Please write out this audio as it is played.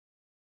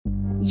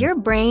Your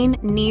brain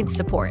needs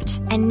support,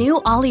 and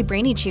new Ollie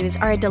Brainy Chews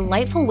are a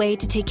delightful way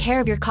to take care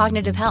of your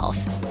cognitive health.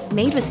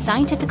 Made with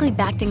scientifically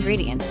backed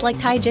ingredients like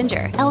Thai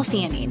ginger,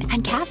 L-theanine,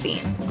 and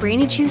caffeine,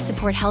 Brainy Chews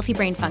support healthy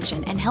brain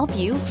function and help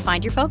you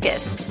find your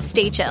focus,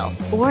 stay chill,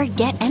 or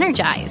get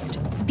energized.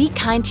 Be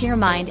kind to your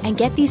mind and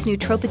get these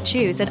nootropic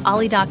chews at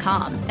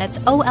ollie.com.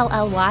 That's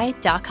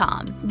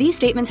OLLY.com. These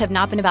statements have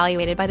not been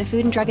evaluated by the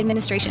Food and Drug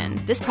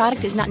Administration. This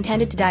product is not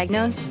intended to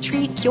diagnose,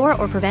 treat, cure,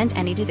 or prevent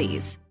any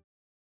disease.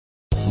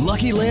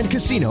 Lucky Land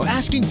Casino,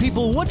 asking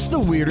people, what's the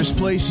weirdest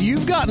place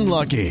you've gotten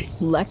lucky?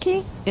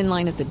 Lucky? In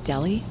line at the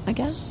deli, I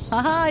guess?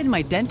 Aha, in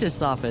my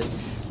dentist's office.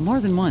 More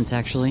than once,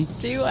 actually.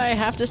 Do I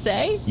have to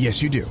say?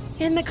 Yes, you do.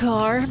 In the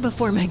car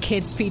before my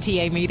kids'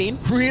 PTA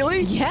meeting.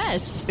 Really?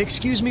 Yes.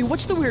 Excuse me,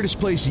 what's the weirdest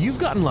place you've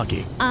gotten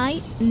lucky?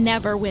 I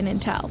never win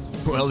and tell.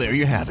 Well, there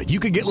you have it. You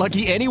can get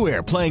lucky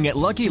anywhere, playing at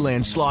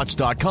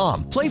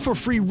LuckyLandSlots.com. Play for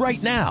free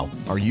right now.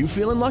 Are you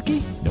feeling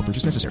lucky? No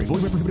purchase necessary.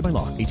 Void where prohibited by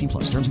law. 18+.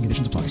 Terms and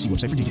conditions apply. See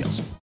website for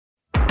details.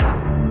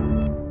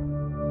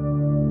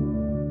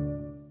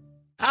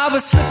 I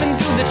was flipping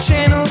through the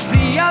channels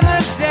the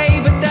other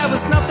day, but there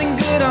was nothing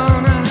good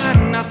on. I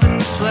had nothing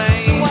to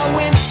play. So I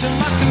went to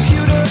my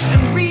computer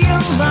and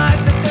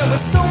realized that there was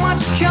so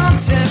much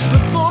content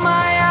before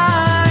my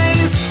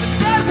eyes.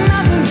 But there's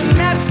nothing but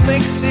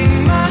Netflix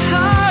in my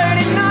heart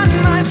and on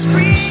my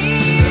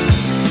screen.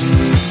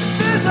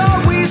 There's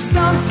always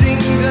something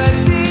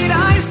that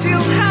I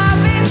still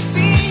haven't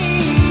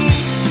seen.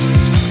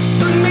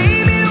 But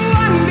maybe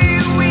one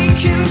day we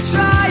can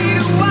try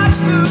to watch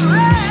the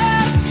rest.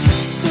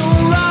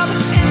 Rob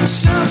and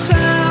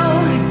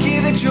Chappelle,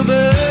 give it your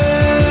best.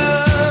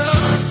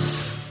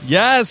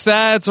 Yes,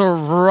 that's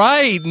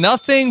right.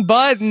 Nothing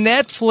But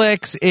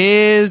Netflix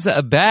is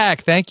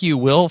back. Thank you,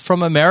 Will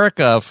from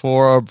America,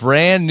 for a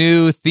brand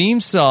new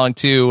theme song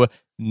to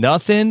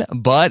Nothing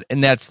But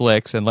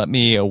Netflix. And let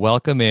me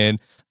welcome in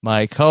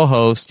my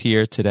co-host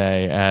here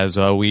today as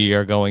we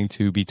are going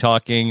to be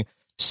talking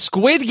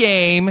Squid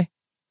Game.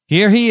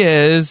 Here he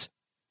is,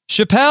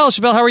 Chappelle.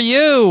 Chappelle, how are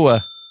you?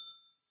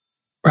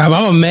 Rob,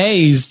 I'm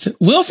amazed.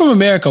 Will from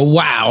America.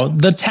 Wow.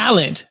 The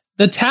talent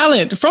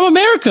from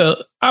America,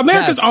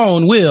 America's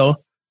own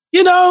Will,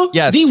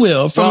 yes. The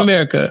Will from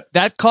America.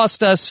 That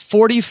cost us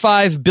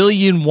 45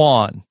 billion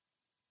won.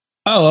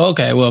 Oh,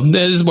 okay. Well,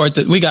 this is worth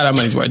it. We got our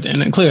money's worth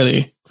then. And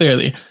clearly.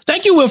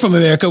 Thank you, Will from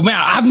America.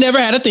 Wow. I've never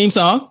had a theme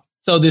song,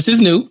 so this is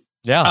new.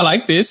 Yeah. I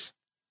like this.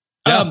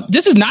 Yeah.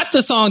 This is not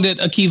the song that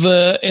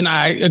Akiva and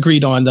I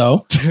agreed on,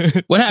 though.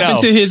 What happened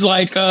to his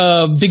Big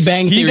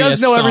Bang Theory? He does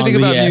know everything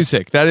about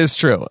music. That is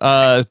true.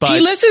 But he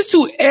listens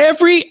to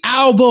every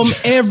album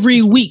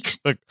every week.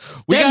 Look,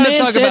 we got to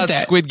talk about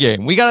Squid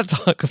Game. We got to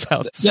talk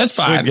about That's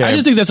fine. Squid Game. I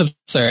just think that's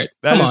absurd.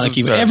 Come on,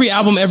 Akiva. Every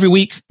album every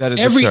week. That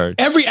is absurd.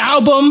 Every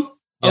album.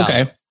 Yeah.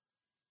 Okay.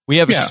 We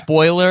have a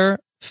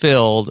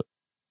spoiler-filled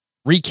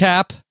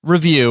recap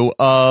review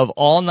of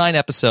all 9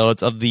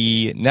 episodes of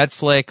the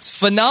Netflix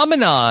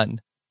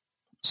phenomenon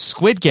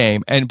Squid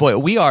Game. And boy,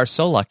 we are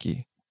so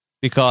lucky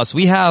because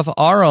we have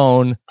our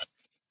own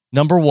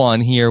number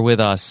one here with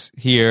us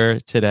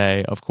here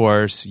today. Of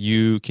course,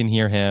 you can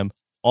hear him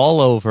all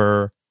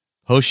over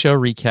post-show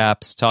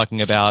recaps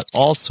talking about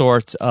all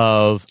sorts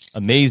of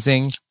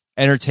amazing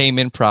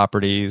entertainment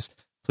properties.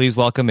 Please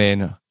welcome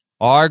in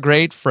our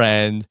great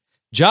friend,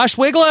 Josh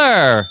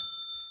Wigler.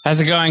 How's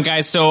it going,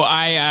 guys? So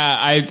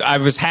I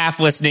was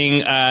half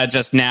listening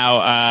just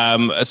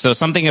now. So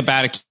something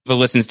about Akiva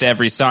listens to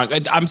every song.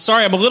 I'm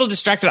sorry, I'm a little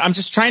distracted. I'm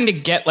just trying to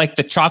get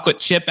the chocolate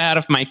chip out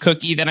of my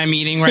cookie that I'm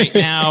eating right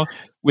now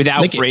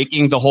without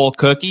breaking the whole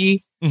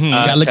cookie. Mm-hmm. You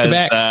gotta lick the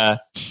back.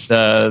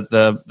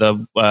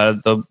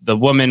 The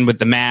woman with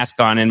the mask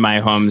on in my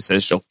home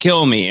says she'll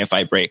kill me if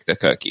I break the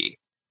cookie.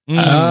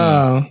 It's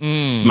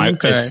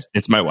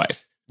my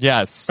wife.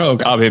 Yes. Oh,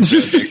 I'll be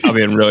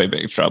in really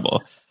big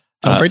trouble.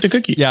 Don't break the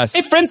cookie. Yes.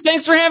 Hey, friends,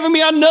 thanks for having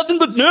me on Nothing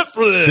But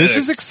Netflix. This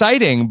is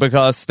exciting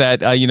because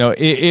that,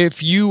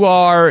 if you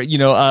are,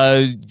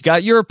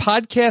 got your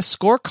podcast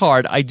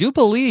scorecard, I do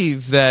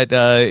believe that,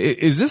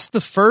 is this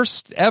the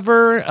first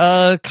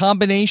ever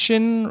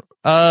combination,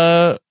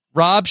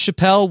 Rob,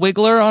 Chappelle,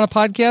 Wigler on a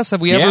podcast?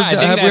 Have we ever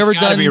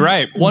done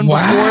right. one before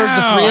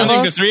the three of us? I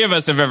think the three of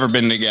us have ever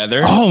been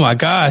together. Oh my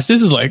gosh.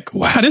 This is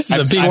this is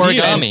a big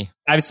origami.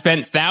 I've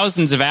spent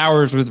thousands of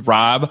hours with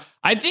Rob.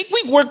 I think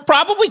we're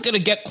probably going to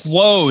get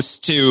close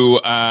to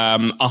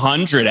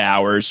 100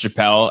 hours,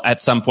 Chappelle,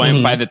 at some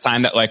point by the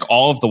time that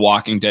all of the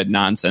Walking Dead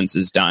nonsense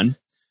is done.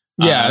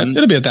 Yeah,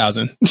 it'll be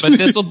 1,000. But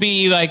this will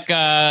be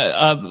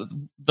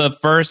the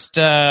first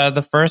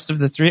of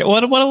the three.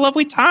 What a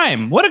lovely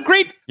time! What a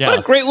great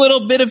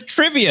little bit of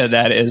trivia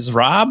that is,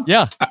 Rob.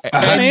 Yeah,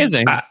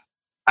 amazing.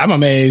 I'm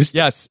amazed.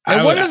 Yes.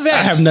 And what an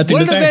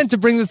event to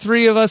bring the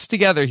three of us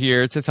together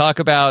here to talk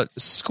about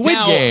Squid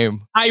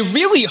Game. I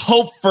really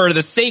hope, for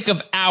the sake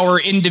of our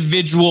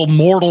individual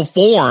mortal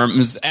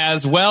forms,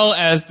 as well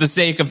as the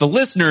sake of the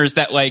listeners,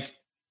 that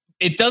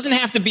it doesn't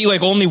have to be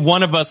only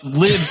one of us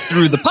lives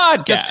through the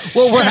podcast.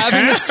 Well, we're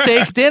having a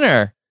steak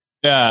dinner.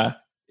 Yeah.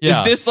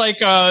 Yeah. Is this like,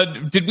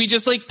 did we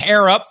just like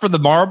pair up for the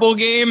marble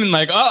game and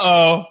like,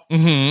 Yeah,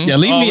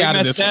 leave me out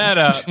of this one.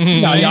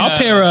 No, y'all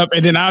pair up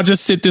and then I'll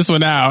just sit this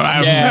one out.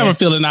 I have a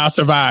feeling I'll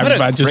survive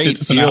if I just sit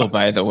this one out.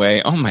 By the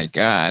way. Oh my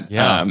God.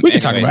 Yeah. We can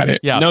talk about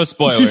it. Yeah. No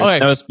spoilers. Okay.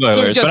 No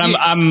spoilers. So but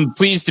I'm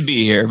pleased to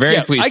be here. Very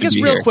pleased to be here. I guess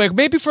real quick,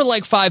 maybe for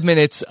like 5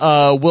 minutes,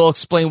 we'll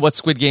explain what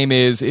Squid Game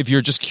is if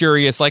you're just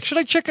curious, like, should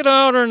I check it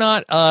out or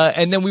not?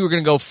 And then we were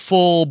going to go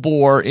full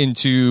bore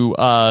into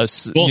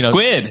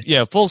squid.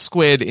 Yeah, full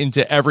squid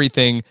into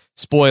everything.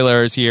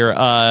 Spoilers here.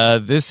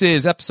 This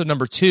is episode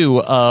number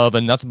 2 of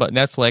a Nothing But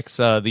Netflix,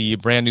 the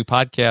brand new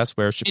podcast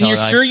where Chappelle and you're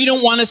sure you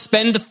don't want to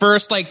spend the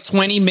first like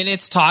 20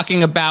 minutes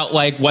talking about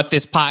like what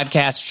this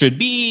podcast should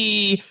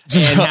be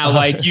and how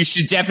like you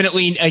should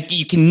definitely like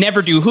you can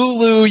never do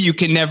Hulu, you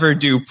can never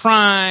do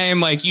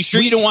Prime. Like, you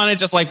sure you don't want to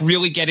just like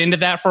really get into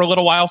that for a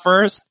little while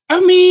first? I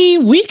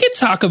mean, we could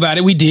talk about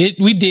it. We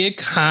did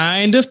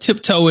kind of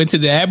tiptoe into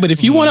that, but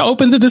if you want to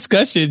open the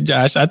discussion,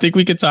 Josh, I think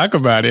we could talk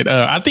about it.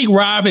 I think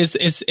Rob is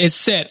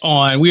set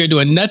on. We are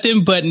doing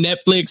Nothing But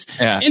Netflix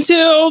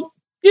until,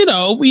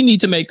 we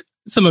need to make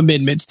some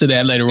amendments to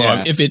that later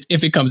on. If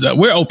it comes up,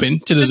 we're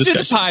open to the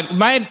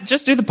discussion.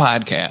 Just do the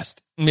podcast.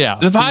 Yeah.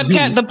 The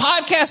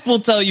podcast will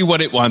tell you what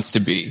it wants to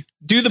be.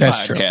 Do the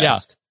podcast. True. Yeah.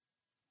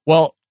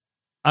 Well,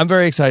 I'm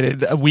very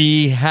excited.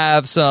 We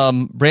have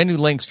some brand new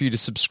links for you to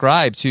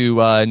subscribe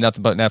to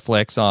Nothing But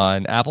Netflix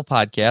on Apple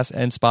Podcasts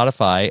and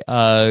Spotify.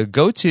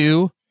 Go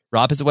to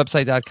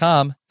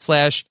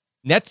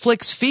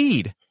robhasawebsite.com/Netflix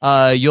feed.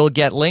 You'll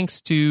get links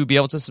to be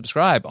able to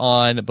subscribe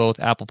on both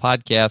Apple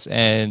Podcasts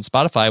and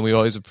Spotify. And we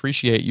always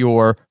appreciate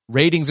your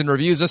ratings and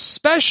reviews,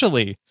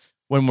 especially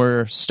when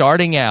we're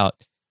starting out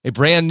a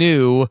brand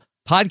new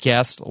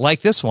podcast like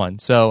this one.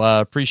 So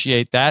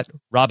appreciate that.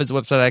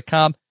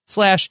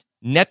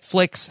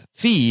 robhasawebsite.com/Netflix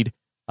feed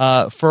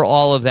for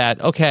all of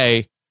that.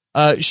 Okay.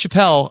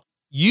 Chappelle,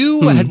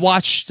 you had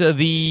watched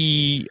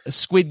the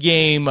Squid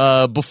Game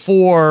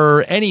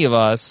before any of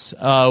us.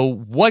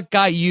 What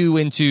got you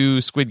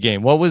into Squid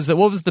Game? What was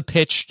the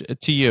pitch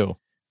to you?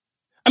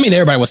 I mean,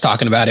 everybody was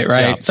talking about it,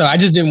 right? Yeah. So I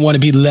just didn't want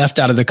to be left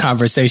out of the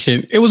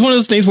conversation. It was one of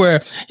those things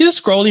where you just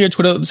scroll your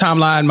Twitter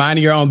timeline,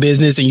 minding your own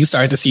business, and you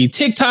start to see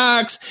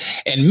TikToks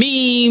and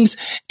memes,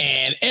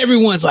 and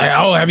everyone's like,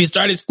 "Oh, have you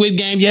started Squid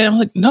Game yet?" I'm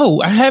like, "No,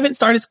 I haven't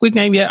started Squid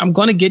Game yet. I'm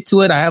going to get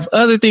to it. I have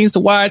other things to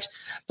watch.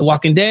 The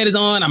Walking Dead is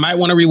on. I might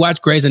want to rewatch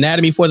Grey's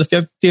Anatomy for the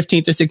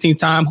 15th or 16th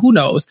time. Who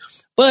knows?"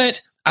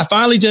 But I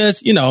finally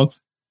just,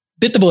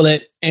 bit the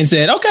bullet and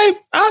said, okay,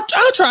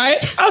 I'll try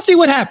it. I'll see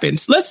what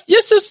happens. Let's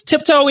just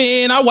tiptoe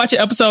in. I'll watch an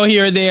episode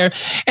here or there.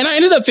 And I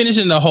ended up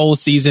finishing the whole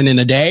season in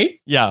a day.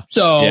 Yeah.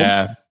 So,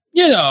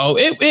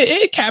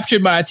 it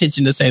captured my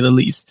attention, to say the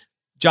least.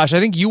 Josh, I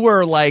think you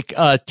were like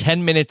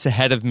 10 minutes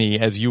ahead of me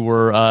as you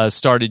were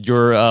started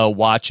your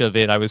watch of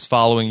it. I was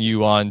following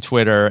you on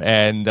Twitter,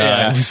 and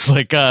it was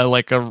like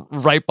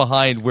right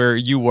behind where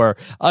you were.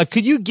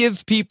 Could you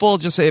give people,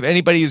 just if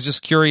anybody is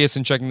just curious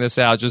and checking this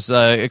out, just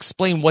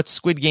explain what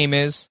Squid Game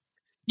is?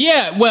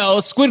 Yeah,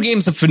 well, Squid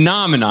Game's a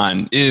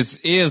phenomenon is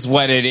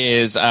what it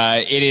is.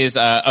 It is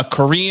a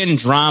Korean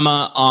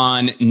drama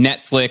on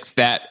Netflix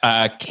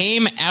that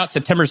came out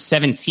September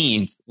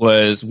 17th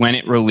was when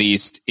it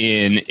released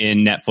in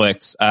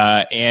Netflix.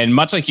 And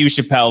much like you,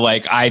 Chappelle,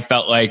 like I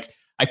felt like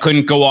I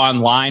couldn't go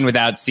online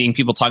without seeing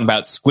people talking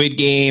about Squid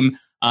Game.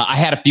 I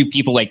had a few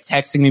people like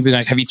texting me being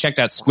like, "Have you checked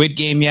out Squid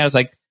Game yet?" I was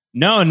like,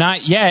 "No,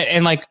 not yet."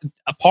 And like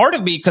a part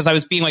of me, because I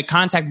was being like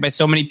contacted by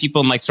so many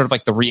people in like sort of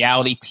like the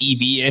reality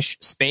TV-ish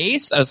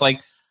space, I was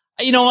like,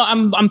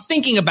 I'm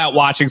thinking about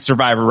watching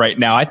Survivor right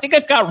now. I think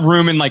I've got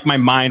room in like my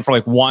mind for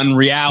like one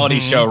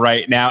reality show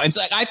right now. And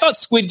so like, I thought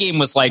Squid Game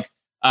was like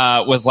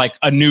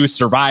a new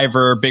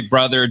Survivor, Big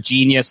Brother,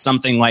 Genius,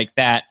 something like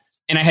that.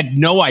 And I had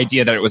no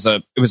idea that it was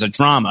a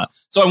drama.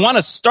 So I want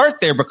to start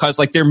there because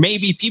like there may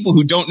be people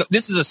who don't know.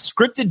 This is a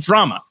scripted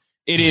drama.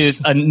 It is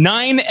a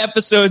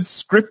 9-episode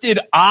scripted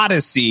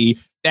odyssey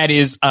that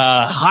is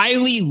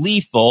highly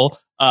lethal,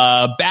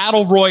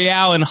 battle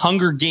royale and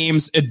Hunger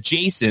Games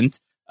adjacent.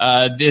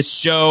 This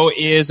show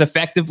is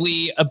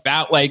effectively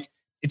about like,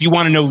 if you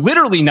want to know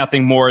literally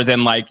nothing more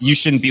than like, you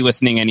shouldn't be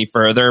listening any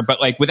further, but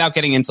like without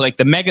getting into like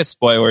the mega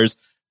spoilers,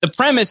 the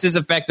premise is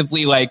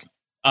effectively like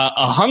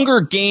a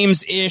Hunger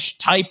Games-ish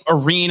type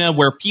arena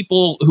where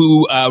people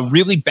who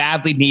really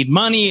badly need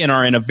money and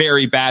are in a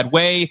very bad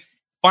way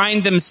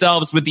find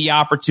themselves with the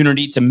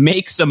opportunity to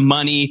make some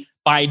money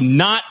by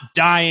not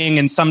dying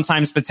and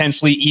sometimes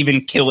potentially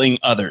even killing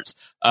others.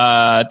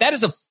 That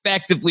is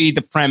effectively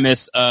the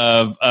premise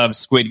of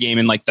Squid Game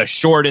in like the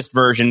shortest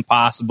version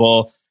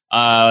possible.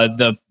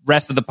 The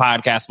rest of the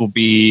podcast will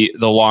be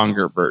the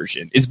longer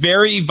version. It's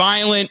very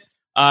violent.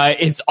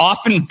 It's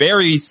often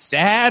very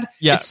sad.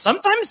 Yeah. It's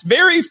sometimes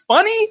very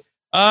funny.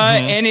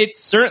 And it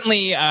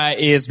certainly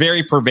is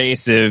very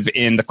pervasive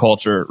in the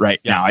culture right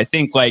now. I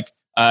think like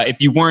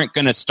if you weren't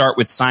going to start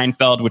with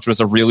Seinfeld, which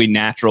was a really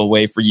natural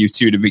way for you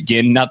two to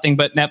begin Nothing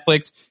But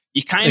Netflix,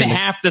 you kind of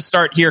have to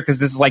start here because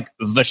this is like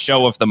the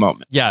show of the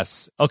moment.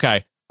 Yes.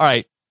 Okay. All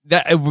right.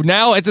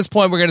 Now at this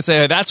point, we're going to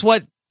say that's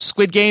what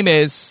Squid Game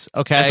is.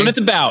 Okay, that's what it's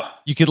about.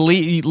 You could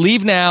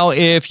leave now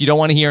if you don't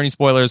want to hear any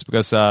spoilers,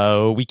 because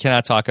we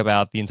cannot talk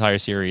about the entire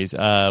series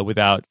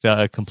without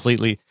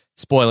completely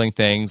spoiling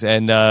things.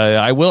 And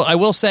I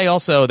will say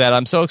also that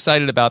I'm so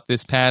excited about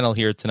this panel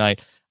here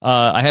tonight.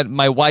 I had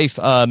my wife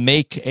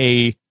make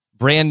a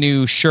brand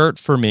new shirt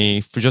for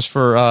me for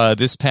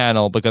this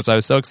panel because I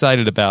was so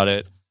excited about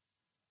it.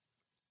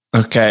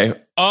 Okay.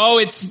 Oh,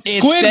 it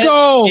Squid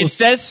Goals. It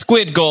says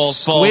Squid Goals.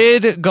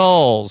 Squid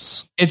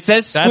Goals. It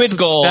says Squid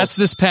Goals. That's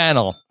this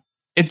panel.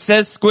 It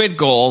says Squid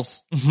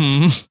Goals.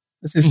 Mm-hmm.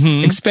 This is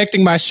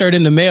expecting my shirt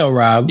in the mail,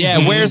 Rob.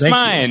 Yeah, where's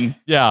mine?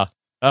 Yeah.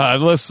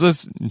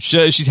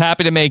 She's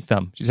happy to make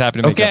them. She's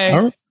happy to make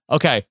them.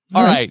 Okay.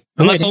 All right.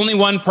 Unless only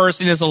one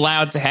person is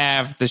allowed to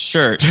have the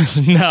shirt.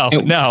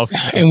 No.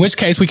 In which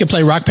case, we can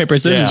play rock, paper,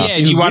 scissors. Yeah.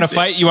 You want to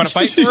fight? You want to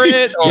fight for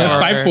it? Let's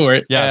fight for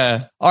it. Yes.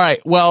 Yeah. All right.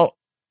 Well,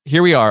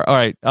 here we are. All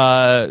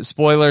right.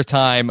 Spoiler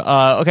time.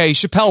 Okay,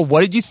 Chappelle, what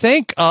did you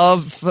think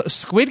of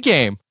Squid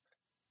Game?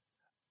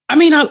 I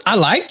mean, I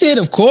liked it,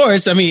 of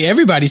course. I mean,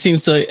 everybody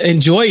seems to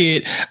enjoy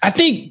it. I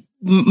think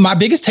my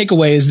biggest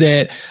takeaway is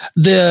that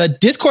the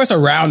discourse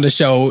around the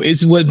show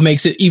is what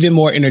makes it even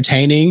more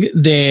entertaining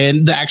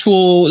than the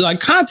actual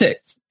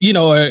context,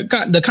 or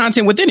the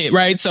content within it,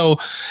 right? So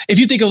if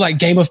you think of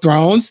Game of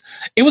Thrones,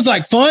 it was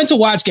fun to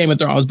watch Game of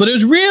Thrones, but it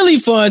was really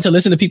fun to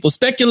listen to people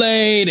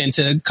speculate and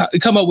to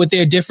come up with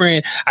their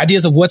different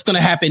ideas of what's going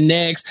to happen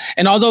next.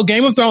 And although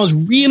Game of Thrones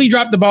really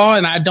dropped the ball,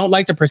 and I don't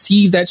like to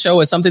perceive that show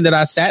as something that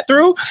I sat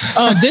through,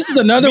 this is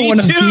another one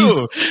of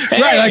these.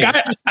 Hey.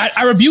 Right.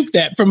 I rebuke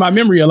that from my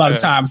memory a lot of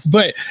times,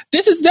 but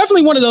this is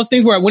definitely one of those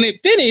things where when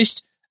it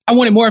finished, I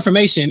wanted more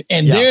information,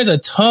 and there's a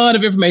ton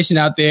of information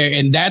out there,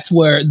 and that's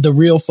where the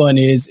real fun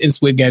is in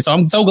Squid Game. So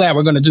I'm so glad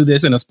we're going to do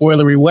this in a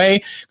spoilery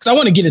way, because I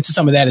want to get into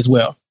some of that as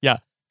well. Yeah.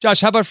 Josh,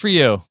 how about for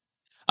you?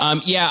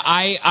 I'm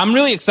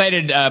really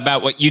excited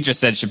about what you just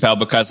said, Chappelle,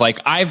 because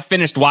I've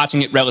finished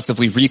watching it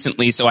relatively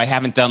recently, so I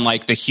haven't done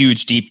the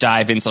huge deep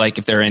dive into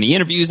if there are any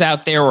interviews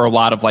out there or a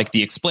lot of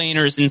the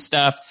explainers and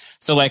stuff.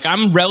 So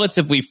I'm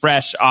relatively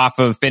fresh off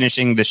of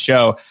finishing the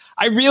show.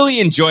 I really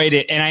enjoyed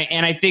it, and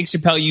I think,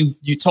 Chappelle,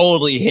 you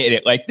totally hit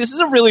it. This is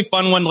a really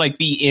fun one to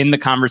be in the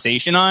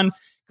conversation on,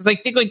 because I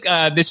think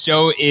this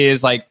show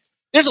is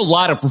there's a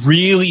lot of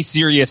really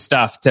serious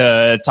stuff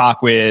to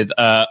talk with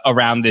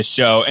around this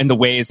show, and the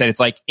ways that it's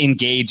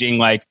engaging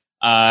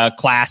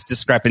class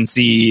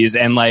discrepancies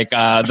and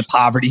the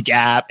poverty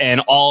gap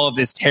and all of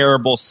this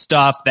terrible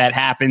stuff that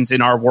happens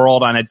in our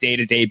world on a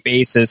day-to-day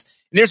basis.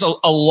 There's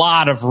a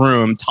lot of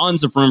room,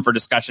 tons of room for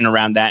discussion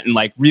around that, and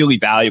really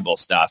valuable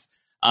stuff.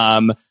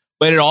 But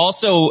it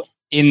also,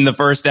 in the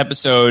first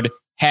episode,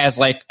 has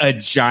a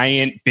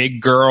giant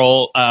big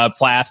girl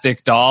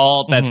plastic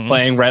doll that's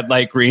playing red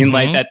light, green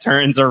light that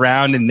turns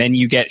around and then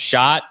you get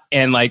shot.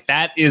 And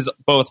that is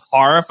both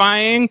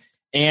horrifying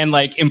and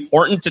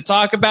important to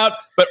talk about,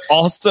 but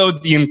also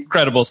the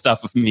incredible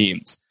stuff of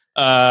memes.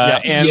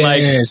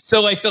 And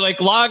so to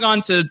log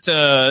on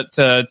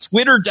to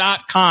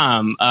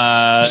twitter.com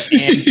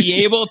and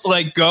be able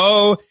to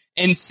go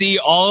and see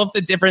all of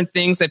the different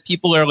things that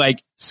people are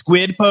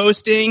squid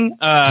posting.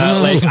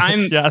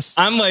 I'm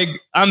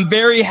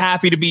very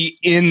happy to be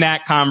in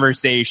that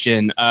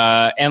conversation.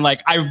 And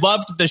I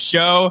loved the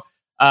show.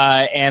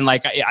 And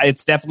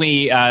it's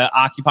definitely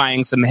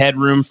occupying some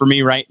headroom for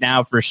me right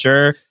now for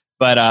sure.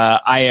 But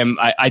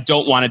I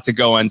don't want it to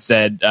go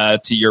unsaid,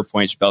 to your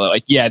point,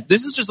 Chappelle.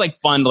 This is just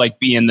fun to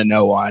be in the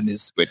know on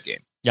is Squid Game.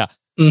 Yeah.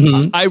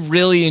 I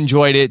really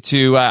enjoyed it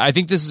too. I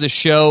think this is a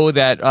show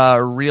that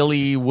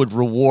really would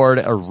reward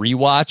a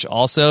rewatch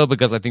also,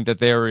 because I think that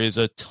there is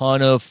a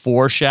ton of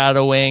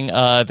foreshadowing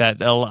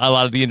that a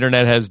lot of the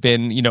internet has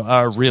been,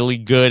 really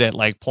good at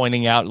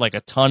pointing out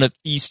a ton of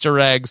Easter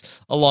eggs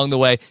along the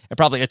way, and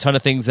probably a ton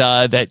of things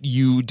that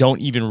you don't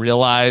even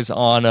realize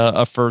on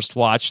a first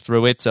watch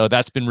through it. So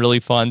that's been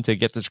really fun to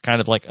get to kind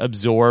of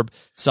absorb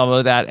some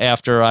of that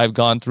after I've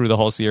gone through the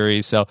whole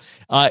series. So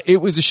it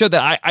was a show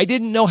that I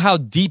didn't know how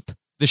deep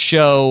the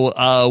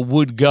show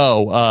would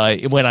go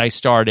when I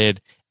started,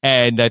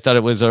 and I thought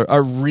it was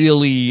a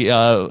really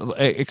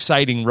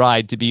exciting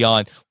ride to be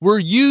on. Were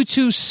you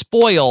too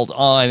spoiled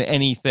on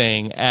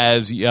anything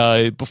as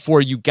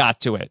before you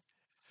got to it?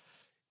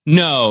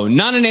 No,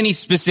 not in any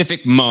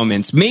specific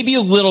moments. Maybe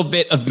a little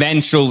bit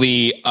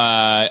eventually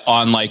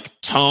on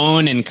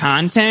tone and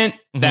content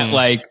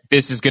that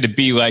this is going to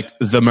be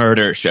the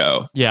murder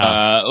show.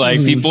 Yeah,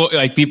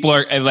 people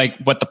are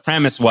what the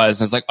premise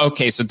was. It's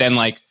okay, so then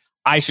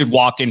I should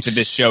walk into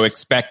this show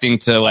expecting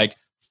to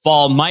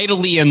fall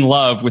mightily in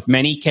love with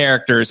many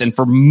characters and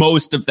for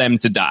most of them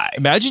to die.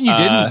 Imagine you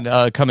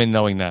didn't come in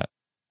knowing that.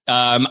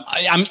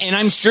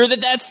 I'm sure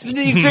that's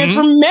the experience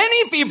for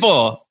many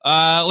people.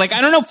 Like,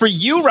 I don't know, for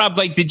you, Rob,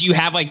 like, did you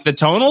have like the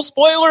tonal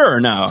spoiler or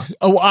no?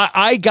 Oh,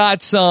 I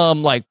got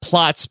some like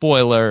plot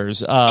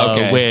spoilers,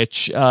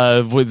 which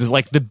was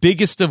like the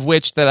biggest of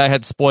which that I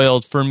had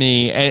spoiled for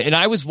me. And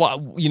I was,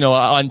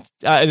 on,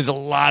 there's a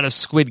lot of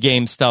Squid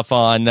Game stuff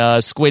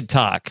on Squid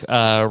Talk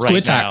right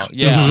Squid now. Talk.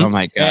 Yeah. Mm-hmm. Oh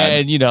my God.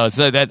 And,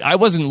 so that I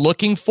wasn't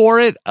looking for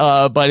it,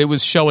 but it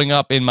was showing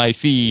up in my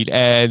feed.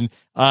 And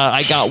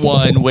I got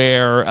one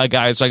where a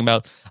guy was talking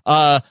about,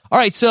 all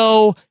right,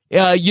 so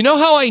you know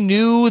how I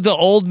knew the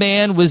old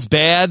man was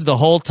bad the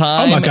whole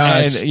time? Oh my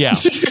gosh. And, yeah.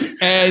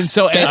 And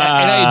so, and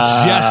I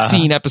had just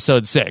seen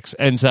episode 6.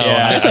 And so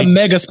that's a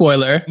mega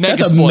spoiler.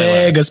 That's a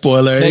mega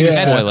spoiler.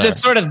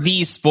 That's sort of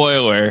the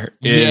spoiler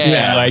is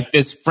like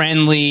this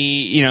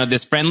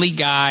friendly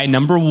guy,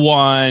 number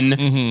one,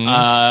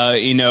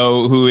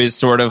 who is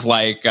sort of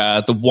like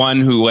the one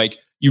who like,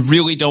 you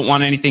really don't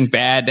want anything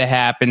bad to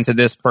happen to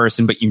this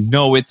person, but you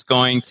know it's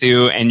going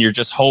to, and you're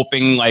just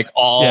hoping like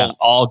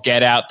all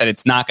get out that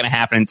it's not going to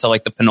happen until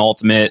like the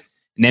penultimate,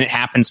 and then it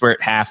happens where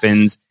it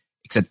happens.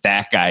 Except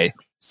that guy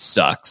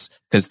sucks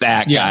because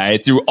that guy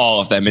threw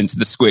all of them into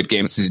the Squid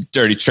Game. He's a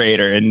dirty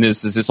traitor, and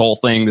this is his whole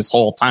thing this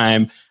whole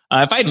time.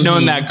 If I'd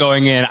known that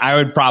going in, I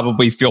would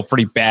probably feel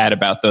pretty bad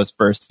about those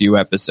first few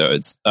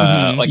episodes.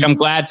 Like I'm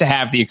glad to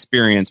have the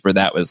experience where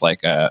that was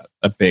like a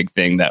big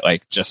thing that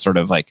like just sort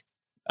of like.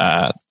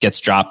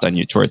 Gets dropped on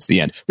you towards the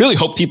end. Really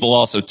hope people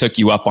also took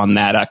you up on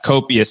that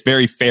copious,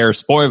 very fair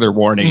spoiler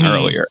warning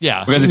earlier.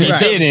 Yeah. Because if you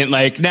didn't,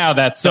 like, now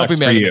that sucks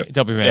for you.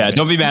 Don't be mad. Yeah,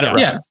 don't be mad at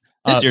Rob.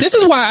 Yeah. This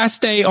is why I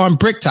stay on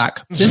Brick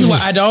Talk. This is why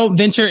I don't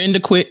venture into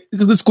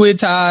Squid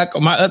Talk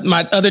or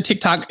my other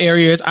TikTok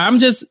areas. I'm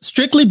just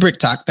strictly Brick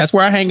Talk. That's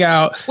where I hang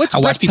out. What's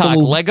Brick Talk?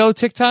 Lego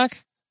TikTok?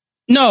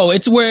 No,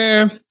 it's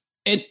where...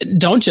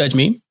 don't judge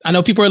me. I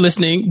know people are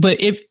listening, but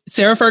if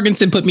Sarah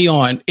Ferguson put me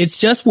on, it's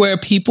just where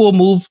people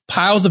move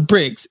piles of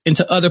bricks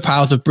into other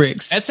piles of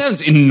bricks. That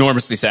sounds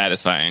enormously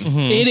satisfying.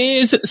 It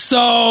is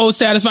so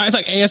satisfying. It's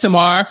like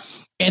ASMR.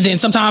 And then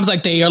sometimes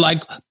like they are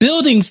like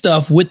building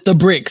stuff with the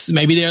bricks.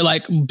 Maybe they're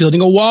like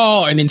building a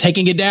wall and then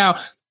taking it down.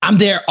 I'm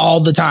there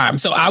all the time.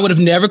 So I would have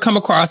never come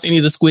across any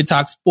of the Squid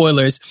Talk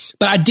spoilers.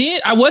 But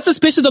I was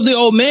suspicious of the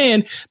old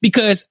man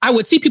because I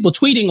would see people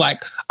tweeting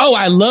like, oh,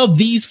 I love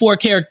these 4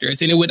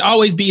 characters. And it would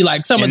always be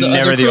like some of the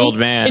never other the crew, old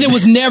man. And it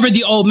was never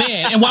the old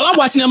man. And while I'm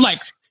watching, I'm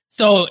like,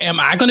 so am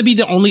I going to be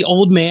the only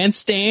old man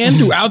stand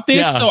throughout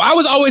this? So I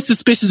was always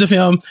suspicious of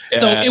him.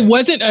 So it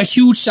wasn't a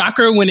huge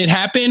shocker when it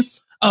happened.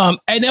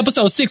 In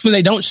episode 6, when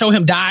they don't show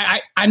him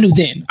die, I knew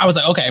then. I was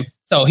like, okay.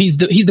 So he's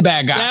the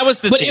bad guy. That was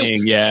the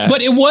thing,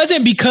 But it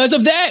wasn't because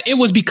of that. It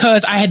was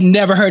because I had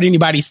never heard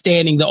anybody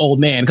standing the old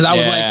man. Because I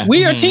was like,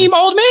 we are team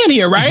old man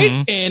here,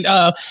 right? And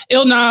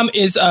Ilnam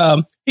is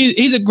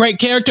he's a great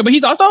character, but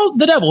he's also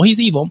the devil. He's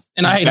evil,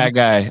 and I hate that him.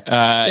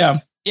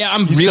 Guy. Yeah,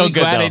 I'm really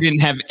glad I didn't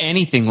have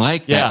anything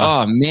like that.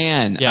 Oh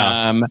man.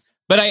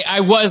 But I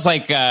was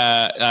like,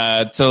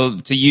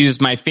 to use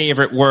my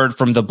favorite word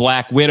from the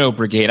Black Widow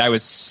Brigade, I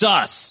was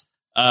sus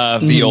of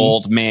the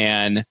old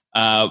man.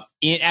 By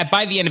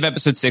the end of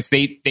episode 6,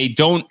 they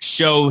don't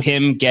show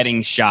him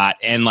getting shot,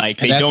 and like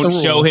they don't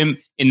show him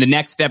in the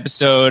next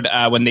episode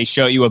when they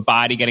show you a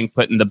body getting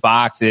put in the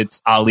box.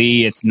 It's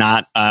Ali. It's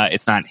not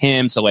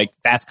him. So like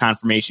that's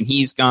confirmation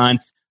he's gone.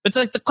 But it's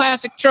like the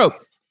classic trope.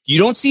 You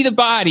don't see the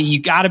body,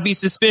 you got to be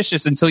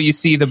suspicious until you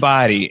see the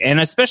body, and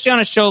especially on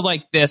a show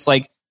like this,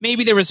 like.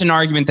 Maybe there was an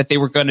argument that they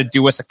were going to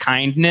do us a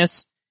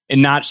kindness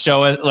and not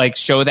show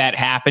that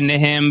happen to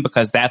him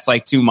because that's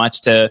like too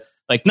much to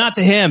like, not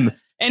to him,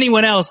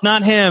 anyone else,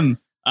 not him.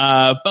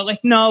 But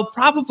like, no,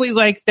 probably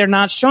like they're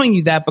not showing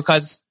you that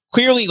because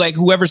clearly like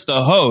whoever's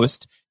the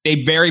host,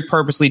 they very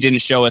purposely didn't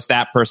show us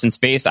that person's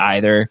face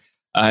either.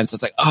 And so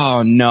it's like,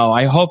 oh no,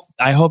 I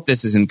hope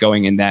this isn't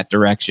going in that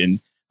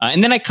direction.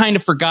 And then I kind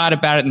of forgot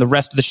about it and the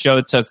rest of the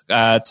show took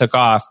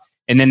off.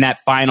 And then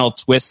that final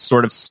twist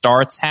sort of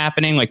starts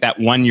happening, like that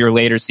 1 year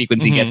later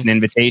sequence, he gets an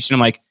invitation. I'm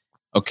like,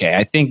 okay,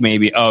 I think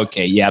maybe,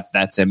 yep,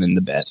 that's him in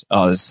the bed.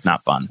 Oh, this is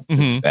not fun. This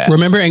is bad.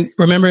 Remember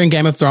in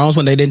Game of Thrones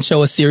when they didn't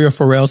show us Syria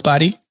Forel's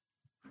body?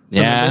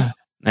 Yeah.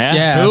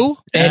 Yeah. Who?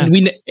 And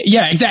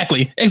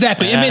exactly. It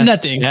meant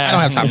nothing. I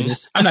don't have time for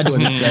this. I'm not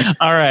doing this today.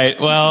 All right.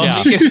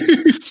 Well,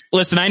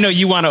 listen, I know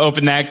you want to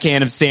open that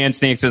can of sand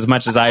snakes as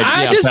much as I do.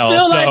 I just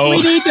feel like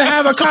we need to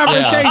have a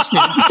conversation.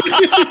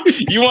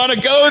 You want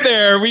to go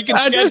there? We can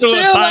schedule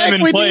a time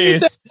and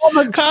place. Need to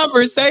have a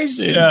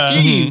conversation. Yeah.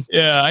 Jeez.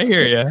 Yeah, I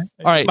hear you.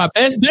 All right. My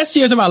best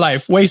years of my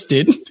life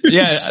wasted.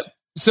 Yeah.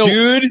 So,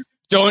 dude,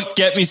 don't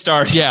get me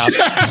started. Yeah.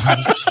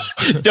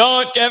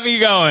 Don't get me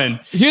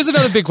going. Here's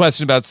another big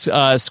question about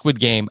Squid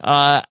Game.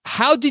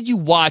 How did you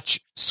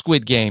watch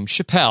Squid Game?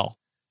 Chappelle,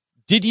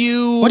 did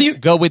you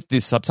go with the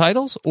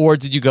subtitles or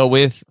did you go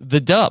with the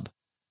dub?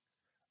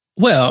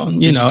 Well,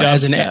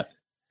 as an app.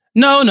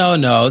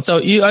 No. So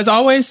as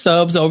always,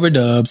 subs over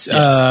dubs.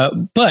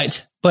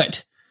 Yes.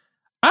 But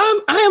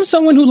I am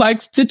someone who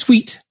likes to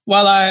tweet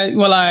while I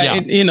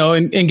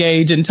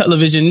engage in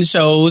television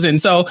shows.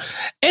 And so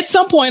at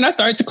some point I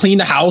started to clean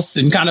the house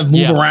and kind of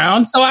move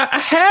around. So I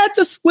had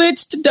to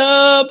switch to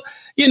dub,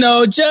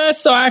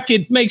 just so I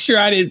could make sure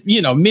I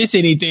didn't, miss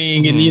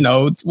anything.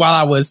 And, while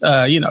I was,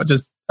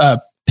 just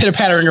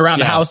pitter-pattering around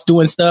the house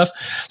doing stuff.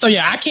 So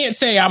I can't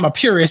say I'm a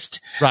purist,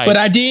 but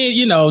I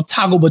did,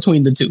 toggle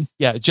between the two.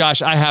 Yeah.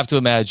 Josh, I have to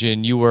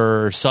imagine you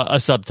were a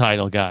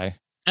subtitle guy.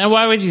 And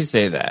why would you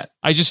say that?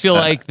 I just feel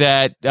like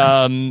that.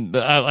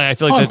 I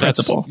feel like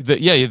that's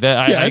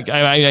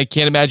I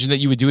can't imagine that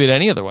you would do it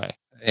any other way.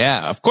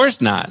 Yeah, of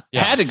course not.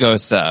 Had to go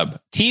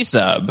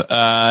T-sub.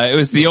 It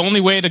was the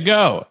only way to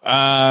go.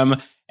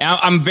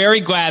 I'm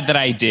very glad that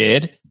I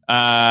did.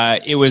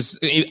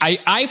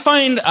 I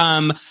find,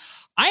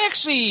 I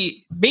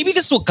actually, maybe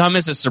this will come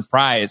as a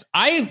surprise.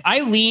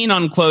 I lean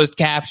on closed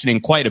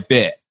captioning quite a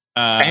bit.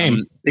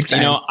 Same.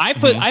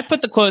 I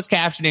put the closed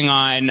captioning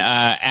on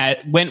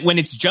when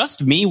it's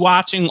just me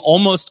watching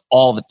almost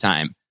all the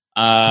time.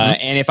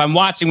 And if I'm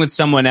watching with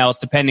someone else,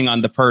 depending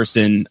on the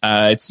person,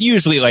 it's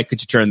usually like,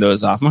 could you turn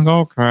those off? I'm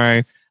like,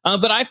 okay.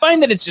 But I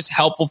find that it's just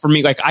helpful for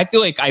me. Like, I feel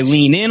like I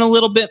lean in a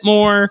little bit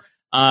more.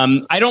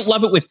 I don't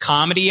love it with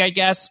comedy, I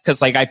guess,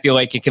 because like I feel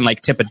like it can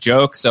like tip a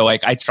joke. So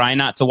like I try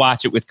not to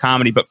watch it with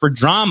comedy. But for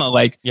drama,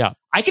 like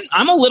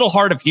I'm a little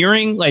hard of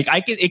hearing. Like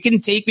it can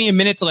take me a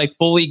minute to like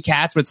fully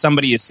catch what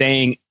somebody is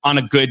saying on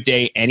a good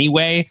day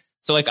anyway.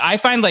 So like I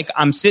find like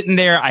I'm sitting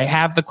there, I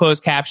have the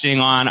closed captioning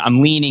on,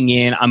 I'm leaning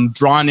in, I'm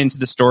drawn into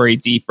the story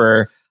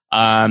deeper.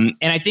 And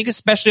I think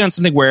especially on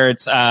something where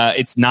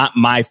it's not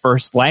my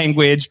first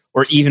language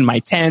or even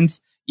my 10th.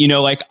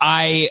 Like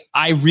I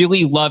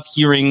really love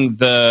hearing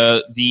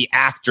the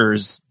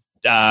actors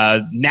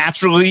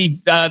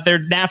naturally their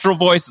natural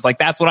voices. Like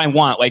that's what I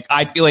want. Like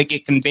I feel like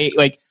it convey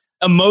like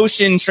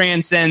emotion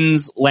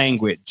transcends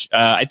language.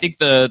 I think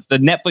the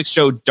Netflix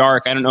show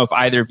Dark. I don't know if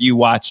either of you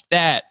watched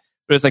that,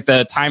 but it was like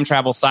the time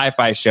travel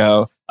sci-fi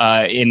show.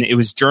 And it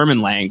was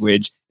German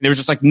language. There was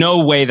just like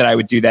no way that I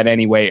would do that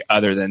anyway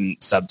other than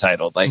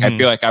subtitled. Like I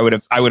feel like I would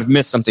have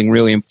missed something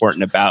really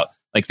important about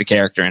like the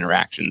character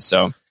interactions.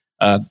 So.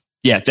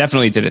 Yeah,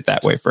 definitely did it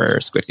that way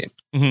for Squid Game.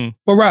 Mm-hmm.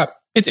 Well, Rob,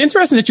 it's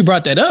interesting that you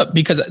brought that up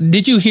because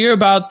did you hear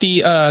about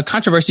the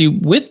controversy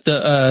with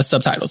the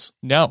subtitles?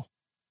 No.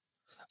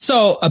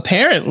 So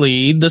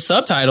apparently the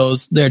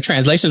subtitles, their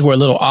translations were a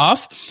little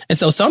off. And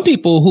so some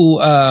people who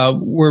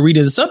were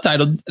reading the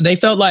subtitle, they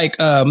felt like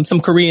some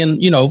Korean,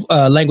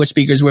 language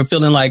speakers were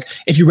feeling like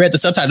if you read the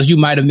subtitles, you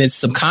might have missed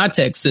some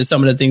context to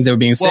some of the things that were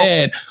being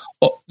said.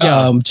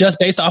 Just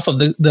based off of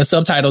the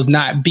subtitles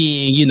not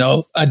being,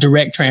 a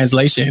direct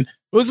translation.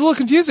 It was a little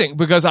confusing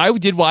because I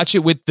did watch it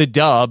with the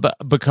dub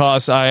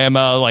because I am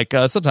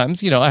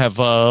sometimes, I have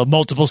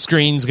multiple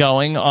screens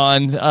going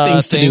on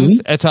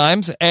things at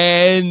times,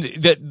 and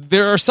that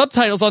there are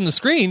subtitles on the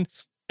screen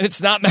and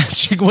it's not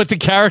matching what the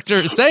character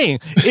is saying.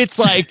 It's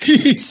like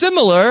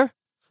similar,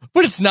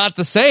 but it's not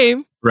the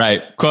same.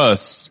 Right.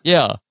 Close.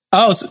 Yeah.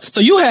 Oh,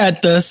 so you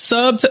had the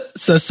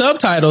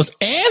subtitles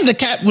and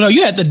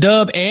you had the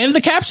dub and the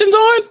captions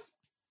on?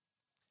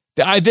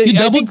 I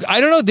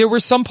don't know. There were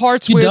some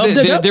parts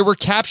where there were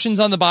captions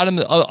on the bottom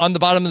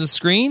of the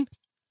screen.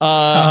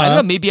 I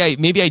don't know.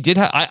 Maybe I did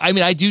have.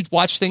 I do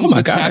watch things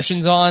with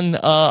captions on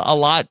a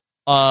lot.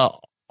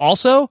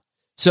 Also,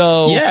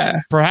 so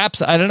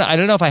perhaps I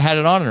don't know if I had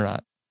it on or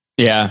not.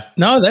 Yeah.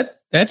 No,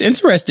 that's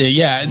interesting.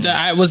 Yeah,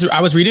 I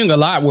was reading a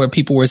lot where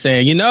people were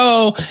saying,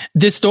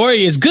 this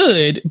story is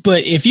good,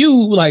 but if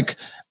you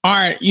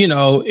aren't,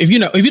 if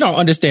you don't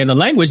understand the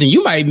language, then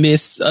you might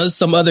miss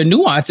some other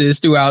nuances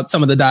throughout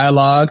some of the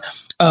dialogue.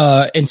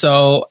 And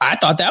so I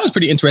thought that was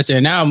pretty interesting.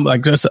 And now I'm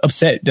like just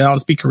upset that I don't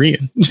speak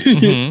Korean.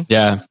 Mm-hmm.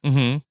 Yeah.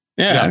 Mm-hmm.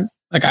 Yeah.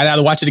 Like I'd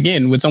rather watch it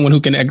again with someone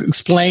who can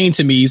explain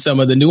to me some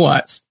of the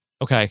nuance.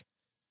 Okay.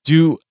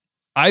 Do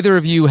either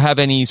of you have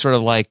any sort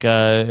of like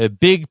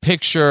big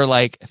picture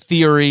like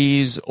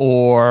theories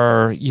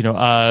or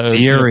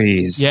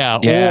theories?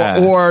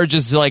 Or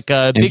just like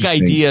big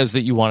ideas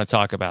that you want to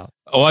talk about?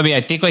 Oh, I mean,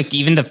 I think like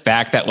even the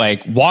fact that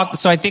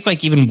so I think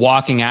like even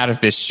walking out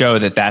of this show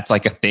that's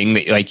like a thing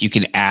that like you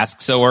can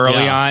ask so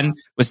early on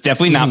was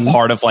definitely not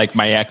part of like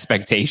my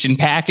expectation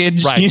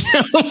package. Right.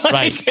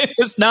 Right.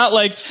 It's not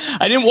like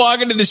I didn't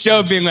walk into the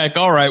show being like,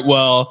 all right,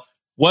 well,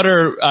 what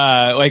are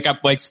I'm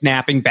like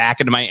snapping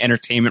back into my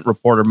entertainment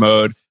reporter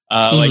mode.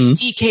 Like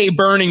DK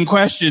burning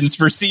questions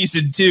for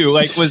season 2,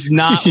 like was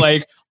not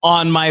like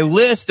on my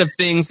list of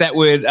things that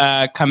would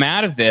come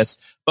out of this.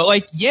 But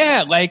like,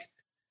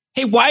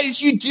 hey, why did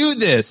you do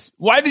this?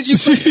 Why did you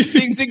put this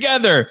thing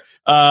together?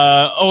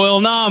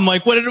 I'm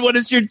like, what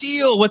is your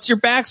deal? What's your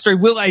backstory?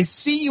 Will I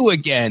see you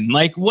again?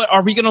 Like, what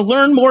are we going to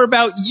learn more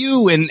about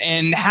you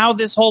and how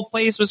this whole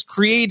place was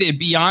created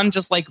beyond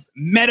just like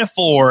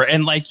metaphor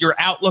and like your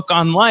outlook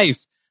on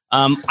life?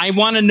 I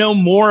want to know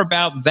more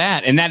about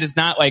that. And that is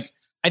not like,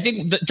 I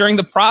think during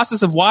the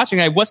process of watching,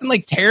 I wasn't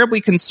like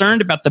terribly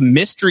concerned about the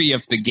mystery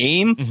of the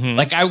game. Mm-hmm.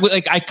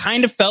 I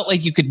kind of felt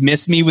like you could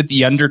miss me with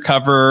the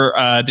undercover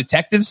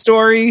detective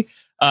story.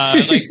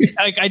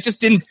 Like I just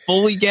didn't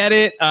fully get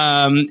it.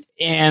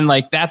 And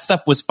like that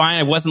stuff was fine.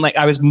 I wasn't like,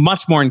 I was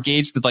much more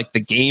engaged with like the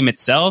game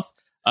itself.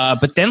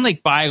 But then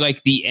like by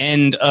like the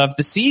end of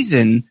the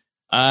season,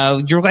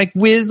 you're like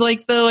with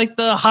like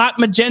the hot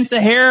magenta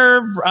hair,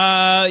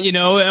 on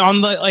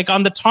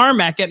the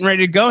tarmac getting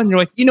ready to go. And you're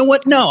like, you know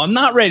what? No, I'm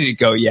not ready to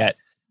go yet.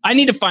 I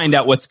need to find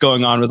out what's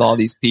going on with all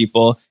these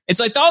people. And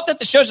so I thought that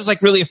the show just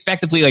like really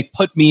effectively like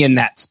put me in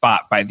that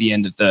spot by the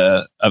end of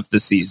the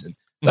season.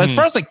 As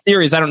far as like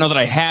theories, I don't know that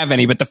I have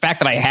any, but the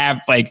fact that I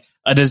have like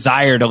a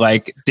desire to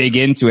like dig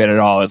into it at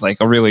all is like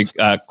a really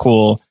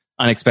cool,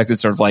 unexpected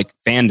sort of like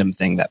fandom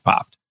thing that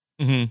popped.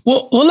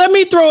 Well, let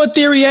me throw a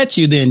theory at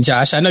you then,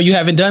 Josh. I know you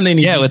haven't done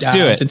any. Yeah, let's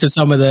do it. Into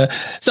some of the.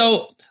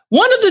 So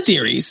one of the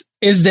theories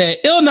is that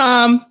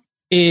Il-nam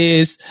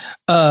is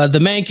the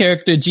main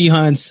character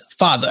Ji-hun's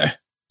father.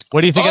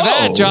 What do you think of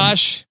that,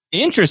 Josh?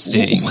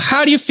 Interesting.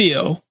 How do you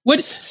feel?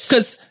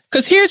 Because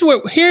here's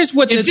what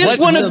is this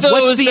one of those?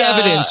 What's the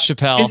evidence,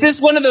 Chappelle? Is this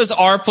one of those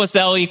R plus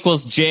L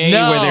equals J?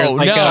 No, where there's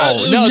like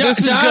no. This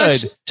is good.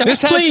 Josh,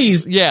 this has,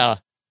 please, yeah.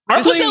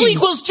 R plus L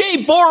equals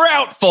J bore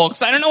out,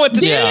 folks. I don't know what to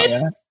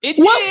do.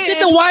 What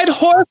did the white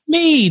horse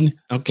mean?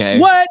 Okay.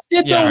 What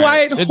did the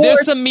white horse mean?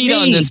 There's some meat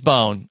on this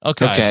bone.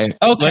 Okay.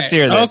 Let's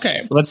hear this.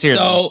 Okay. Let's hear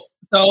this.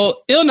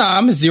 So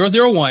Il-nam is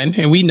 001,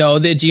 and we know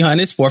that Ji-hun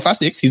is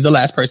 456. He's the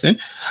last person.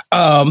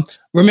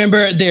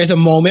 Remember, there's a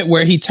moment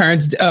where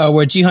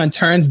where Ji-hun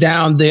turns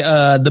down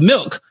the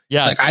milk.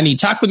 Yes. Like, I need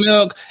chocolate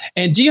milk.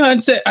 And Il-nam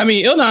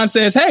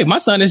says, hey, my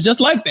son is just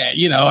like that.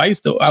 I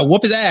used to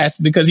whoop his ass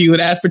because he would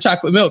ask for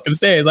chocolate milk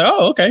instead. He's like,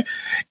 oh, okay.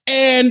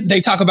 And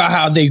they talk about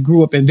how they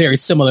grew up in very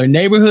similar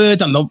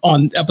neighborhoods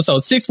on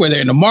episode 6, where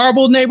they're in the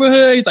Marble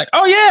neighborhood. He's like,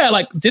 oh yeah,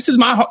 like this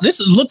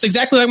looks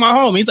exactly like my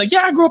home. He's like,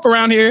 yeah, I grew up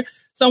around here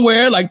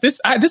somewhere. Like this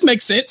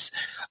makes sense.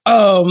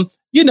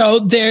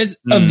 There's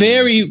a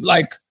very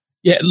like,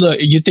 yeah, look,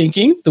 you're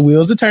thinking the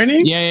wheels are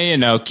turning. Yeah.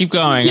 No, keep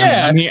going.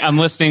 Yeah. I'm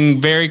listening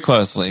very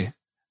closely.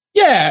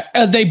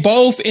 Yeah. They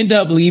both end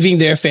up leaving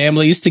their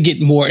families to get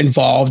more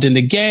involved in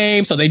the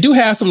game. So they do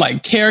have some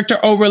like character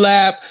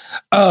overlap.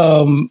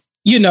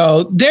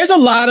 There's a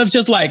lot of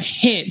just like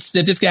hints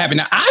that this could happen.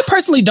 Now, I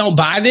personally don't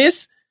buy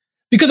this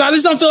because I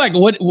just don't feel like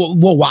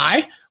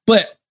why?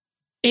 But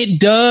it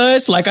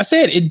does, like I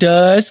said, it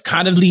does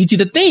kind of lead you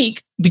to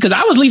think, because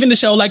I was leaving the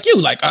show like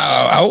you, like,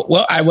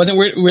 I wasn't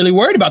really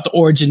worried about the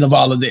origin of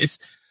all of this.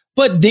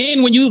 But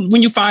then when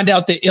you find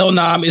out that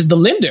Il-nam is the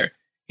lender,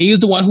 he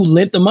was the one who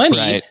lent the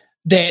money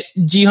that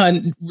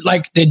Ji-hun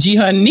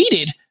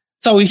needed.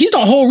 So he's the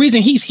whole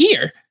reason he's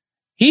here.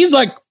 He's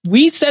like,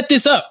 we set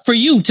this up for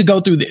you to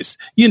go through this,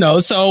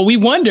 so we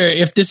wonder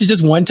if this is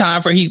just one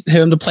time for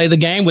him to play the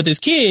game with his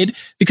kid,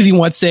 because he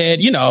once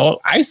said,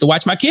 I used to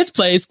watch my kids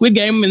play Squid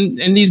Game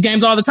and these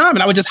games all the time,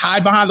 and I would just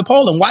hide behind the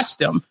pole and watch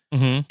them.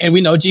 And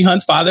we know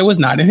Ji-hun's father was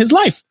not in his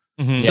life.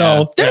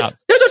 So there's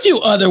a few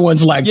other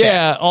ones like that.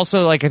 Yeah.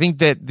 Also, like, I think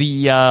that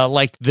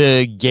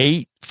the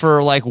gate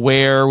for like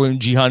where when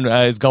Ji-hun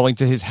is going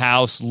to his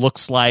house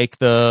looks like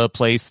the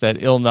place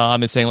that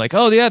Il-nam is saying like,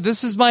 oh yeah,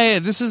 this is my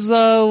house. This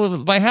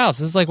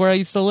is like where I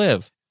used to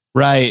live.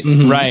 Right.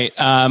 Right.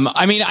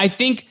 I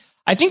think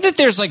that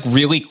there's like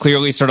really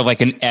clearly sort of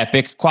like an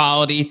epic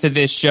quality to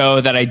this show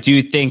that I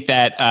do think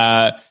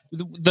that,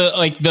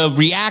 the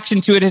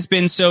reaction to it has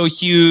been so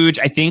huge.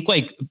 I think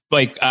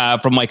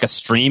from like a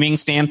streaming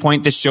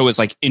standpoint, this show is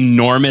like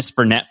enormous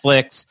for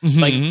Netflix.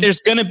 Like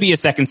there's going to be a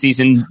second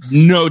season,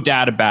 no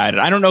doubt about it.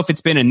 I don't know if it's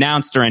been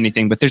announced or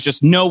anything, but there's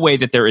just no way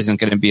that there isn't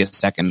going to be a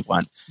second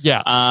one.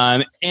 Yeah.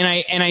 And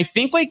I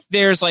think like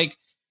there's like,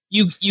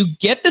 you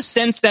get the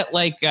sense that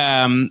like,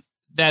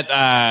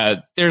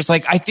 there's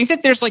like, I think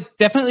that there's like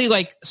definitely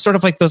like sort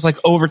of like those like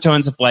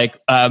overtones of like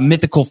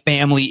mythical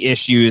family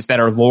issues that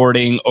are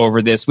lording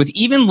over this, with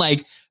even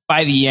like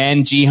by the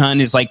end,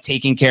 Ji-hun is like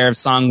taking care of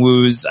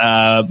Sang-woo's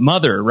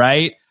mother,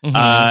 right?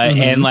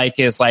 And like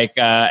is like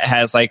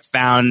has like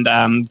found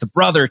the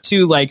brother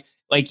too, like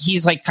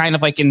he's like kind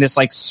of like in this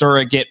like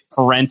surrogate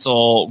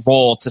parental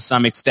role to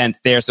some extent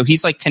there. So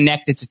he's like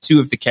connected to two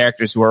of the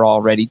characters who are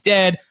already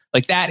dead.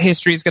 Like that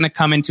history is going to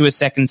come into a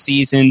second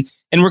season,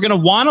 and we're going to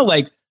want to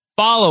like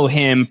follow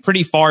him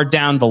pretty far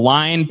down the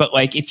line. But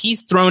like if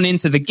he's thrown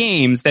into the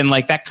games, then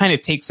like that kind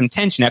of takes some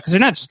tension out, because they're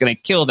not just going to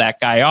kill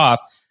that guy off.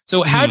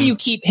 So how do you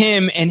keep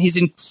him and his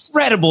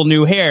incredible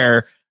new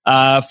hair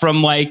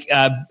from like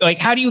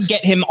how do you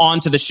get him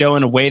onto the show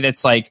in a way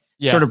that's like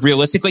sort of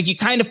realistic? Like you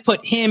kind of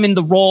put him in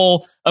the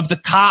role of the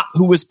cop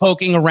who was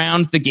poking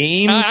around the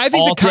games. I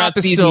think the cop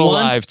is still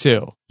alive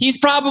too. He's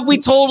probably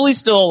totally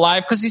still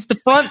alive because he's the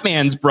front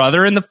man's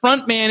brother, and the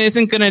front man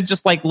isn't going to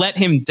just like let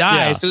him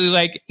die. Yeah. So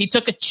like he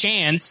took a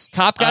chance.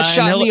 Cop got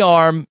shot in the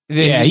arm.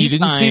 Yeah, he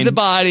didn't see the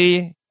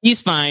body.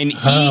 He's fine.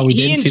 We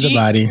didn't see the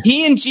body.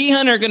 He and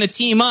Ji-hun are going to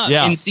team up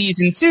in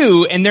season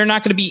 2, and they're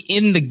not going to be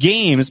in the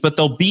games, but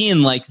they'll be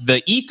in like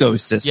the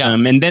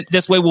ecosystem. Yeah. And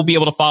this way we'll be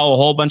able to follow a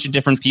whole bunch of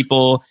different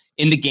people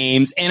in the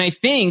games. And I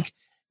think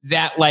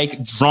that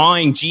like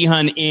drawing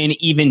Ji-hun in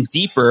even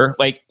deeper,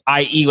 like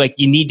i.e. like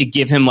you need to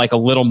give him like a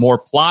little more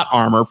plot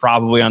armor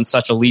probably on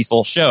such a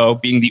lethal show,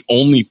 being the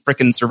only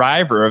freaking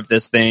survivor of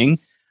this thing.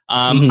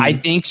 I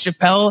think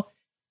Chappelle,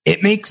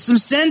 it makes some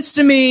sense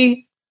to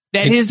me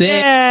that his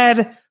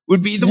dad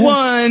would be the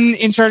one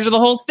in charge of the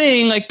whole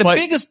thing. Like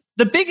the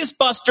biggest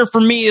buster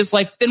for me is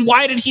like, then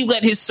why did he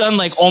let his son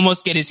like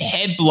almost get his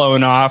head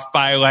blown off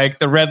by like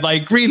the red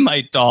light, green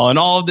light doll and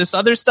all of this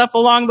other stuff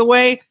along the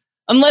way?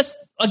 Unless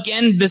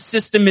again, the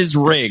system is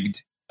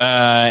rigged,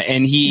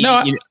 and he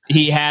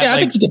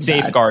had like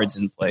safeguards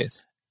in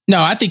place.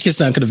 No, I think his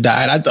son could have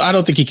died. I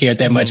don't think he cared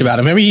that much about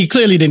him. I mean, he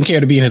clearly didn't care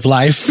to be in his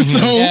life. So,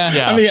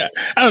 I mean,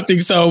 I don't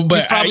think so. But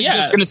he's probably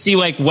just going to see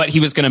like what he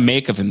was going to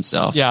make of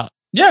himself.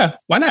 Yeah,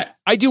 why not?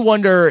 I do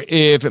wonder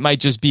if it might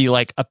just be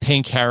like a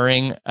pink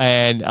herring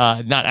and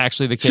not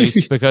actually the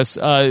case because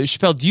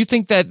Chappelle, do you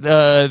think that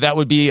that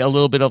would be a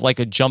little bit of like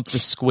a jump the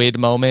squid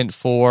moment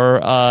for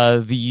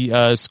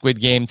the Squid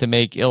Game to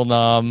make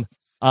Ilnam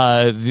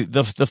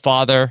the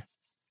father?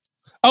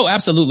 Oh,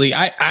 absolutely.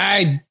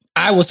 I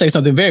will say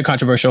something very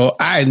controversial.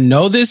 I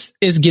know this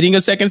is getting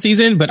a second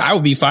season, but I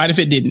would be fine if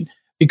it didn't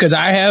because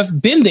I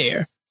have been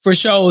there for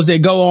shows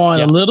that go on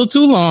a little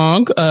too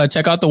long.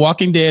 Check out the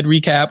Walking Dead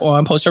recap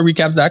on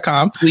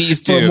postshowrecaps.com.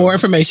 Please do. For more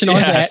information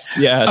on that.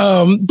 Yes.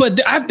 But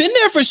I've been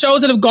there for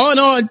shows that have gone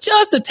on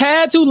just a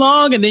tad too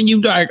long. And then you're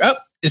like,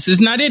 this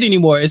is not it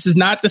anymore. This is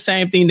not the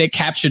same thing that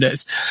captured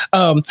us.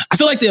 I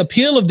feel like the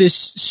appeal of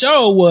this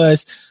show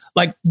was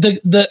like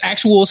the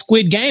actual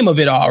Squid Game of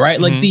it all,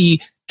 right? Like the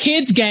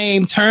kids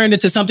game turned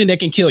into something that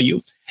can kill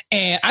you.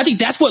 And I think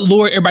that's what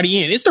lured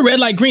everybody in. It's the red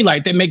light, green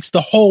light that makes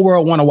the whole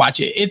world want to watch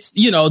it. It's,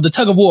 the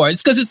tug of war.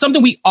 It's because it's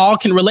something we all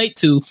can relate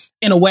to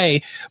in a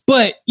way.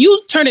 But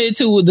you turn it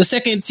into the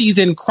second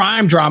season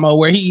crime drama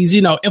where he's,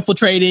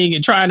 infiltrating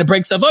and trying to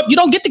break stuff up. You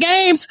don't get the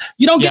games.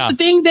 You don't get the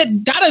thing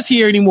that got us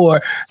here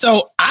anymore.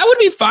 So I would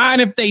be fine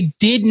if they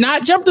did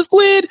not jump the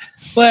squid.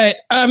 But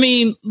I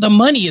mean, the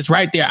money is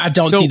right there. I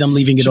don't see them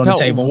leaving it on the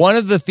table. One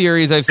of the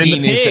theories I've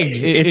seen is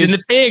it's in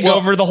the pig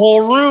over the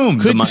whole room.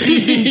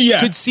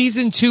 Could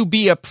season 2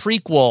 be a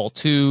prequel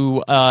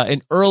to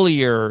an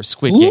earlier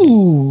Squid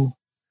Game?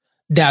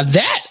 Now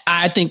that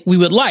I think we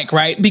would like,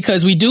 right?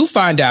 Because we do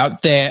find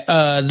out that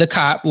the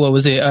cop,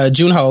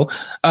 Junho,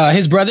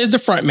 his brother is the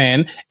front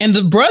man, and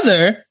the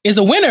brother is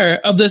a winner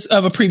of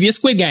a previous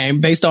Squid Game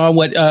based on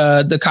what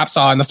the cop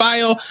saw in the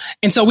file.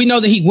 And so we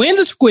know that he wins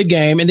a Squid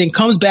Game and then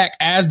comes back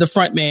as the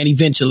front man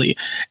eventually.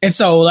 And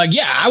so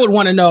I would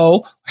want to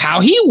know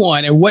how he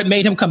won and what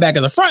made him come back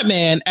as a front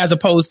man as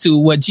opposed to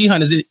what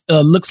Ji-hun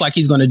looks like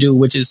he's going to do,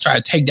 which is try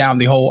to take down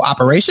the whole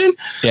operation.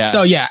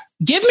 So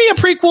give me a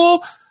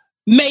prequel.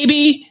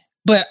 Maybe,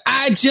 but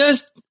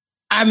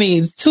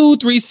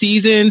 2-3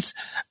 seasons,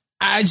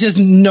 I just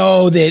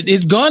know that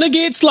it's gonna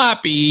get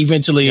sloppy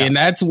eventually, and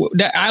I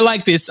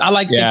like this. I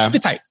like keep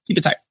it tight.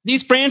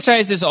 These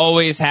franchises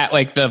always have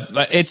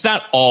it's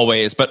not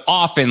always, but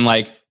often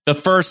like the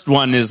first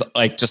one is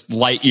like just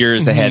light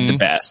years ahead the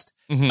best.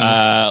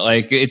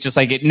 It's just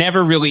like it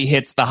never really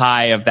hits the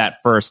high of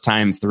that first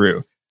time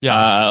through.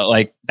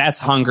 That's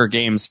Hunger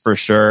Games for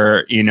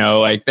sure.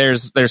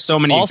 There's so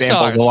many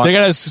examples. They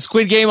got a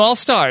Squid Game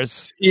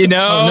All-Stars.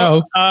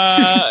 I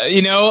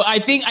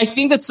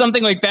think that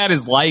something like that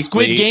is likely.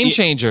 Squid Game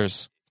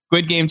Changers.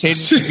 Squid Game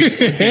Changers would be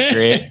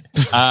great.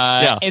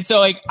 And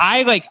so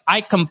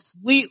I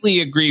completely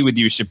agree with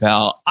you,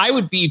 Chappelle. I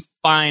would be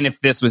fine if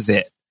this was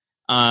it.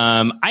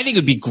 I think it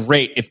would be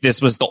great if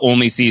this was the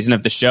only season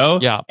of the show.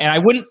 And I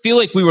wouldn't feel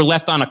like we were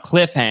left on a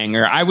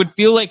cliffhanger. I would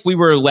feel like we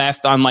were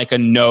left on like a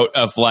note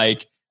of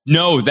like,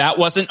 no, that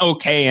wasn't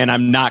okay. And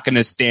I'm not going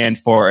to stand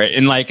for it.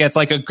 And like, it's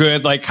like a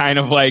good, like kind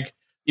of like,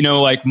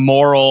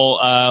 moral,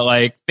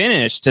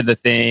 finish to the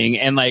thing.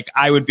 And like,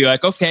 I would be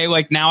like, okay,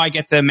 like now I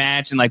get to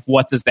imagine like,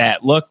 what does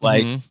that look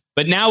like?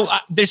 But now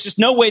there's just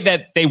no way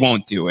that they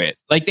won't do it.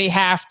 Like they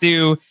have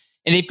to.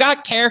 And they've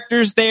got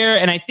characters there,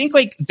 and I think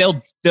like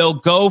they'll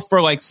go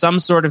for like some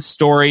sort of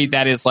story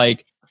that is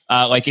like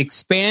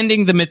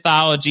expanding the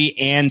mythology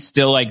and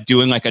still like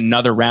doing like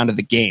another round of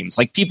the games.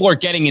 Like people are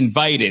getting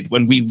invited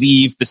when we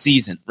leave the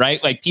season,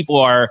 right? Like people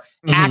are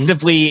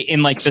actively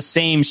in like the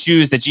same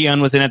shoes that Ji-hun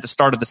was in at the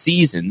start of the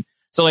season.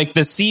 So like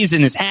the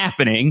season is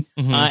happening,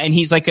 and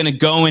he's like going to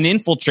go and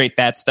infiltrate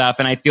that stuff.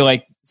 And I feel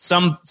like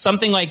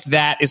something like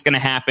that is going to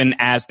happen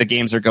as the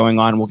games are going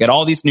on. We'll get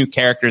all these new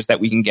characters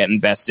that we can get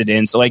invested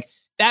in. So like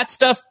that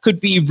stuff could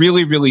be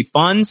really, really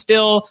fun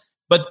still,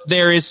 but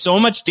there is so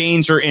much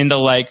danger into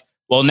like,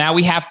 well, now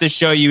we have to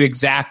show you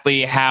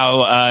exactly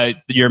how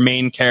your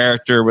main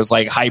character was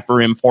like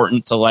hyper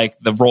important to like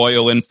the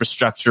royal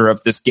infrastructure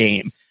of this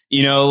game.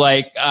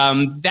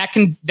 That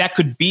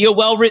could be a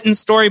well-written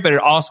story, but it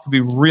also could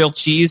be real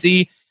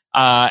cheesy.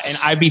 And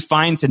I'd be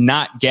fine to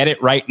not get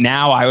it right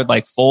now. I would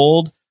like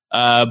fold.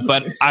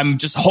 But I'm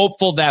just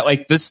hopeful that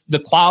like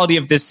the quality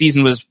of this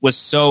season was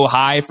so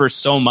high for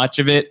so much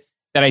of it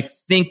that I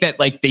think that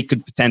like they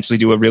could potentially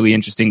do a really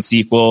interesting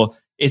sequel.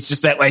 It's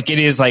just that like it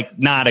is like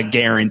not a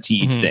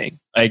guaranteed thing.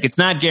 Like, it's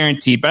not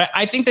guaranteed, but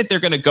I think that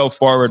they're going to go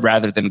forward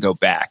rather than go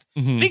back.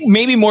 Mm-hmm. I think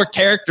maybe more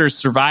characters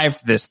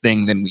survived this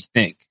thing than we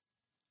think.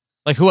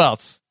 Like, who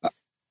else?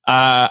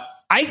 I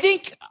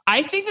think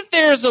that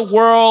there's a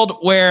world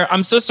where,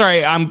 I'm so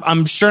sorry,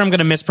 I'm sure I'm going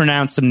to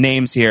mispronounce some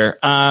names here.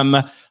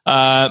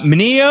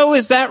 Mineo,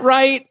 is that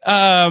right?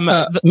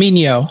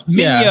 Mineo.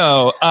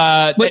 Mineo.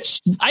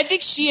 I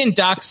think she and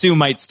Doxu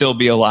might still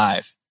be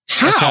alive.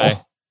 How? Okay.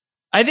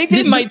 I think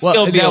they might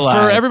still be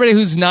alive. For everybody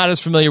who's not as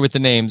familiar with the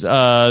names,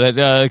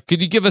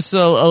 could you give us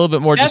a little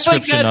bit more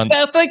description on?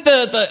 That's like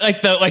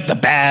the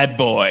bad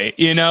boy,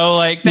 you know,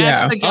 like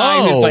that's the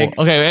guy who's like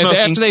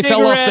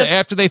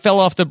after they fell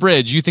off the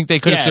bridge. You think they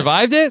could have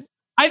survived it?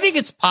 I think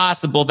it's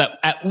possible that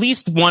at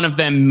least one of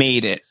them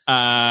made it.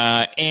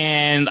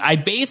 And I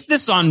based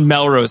this on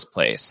Melrose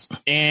Place.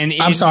 And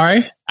I'm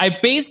sorry? I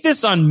based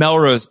this on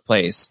Melrose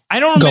Place.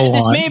 I don't remember.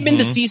 This may have been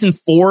the season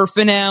 4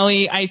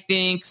 finale, I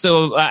think.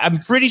 So I'm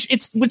pretty sure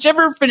it's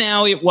whichever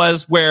finale it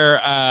was where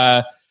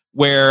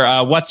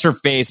what's her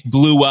face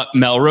blew up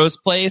Melrose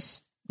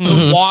Place.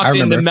 So walked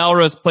into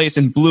Melrose Place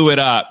and blew it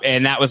up.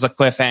 And that was a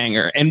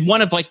cliffhanger. And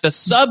one of like the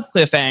sub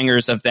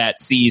cliffhangers of that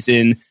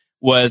season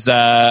was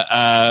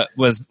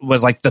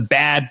like the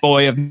bad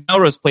boy of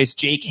Melrose Place,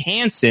 Jake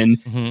Hansen.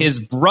 His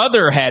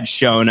brother had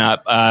shown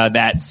up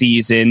that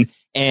season,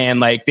 and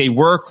like they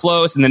were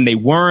close, and then they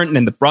weren't, and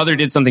then the brother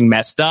did something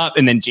messed up,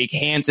 and then Jake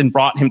Hansen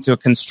brought him to a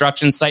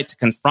construction site to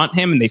confront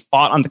him, and they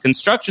fought on the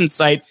construction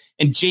site,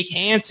 and Jake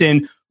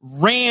Hansen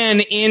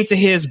ran into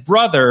his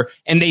brother,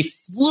 and they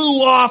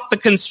flew off the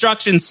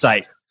construction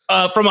site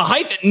from a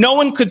height that no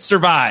one could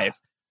survive.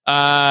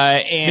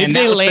 And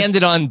they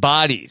landed on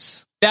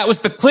bodies. That was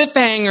the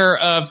cliffhanger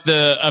of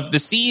the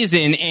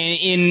season. And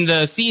in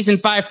the season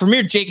 5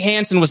 premiere, Jake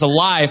Hansen was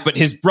alive, but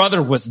his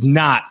brother was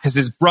not, because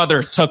his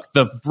brother took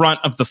the brunt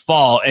of the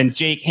fall, and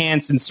Jake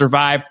Hansen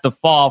survived the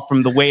fall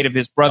from the weight of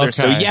his brother.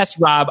 Okay. So yes,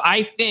 Rob,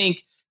 I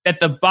think that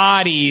the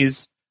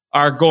bodies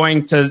are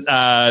going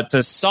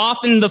to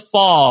soften the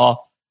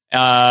fall,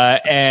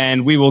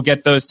 and we will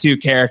get those two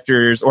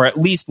characters, or at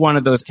least one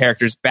of those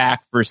characters,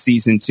 back for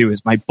season 2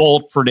 is my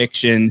bold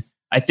prediction.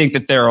 I think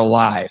that they're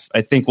alive.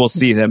 I think we'll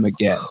see them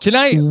again. Can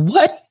I?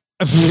 What?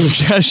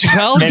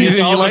 Shell? And it's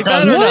all like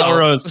that or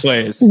Melrose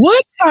Place.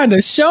 What kind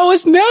of show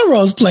is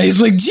Melrose Place?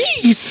 Like,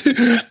 geez.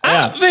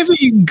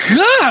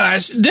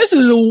 Gosh, this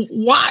is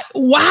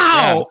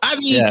wow.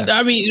 Yeah.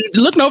 I mean,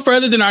 look no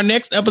further than our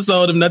next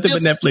episode of Nothing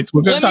But Netflix.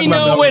 We're going to talk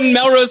about when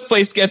Melrose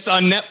Place gets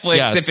on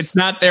Netflix, if it's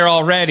not there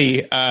already.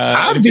 If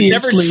it's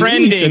ever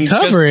trending,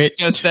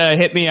 just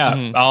hit me up.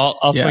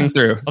 I'll swing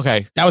through.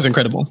 Okay. That was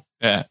incredible.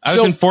 Yeah, I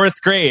was in 4th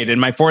grade,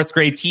 and my 4th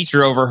grade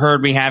teacher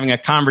overheard me having a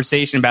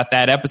conversation about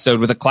that episode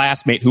with a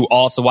classmate who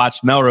also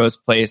watched Melrose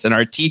Place. And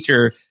our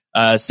teacher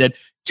said,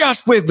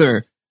 "Josh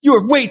Wigler, you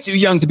are way too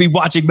young to be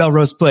watching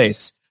Melrose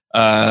Place."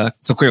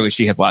 So clearly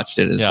she had watched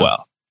it as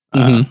well.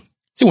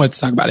 She wanted to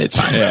talk about it. It's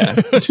fine. Yeah.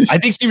 I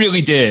think she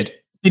really did.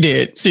 She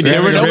did.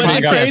 There were no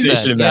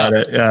conversation about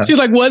it. Yeah. She was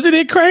like, "Wasn't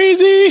it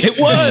crazy?" It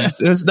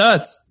was. It was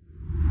nuts.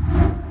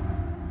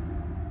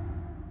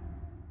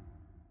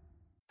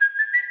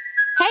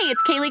 Hey,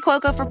 it's Kaylee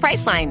Cuoco for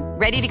Priceline.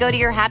 Ready to go to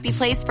your happy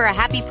place for a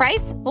happy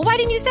price? Well, why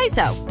didn't you say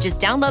so? Just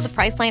download the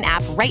Priceline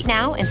app right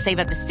now and save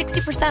up to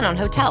 60% on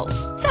hotels.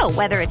 So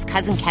whether it's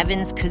Cousin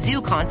Kevin's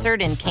Kazoo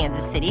Concert in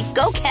Kansas City,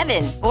 go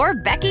Kevin, or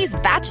Becky's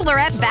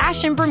Bachelorette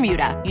Bash in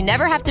Bermuda, you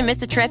never have to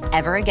miss a trip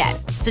ever again.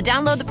 So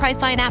download the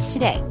Priceline app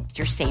today.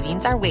 Your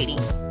savings are waiting.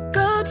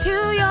 Go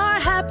to your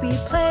happy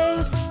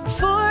place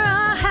for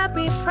a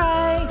happy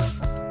price.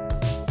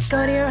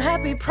 Go to your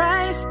happy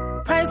price,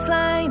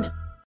 Priceline.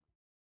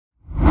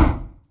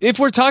 If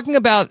we're talking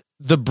about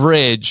the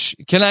bridge,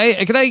 can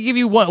I give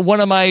you one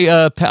of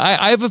my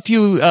I have a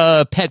few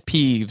pet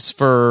peeves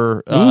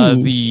for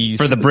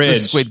the bridge,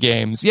 the Squid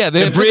Games. Yeah,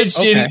 the bridge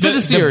for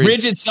the series. The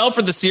bridge itself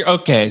for the series.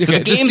 Okay, so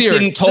the games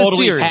didn't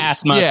totally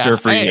pass muster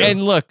for you.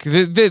 And look,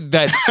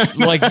 that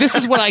like this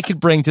is what I could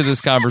bring to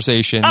this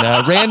conversation.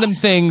 Random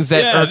things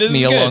that irked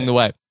me along the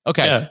way.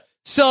 Okay,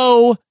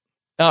 so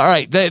all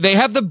right, they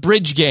have the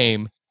bridge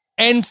game,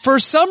 and for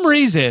some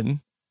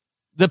reason,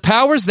 the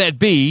powers that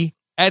be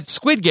at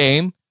Squid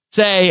Game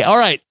say, all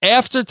right,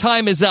 after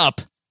time is up,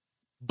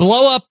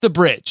 blow up the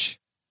bridge.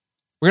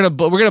 We're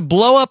gonna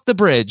blow up the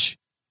bridge.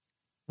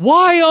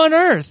 Why on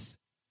earth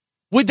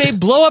would they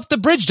blow up the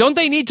bridge? Don't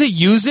they need to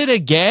use it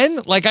again?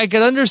 Like, I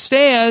can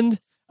understand,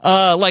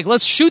 like,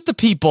 let's shoot the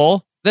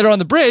people that are on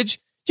the bridge.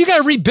 You got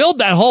to rebuild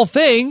that whole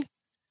thing.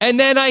 And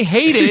then I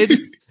hated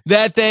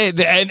that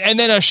and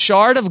then a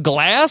shard of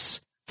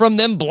glass from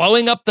them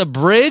blowing up the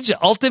bridge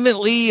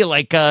ultimately,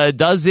 like,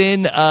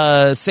 doesn't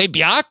say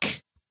Biak.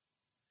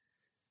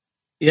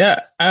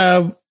 Yeah,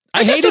 I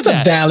hated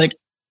that.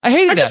 I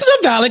hated that. It's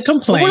a valid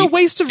complaint. What a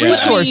waste of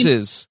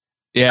resources.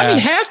 Yeah. I mean,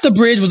 half the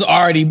bridge was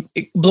already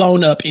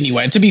blown up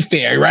anyway, to be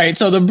fair, right?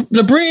 So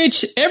the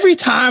bridge, every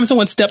time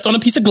someone stepped on a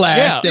piece of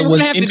glass that was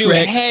have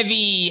incorrect, to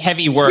do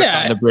heavy work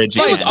on the bridge.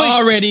 It was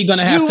already going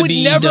to have to be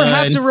You would never done.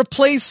 have to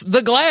replace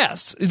the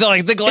glass.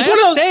 Like, the glass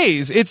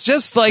stays. It's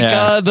just like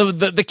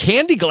the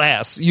candy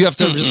glass you have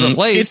to just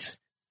replace.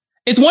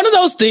 It's one of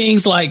those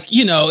things like,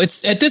 you know,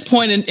 it's at this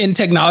point in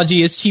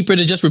technology, it's cheaper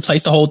to just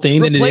replace the whole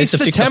thing than it is to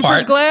fix the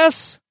part.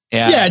 Glass?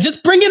 Yeah,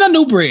 just bring in a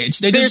new bridge.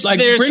 They just bring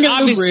in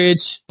a new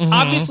bridge.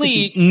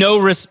 Obviously, no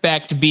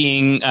respect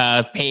being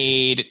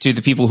paid to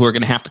the people who are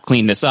going to have to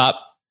clean this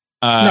up.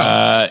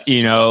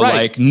 You know,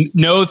 like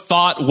no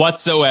thought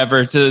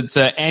whatsoever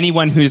to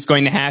anyone who's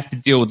going to have to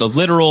deal with the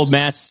literal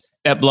mess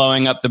that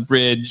blowing up the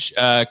bridge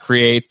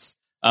creates.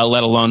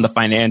 Let alone the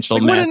financial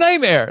mess. What a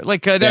nightmare!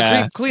 Like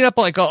clean up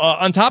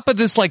on top of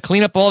this, like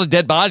clean up all the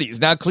dead bodies.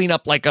 Now clean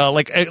up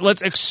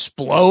let's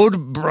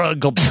explode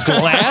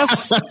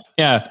glass.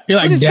 Yeah, you're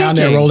like down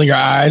there rolling your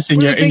eyes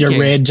in your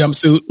red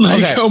jumpsuit.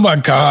 Like, oh my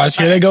gosh,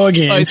 here they go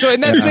again. So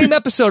in that same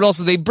episode,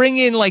 also they bring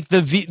in like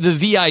the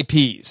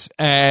VIPs,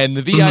 and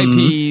the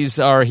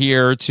VIPs are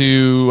here to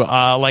you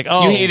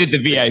hated the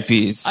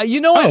VIPs.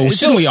 You know what? Oh,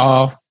 shouldn't we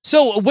all?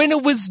 So when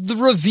it was the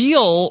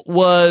reveal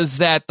was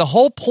that the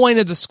whole point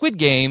of the Squid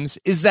Games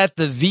is that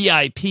the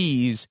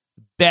VIPs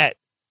bet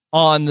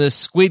on the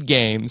Squid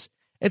Games.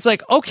 It's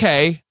like,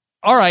 okay,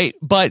 all right,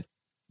 but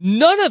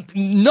none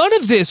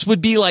of this would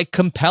be like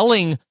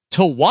compelling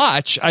to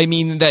watch. I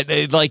mean,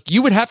 that like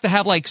you would have to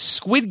have like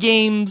Squid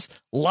Games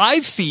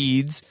live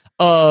feeds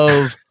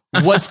of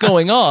what's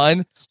going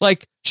on.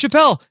 Like,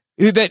 Chappelle,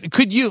 that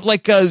could you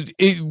like as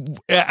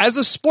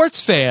a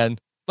sports fan,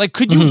 like,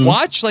 could you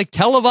watch like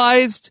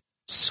televised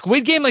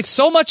Squid Game? Like,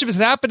 so much of it's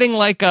happening.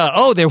 Like,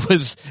 there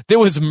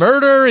was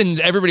murder and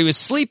everybody was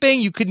sleeping.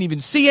 You couldn't even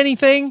see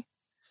anything.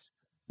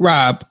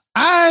 Rob,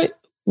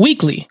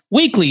 weekly,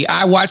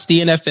 I watch the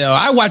NFL.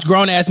 I watch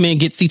grown ass men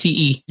get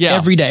CTE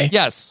every day.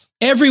 Yes,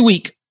 every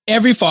week,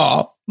 every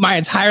fall, my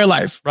entire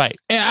life. Right,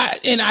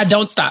 and I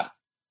don't stop.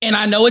 And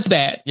I know it's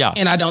bad. Yeah.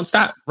 And I don't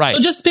stop. Right.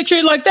 So just picture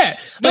it like that.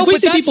 Like, no, we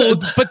but see people.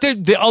 But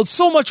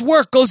so much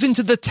work goes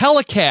into the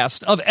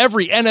telecast of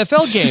every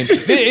NFL game.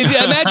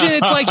 Imagine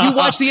it's like you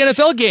watch the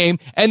NFL game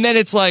and then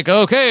it's like,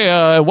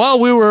 okay, while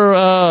we were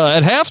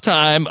at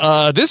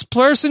halftime, this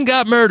person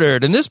got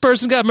murdered and this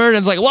person got murdered.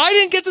 And it's like, well, I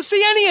didn't get to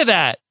see any of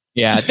that.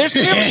 Yeah, there's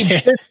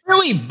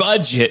really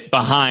budget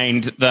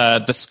behind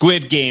the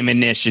Squid Game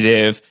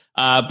initiative.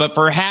 But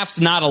perhaps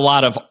not a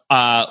lot of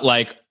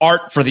like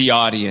art for the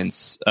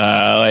audience.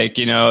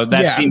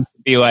 That seems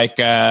to be like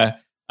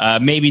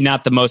maybe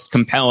not the most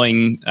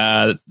compelling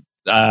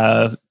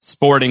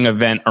sporting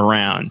event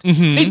around.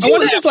 They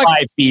do have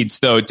live feeds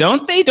though,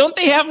 don't they? Don't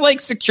they have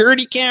like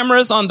security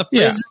cameras on the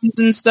prisons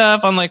and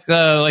stuff on like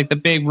the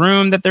big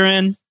room that they're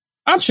in?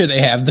 I'm sure they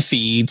have the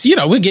feeds. You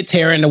know, we'll get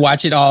Taryn to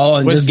watch it all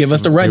and just give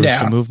us the rundown.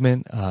 Some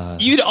movement.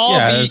 You'd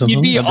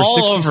be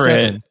all over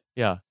it.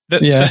 Yeah.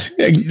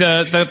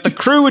 The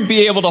crew would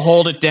be able to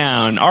hold it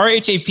down.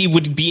 RHAP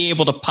would be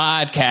able to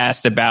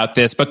podcast about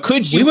this, but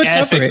could you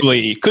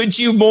ethically? Could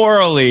you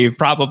morally?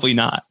 Probably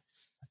not.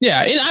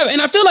 Yeah,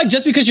 and I feel like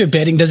just because you're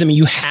betting doesn't mean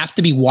you have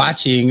to be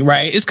watching,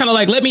 right? It's kind of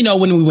like, let me know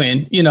when we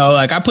win. You know,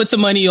 like I put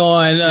some money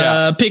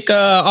on, pick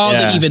all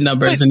the even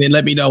numbers, and then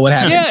let me know what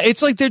happens. Yeah,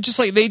 it's like they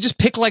just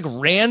pick like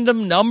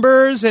random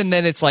numbers, and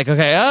then it's like,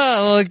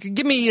 okay,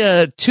 give me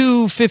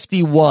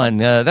 251.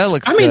 That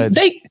looks good. I mean,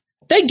 they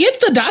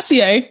get the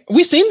dossier.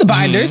 We've seen the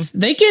binders.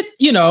 They get,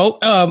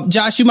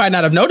 Josh, you might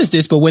not have noticed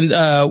this, but when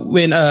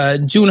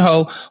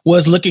Junho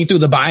was looking through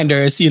the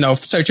binders,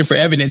 searching for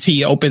evidence,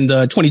 he opened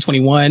the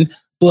 2021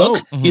 book,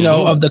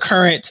 of the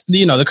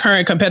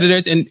current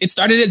competitors, and it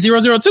started at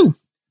 002.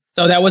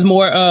 So that was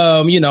more,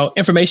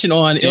 information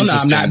on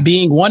Ilnam not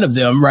being one of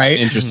them, right?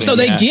 Interesting. So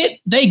they get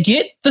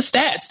the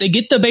stats, they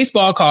get the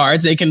baseball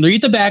cards, they can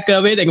read the back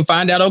of it, they can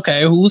find out,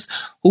 okay, whose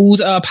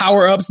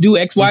power ups do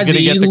X, Y, Z, who's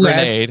going to get the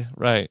grenade,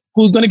 right?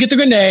 Who's going to get the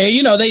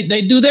grenade?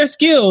 They do their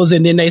skills,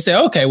 and then they say,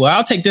 okay, well,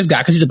 I'll take this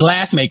guy because he's a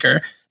glass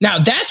maker. Now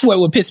that's what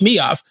would piss me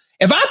off.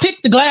 If I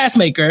pick the glass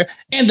maker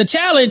and the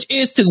challenge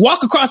is to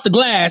walk across the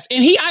glass,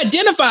 and he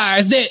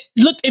identifies that,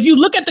 look, if you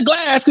look at the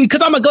glass,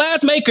 because I'm a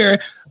glass maker,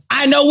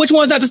 I know which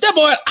one's not to step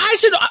on. I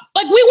should,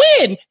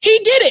 we win. He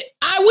did it.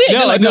 I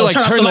win. No,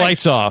 turn the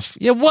lights off.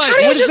 Yeah, what? How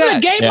do you what is just that?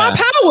 negate my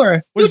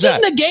power? You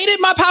just negated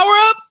my power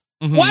up?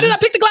 Mm-hmm. Why did I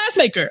pick the glass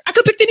maker? I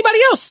could have picked anybody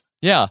else.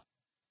 Yeah.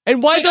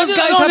 And why those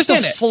guys have to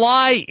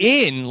fly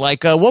in?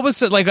 Like, what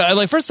was it? Like,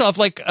 first off,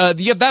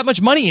 you have that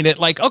much money in it.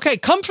 Like, okay,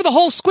 come for the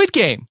whole Squid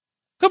Game.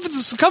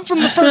 Come from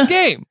the first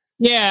game.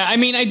 Yeah, I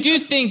mean, I do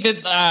think that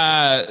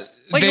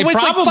it's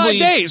like 5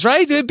 days,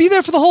 right? Be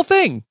there for the whole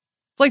thing.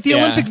 It's like the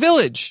Olympic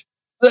Village.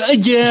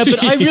 Yeah,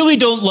 but I really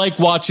don't like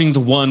watching the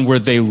one where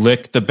they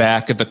lick the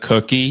back of the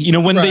cookie.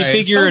 When they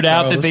figure it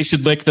out that they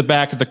should lick the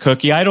back of the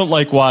cookie, I don't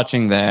like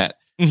watching that.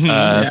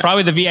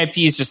 Probably the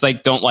VIPs just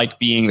don't like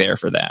being there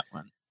for that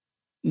one.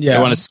 Yeah,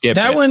 I want to skip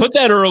that one. Put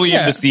that early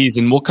in the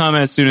season. We'll come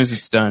as soon as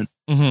it's done.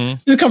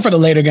 Just come for the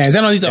later games.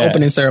 I don't need the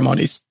opening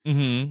ceremonies.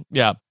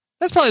 Yeah.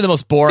 That's probably the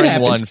most boring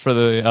one for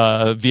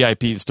the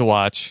VIPs to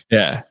watch.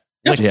 Yeah.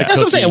 That's what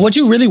I'm saying. Would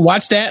you really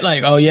watch that?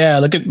 Like, oh yeah,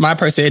 look at my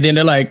person. And then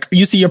they're like,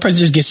 you see your person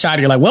just get shot.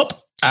 And you're like, well,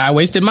 I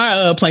wasted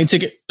my plane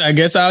ticket. I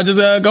guess I'll just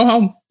go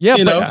home. Yeah,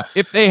 but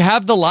if they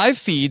have the live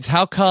feeds,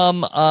 how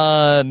come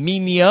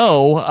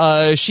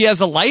Mineo, she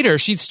has a lighter,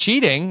 she's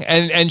cheating,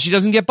 and she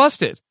doesn't get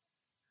busted?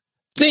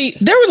 See,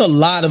 there was a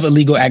lot of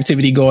illegal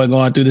activity going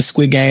on through the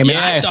Squid Game.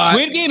 Yeah,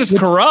 Squid Game is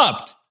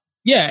corrupt.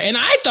 Yeah, and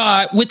I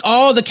thought with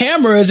all the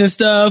cameras and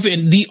stuff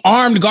and the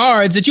armed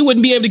guards that you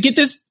wouldn't be able to get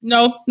this.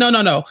 No.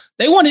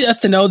 They wanted us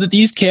to know that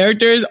these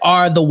characters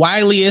are the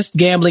wiliest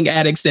gambling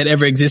addicts that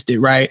ever existed,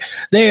 right?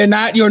 They are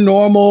not your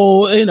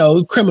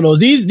normal, criminals.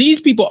 These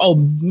people owe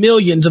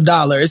millions of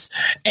dollars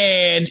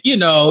and,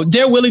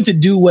 they're willing to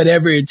do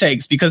whatever it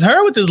takes because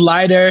her with this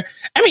lighter,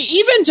 I mean,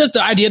 even just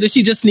the idea that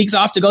she just sneaks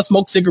off to go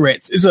smoke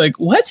cigarettes is like,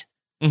 what?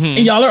 Mm-hmm.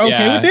 And y'all are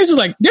okay with this? It's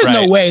like, there's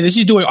no way that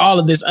she's doing all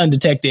of this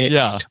undetected.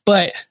 Yeah.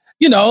 But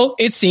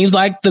it seems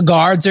like the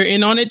guards are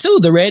in on it too.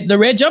 The red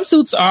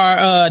jumpsuits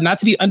are not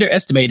to be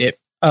underestimated.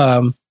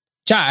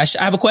 Josh,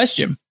 I have a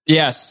question.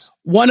 Yes.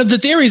 One of the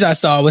theories I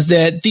saw was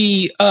that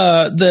the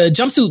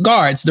jumpsuit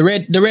guards, the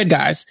red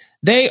guys,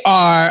 they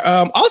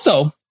are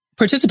also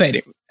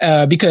participating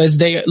because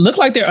they look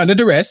like they're under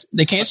duress.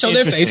 They can't show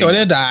their face or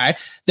they'll die.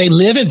 They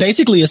live in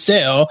basically a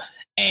cell,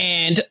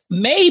 and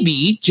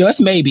maybe,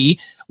 just maybe,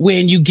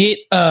 when you get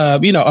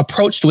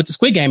approached with the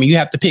Squid Game and you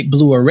have to pick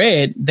blue or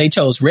red, they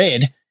chose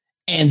red.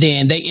 And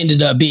then they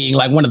ended up being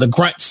like one of the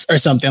grunts or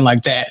something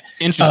like that.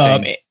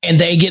 Interesting. And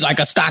they get like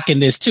a stock in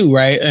this too,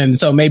 right? And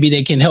so maybe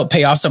they can help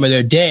pay off some of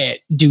their debt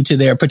due to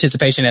their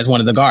participation as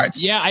one of the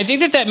guards. Yeah, I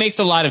think that makes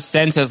a lot of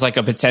sense as like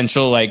a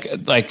potential,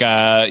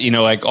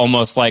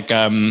 almost like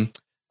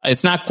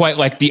it's not quite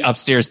like the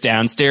upstairs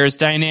downstairs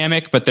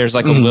dynamic, but there's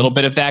like a little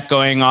bit of that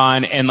going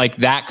on, and like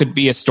that could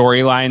be a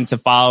storyline to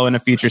follow in a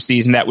future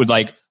season that would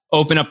like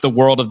open up the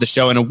world of the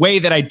show in a way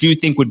that I do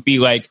think would be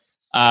like.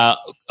 A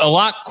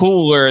lot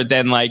cooler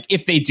than like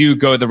if they do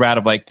go the route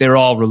of like they're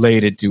all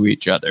related to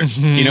each other.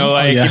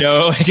 Like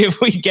if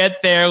we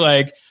get there,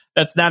 like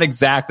that's not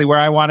exactly where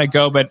I want to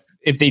go, but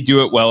if they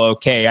do it well,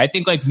 okay. I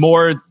think like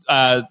more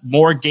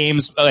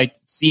games, like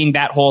seeing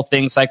that whole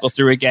thing cycle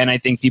through again, I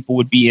think people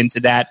would be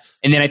into that.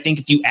 And then I think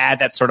if you add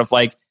that sort of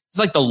like it's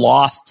like the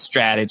Lost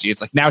strategy.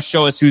 It's like now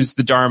show us who's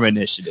the Dharma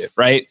Initiative,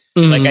 right?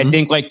 Mm-hmm. Like I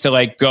think like to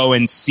like go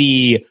and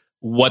see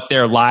what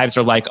their lives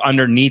are like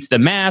underneath the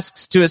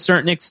masks to a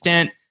certain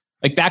extent,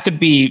 like that could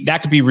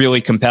be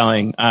really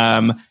compelling.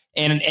 And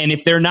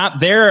if they're not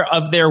there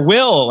of their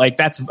will, like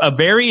that's a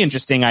very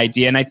interesting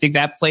idea. And I think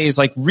that plays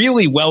like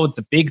really well with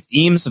the big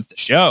themes of the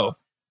show,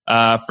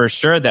 for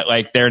sure that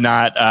like they're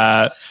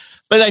not,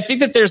 but I think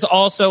that there's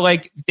also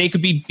like they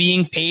could be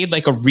being paid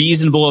like a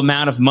reasonable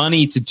amount of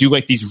money to do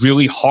like these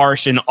really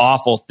harsh and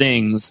awful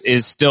things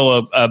is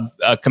still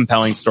a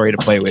compelling story to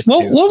play with.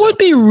 What would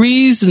be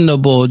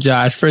reasonable,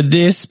 Josh, for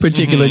this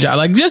particular job?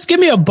 Like, just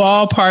give me a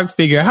ballpark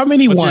figure. How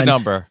many? What's your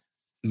number?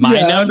 My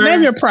number?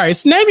 Name your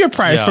price. Name your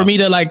price for me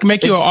to like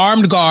make you an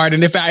armed guard.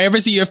 And if I ever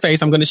see your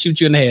face, I'm going to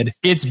shoot you in the head.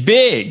 It's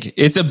big.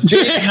 It's a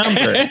big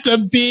number. It's a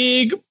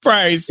big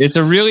price. It's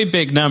a really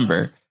big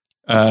number.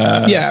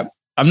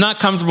 I'm not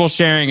comfortable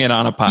sharing it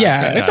on a podcast.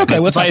 Yeah, it's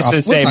okay. Suffice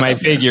to say, my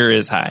figure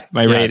is high.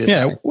 My rate is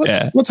high.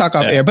 We'll talk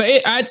off air. But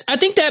I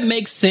think that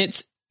makes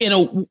sense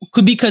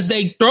because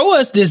they throw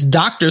us this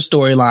doctor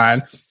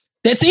storyline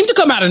that seems to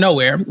come out of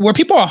nowhere, where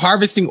people are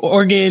harvesting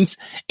organs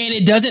and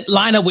it doesn't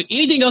line up with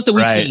anything else that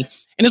we see.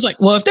 And it's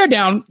like, well, if they're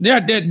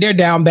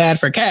down bad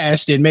for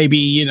cash, then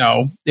maybe,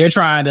 they're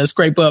trying to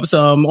scrape up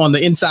some on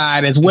the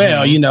inside as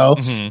well,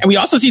 And we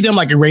also see them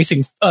like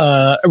erasing some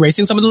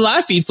of the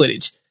live feed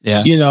footage.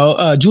 Yeah.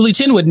 Julie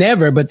Chen would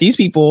never, but these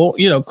people,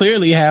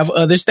 clearly have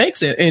other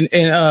stakes in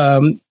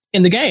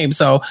the game.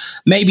 So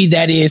maybe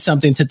that is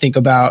something to think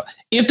about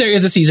if there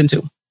is a season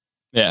 2.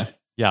 Yeah.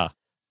 Yeah.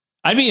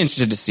 I'd be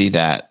interested to see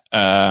that.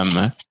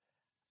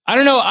 I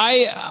don't know.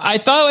 I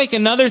thought like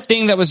another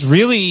thing that was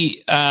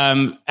really,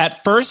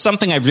 at first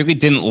something I really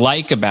didn't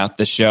like about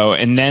the show.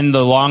 And then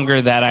the longer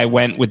that I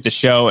went with the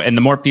show and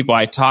the more people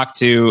I talked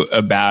to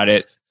about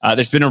it,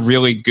 there's been a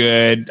really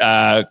good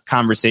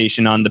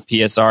conversation on the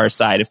PSR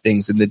side of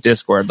things in the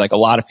Discord. Like a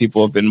lot of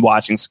people have been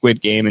watching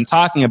Squid Game and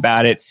talking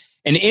about it.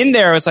 And in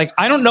there, it's like,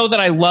 I don't know that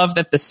I love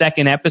that the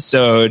second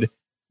episode,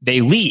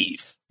 they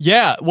leave.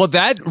 Yeah, well,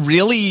 that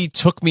really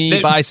took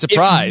me by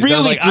surprise.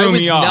 Really I was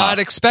me off. not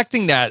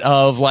expecting that.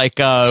 Of like,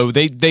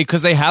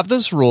 because they have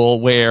this rule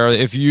where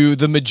if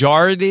the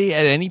majority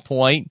at any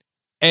point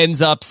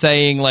ends up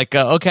saying like,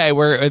 okay,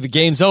 the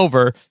game's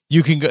over,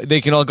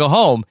 they can all go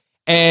home.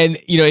 And,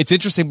 it's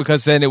interesting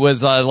because then it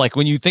was like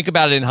when you think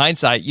about it in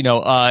hindsight,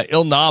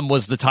 Il Nam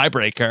was the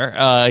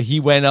tiebreaker. He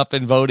went up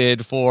and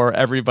voted for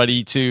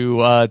everybody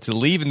to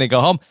leave and they go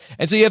home.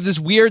 And so you have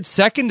this weird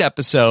second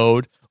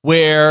episode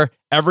where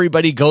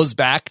everybody goes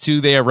back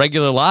to their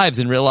regular lives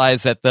and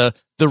realize that the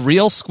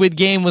real Squid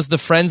Game was the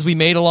friends we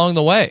made along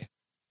the way.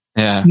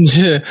 Yeah.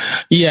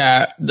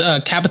 Yeah.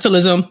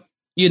 Capitalism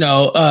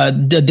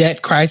the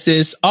debt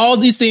crisis, all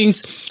these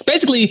things.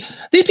 Basically,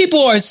 these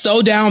people are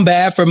so down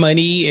bad for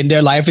money and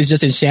their life is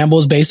just in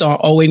shambles based on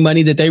owing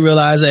money that they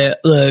realize that,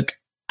 look,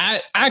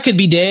 I could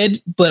be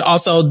dead, but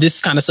also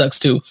this kind of sucks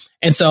too.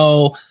 And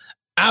so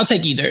I'll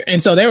take either.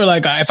 And so they were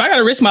like, if I got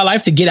to risk my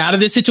life to get out of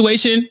this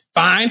situation,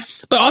 fine.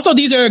 But also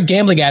these are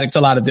gambling addicts,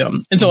 a lot of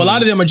them. And so a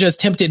lot of them are just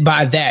tempted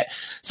by that.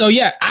 So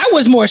yeah, I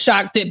was more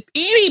shocked that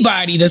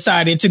anybody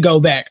decided to go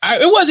back.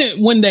 It wasn't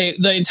when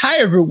the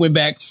entire group went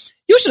back.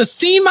 You should have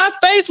seen my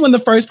face when the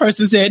first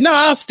person said, no,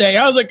 I'll stay.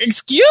 I was like,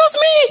 excuse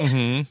me?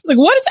 Mm-hmm. Like,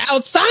 what is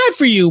outside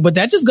for you? But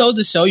that just goes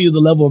to show you the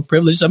level of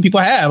privilege some people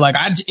have. Like,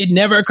 it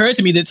never occurred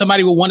to me that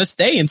somebody would want to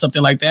stay in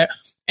something like that.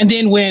 And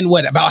then when,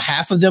 about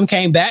half of them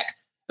came back,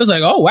 it was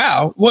like, oh,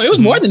 wow. Well, it was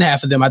more than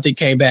half of them, I think,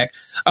 came back.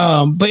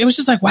 But it was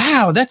just like,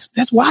 wow,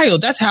 that's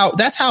wild. That's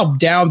how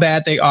down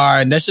bad they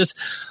are. And that's just,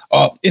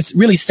 it's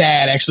really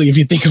sad, actually, if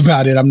you think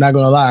about it. I'm not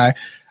going to lie.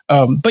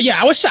 But yeah,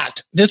 I was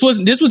shocked. This was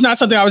not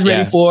something I was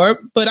ready for,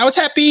 but I was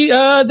happy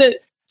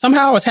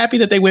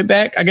that they went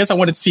back. I guess I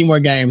wanted to see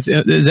more games.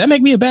 Does that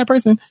make me a bad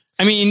person?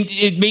 I mean,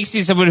 it makes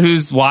you someone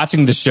who's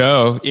watching the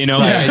show,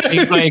 I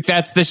think like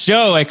that's the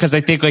show, like, cause I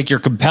think like you're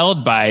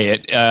compelled by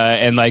it.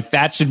 And like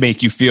that should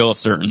make you feel a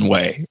certain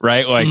way,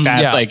 right? Like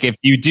that, like if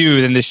you do,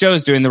 then the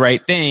show's doing the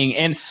right thing.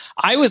 And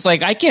I was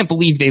like, I can't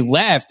believe they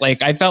left.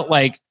 Like, I felt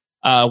like,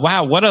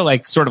 wow, what a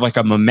like sort of like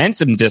a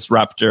momentum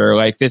disruptor.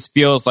 Like this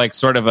feels like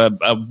sort of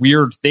a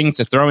weird thing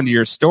to throw into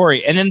your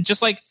story. And then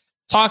just like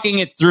talking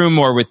it through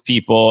more with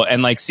people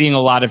and like seeing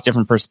a lot of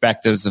different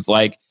perspectives of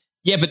like,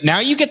 yeah, but now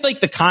you get like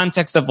the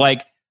context of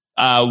like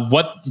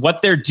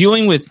what they're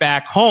dealing with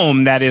back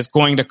home that is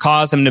going to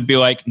cause them to be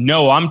like,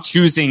 no, I'm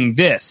choosing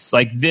this.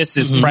 Like this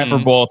is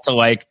preferable to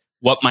like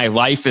what my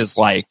life is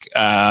like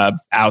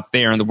out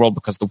there in the world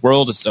because the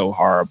world is so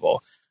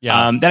horrible.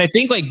 Yeah. That I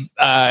think like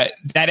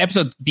that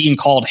episode being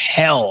called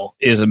Hell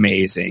is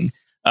amazing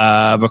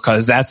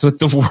because that's what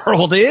the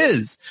world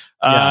is.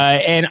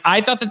 And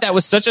I thought that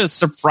was such a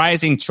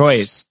surprising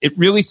choice. It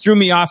really threw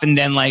me off. And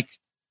then like,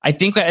 I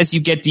think that as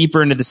you get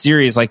deeper into the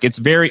series, like it's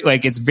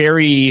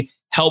very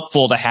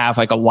helpful to have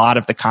like a lot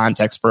of the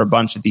context for a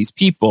bunch of these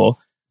people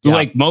who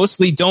like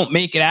mostly don't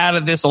make it out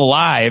of this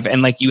alive.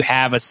 And like you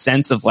have a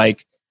sense of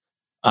like,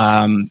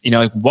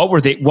 like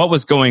what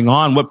was going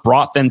on? What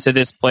brought them to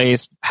this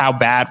place? How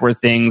bad were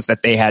things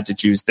that they had to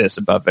choose this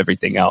above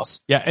everything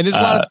else? Yeah. And there's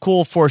a lot of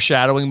cool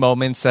foreshadowing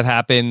moments that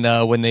happen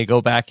when they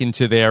go back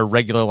into their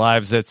regular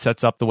lives that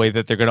sets up the way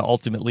that they're going to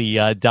ultimately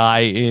die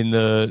in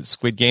the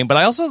Squid Game. But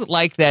I also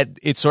like that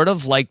it's sort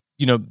of like,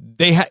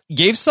 they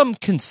gave some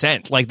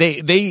consent. Like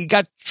they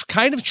got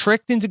kind of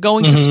tricked into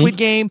going to Squid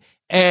Game.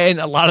 And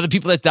a lot of the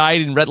people that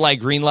died in red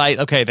light, green light,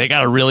 okay, they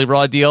got a really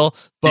raw deal.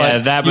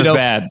 But that was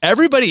bad.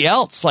 Everybody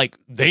else, like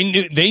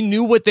they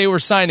knew what they were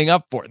signing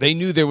up for. They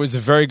knew there was a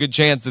very good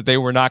chance that they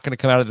were not going to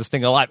come out of this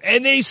thing alive,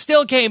 and they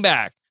still came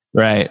back.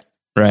 Right.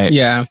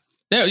 Yeah.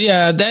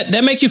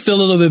 That makes you feel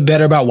a little bit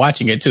better about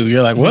watching it too.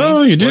 You're like,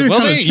 well, you did.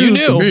 You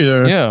knew. To be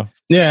there.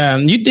 Yeah,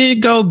 you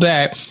did go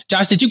back.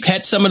 Josh, did you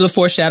catch some of the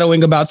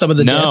foreshadowing about some of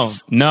the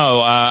deaths?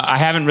 No, I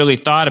haven't really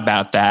thought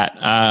about that.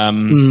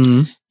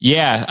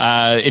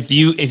 Yeah, if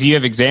you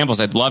have examples,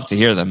 I'd love to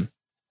hear them.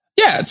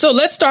 Yeah, so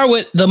let's start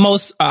with the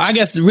most, I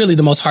guess, really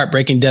the most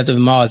heartbreaking death of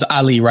them all is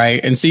Ali, right?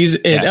 And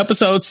in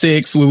episode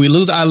 6, where we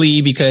lose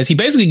Ali because he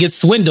basically gets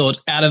swindled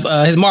out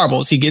of his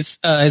marbles. He gets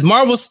his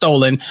marbles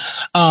stolen.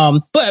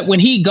 But when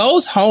he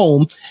goes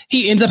home,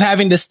 he ends up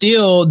having to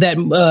steal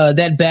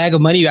that bag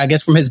of money, I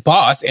guess, from his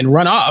boss and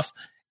run off.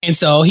 And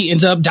so he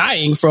ends up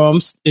dying from,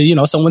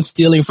 someone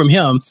stealing from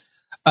him.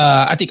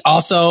 I think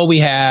also we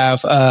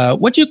have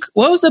what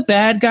was the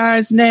bad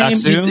guy's name?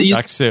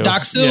 Doksu.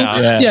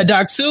 Yeah,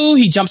 Doksu.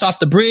 He jumps off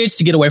the bridge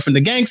to get away from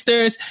the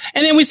gangsters,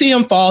 and then we see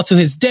him fall to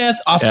his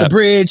death off the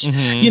bridge.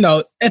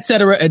 Et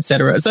cetera, et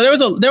cetera. So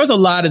there was a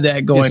lot of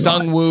that going on.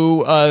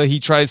 Sung-woo,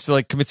 he tries to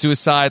like commit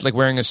suicide, like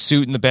wearing a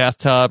suit in the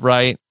bathtub,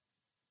 right?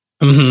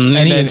 And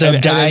he ends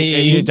up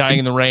dying. Dying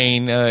in the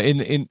rain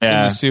in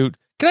the suit.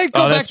 Can I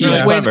go back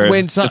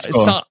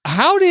to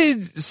how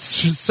did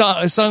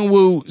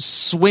Sung-woo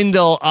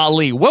swindle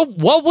Ali? What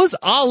was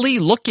Ali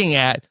looking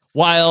at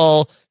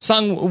while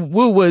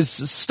Sung-woo was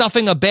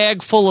stuffing a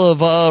bag full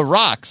of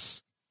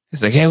rocks?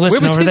 He's like, hey,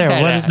 listen over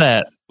there. What is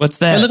that? What's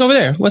that? Hey, look over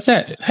there. What's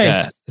that?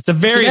 Hey, it's a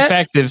very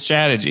effective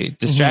strategy.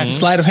 Distraction.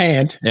 Sleight of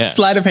hand. Yeah.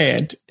 Sleight of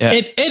hand. Yeah.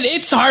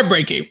 It's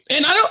heartbreaking,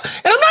 and I'm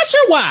not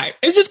sure why.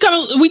 It's just kind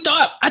of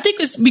I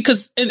think it's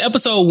because in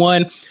episode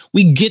 1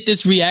 we get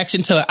this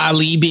reaction to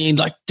Ali being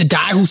like the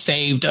guy who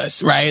saved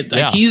us, right?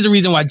 Like he's the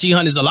reason why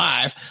Ji-hun is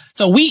alive.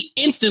 So we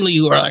instantly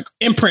were like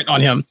imprint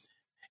on him,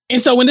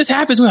 and so when this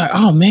happens, we're like,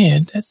 oh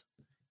man,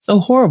 so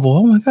horrible.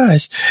 Oh my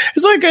gosh.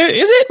 It's like,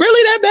 is it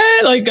really that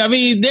bad? Like,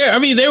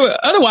 they were,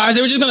 otherwise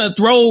they were just going to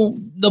throw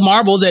the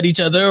marbles at each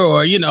other,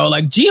 or,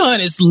 like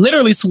Jihan is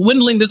literally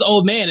swindling this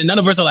old man, and none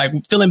of us are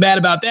like feeling bad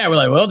about that. We're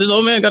like, well, this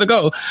old man got to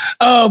go.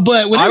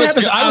 But when it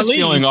happens, I was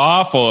feeling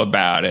awful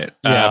about it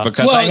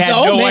because I had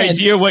no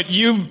idea what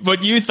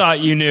you thought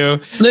you knew.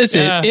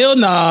 Listen,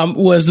 Ilnam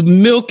was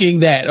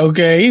milking that.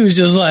 Okay. He was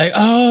just like,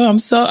 oh, I'm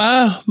so,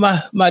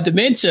 my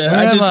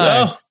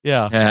dementia.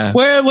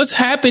 What's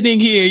happening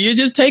here? You're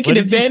just taking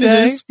advantage of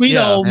this sweet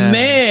old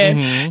man.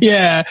 Mm-hmm.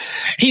 Yeah.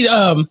 He,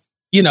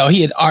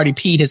 he had already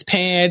peed his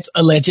pants,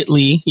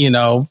 allegedly,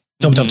 dum.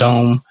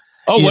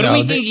 Oh, what do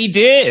we think he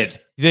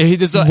did?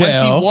 There's an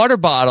empty water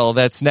bottle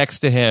that's next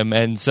to him.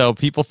 And so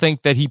people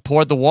think that he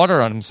poured the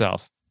water on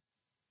himself.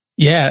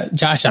 Yeah,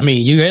 Josh,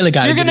 you really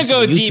got to. You're going to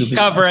go deep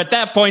cover at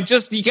that point. You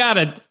just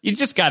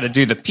got to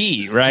do the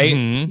pee, right?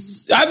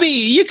 Mm-hmm.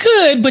 You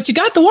could, but you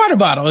got the water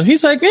bottle. And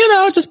he's like,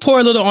 just pour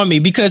a little on me,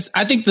 because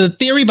I think the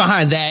theory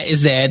behind that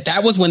is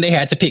that was when they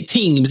had to pick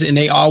teams and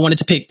they all wanted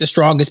to pick the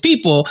strongest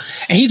people.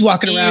 And he's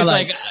walking around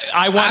like,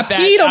 I want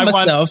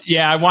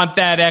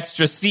that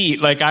extra seat.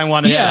 Like, I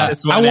want to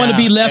this one. I want to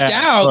be left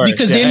out,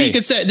 because then he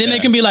could say, then they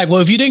can be like,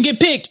 well, if you didn't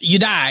get picked, you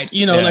died.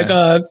 Like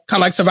kind of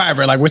like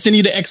Survivor, like we're sending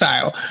you to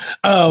exile.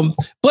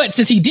 But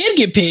since he did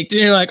get picked,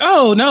 they're like,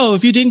 oh no,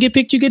 if you didn't get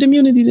picked, you get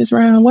immunity this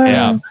round. Wow.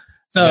 Yeah.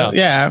 So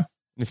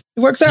it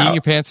works out. Peeing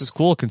your pants is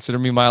cool. Consider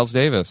me Miles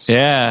Davis.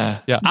 Yeah.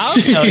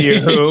 I'll tell you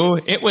who.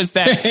 It was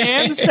that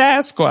damn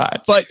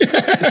Sasquatch. But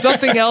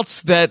something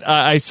else that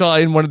I saw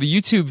in one of the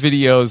YouTube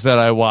videos that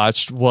I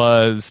watched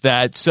was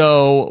that,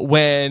 so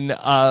when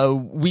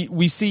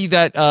we see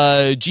that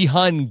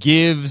Jihan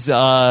gives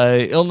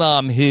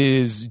Ilnam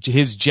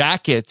his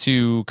jacket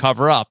to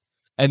cover up,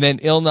 and then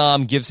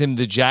Ilnam gives him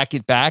the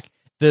jacket back.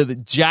 The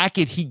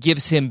jacket he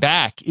gives him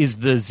back is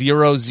the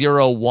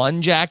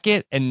 001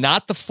 jacket and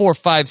not the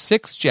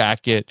 456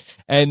 jacket.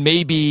 And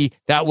maybe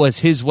that was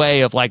his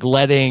way of like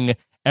letting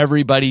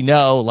everybody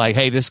know, like,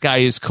 hey, this guy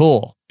is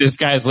cool. This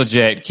guy's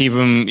legit. Keep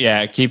him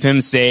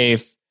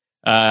safe.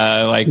 This is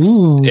my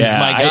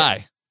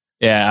guy.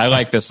 I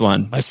like this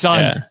one. My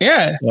son.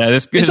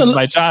 This is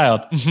my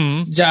child.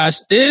 Mm-hmm. Josh,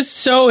 this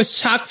show is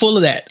chock full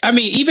of that.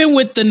 Even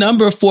with the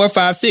number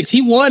 456,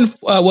 he won,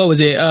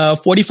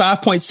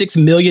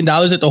 $45.6 million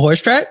at the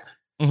horse track.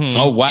 Mm-hmm.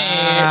 Oh,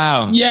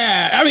 wow. And,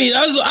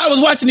 I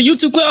was watching the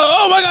YouTube clip.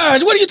 Oh my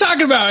gosh, what are you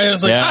talking about? And I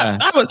was like,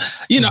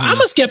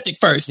 I'm a skeptic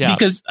first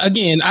because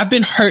again, I've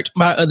been hurt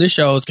by other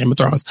shows, Game of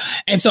Thrones.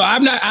 And so I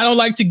don't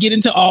like to get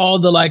into all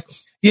the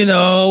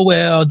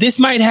this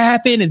might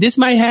happen and this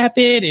might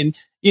happen. And,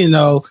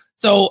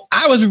 so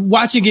I was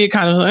watching it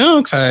kind of like,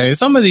 okay,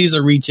 some of these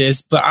are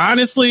reaches, but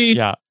honestly,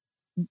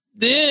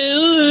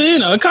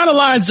 it kind of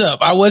lines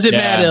up. I wasn't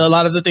mad at a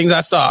lot of the things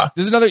I saw.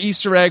 There's another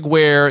Easter egg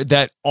where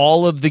that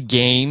all of the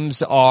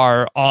games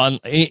are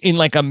in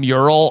like a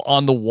mural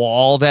on the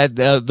wall, that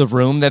the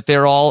room that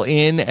they're all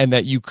in, and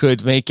that you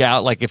could make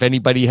out, like if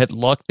anybody had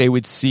looked, they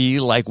would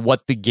see like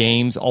what the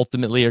games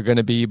ultimately are going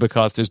to be,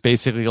 because there's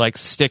basically like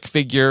stick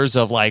figures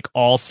of like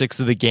all 6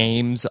 of the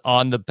games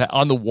on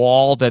the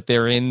wall that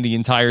they're in the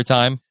entire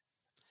time.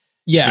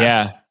 You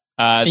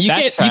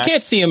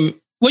can't see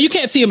them. Well, you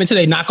can't see them until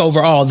they knock over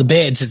all the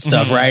beds and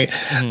stuff, right?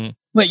 Mm-hmm.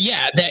 But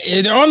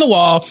they're on the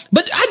wall.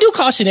 But I do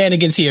call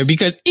shenanigans here,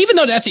 because even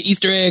though that's an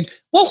Easter egg,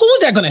 well, who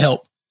is that going to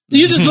help?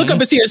 You just look up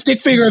and see a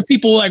stick figure of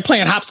people like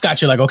playing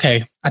hopscotch. You're like,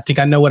 okay, I think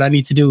I know what I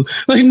need to do.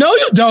 Like, no,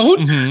 you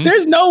don't. Mm-hmm.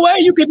 There's no way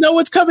you could know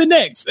what's coming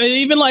next. And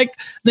even like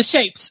the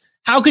shapes.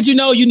 How could you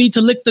know you need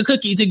to lick the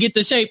cookie to get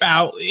the shape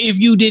out if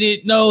you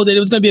didn't know that it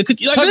was going to be a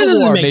cookie? Like, Tug of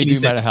War maybe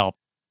might have helped.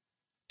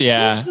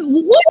 Yeah.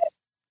 What?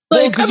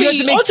 Because you had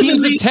to make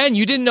teams of 10.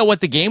 You didn't know what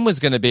the game was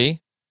going to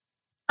be.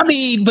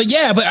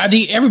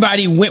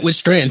 Everybody went with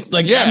strength.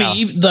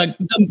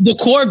 The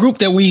core group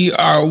that we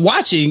are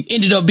watching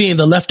ended up being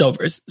the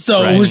leftovers.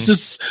 So it was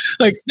just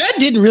like, that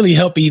didn't really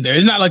help either.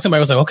 It's not like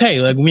somebody was like,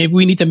 okay, like maybe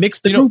we need to mix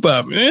the group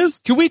up.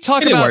 Can we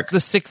talk about the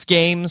 6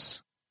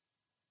 games?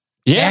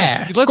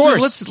 Yeah, of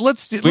course.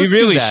 Let's do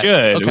that.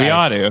 Should. Okay. We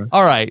ought to.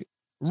 All right.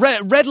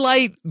 Red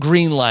light,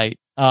 green light.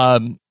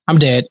 I'm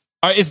dead.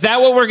 Is that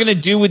what we're going to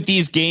do with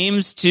these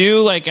games too?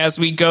 Like, as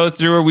we go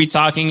through, are we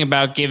talking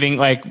about giving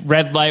like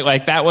red light,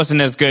 like that wasn't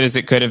as good as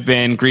it could have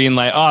been, green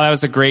light, oh, that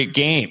was a great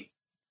game?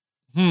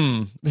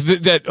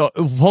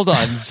 Hold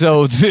on.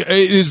 So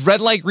is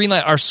red light, green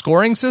light our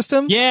scoring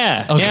system?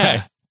 Yeah.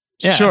 Okay.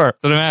 Yeah. Sure.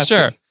 So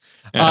sure.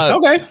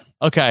 Yeah.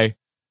 Okay.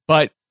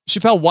 But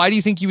Chappelle, why do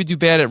you think you would do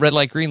bad at red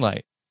light, green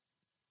light?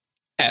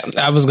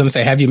 I was going to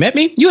say, have you met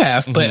me? You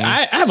have, but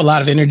I have a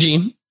lot of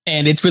energy,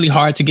 and it's really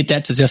hard to get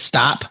that to just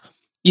stop.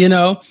 And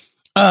so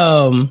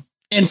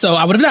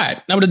I would have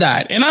died.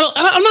 And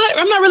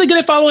I'm not really good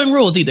at following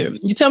rules either.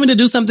 You tell me to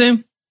do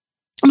something,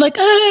 I'm like,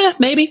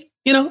 maybe,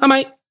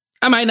 I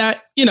might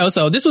not,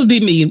 so this would be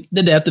me,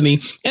 the death of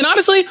me. And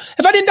honestly,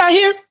 if I didn't die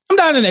here, I'm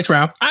dying in the next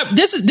round.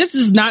 This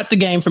is not the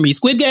game for me.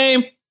 Squid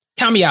Game,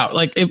 count me out.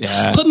 Like, give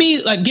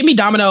me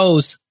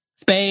dominoes,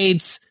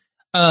 spades,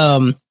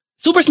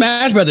 Super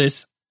Smash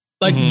Brothers.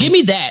 Like, give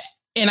me that.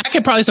 and I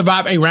could probably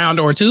survive a round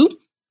or two.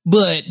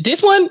 But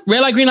this one,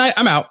 red light, green light,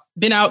 I'm out.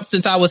 Been out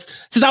since I was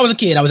a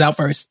kid. I was out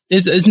first.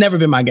 It's never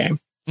been my game.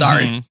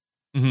 Sorry.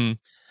 Mm-hmm. Mm-hmm.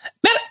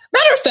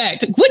 Matter of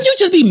fact, wouldn't you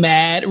just be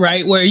mad,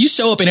 right? Where you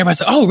show up and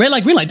everybody's like, "Oh, red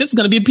light, green light, this is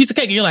going to be a piece of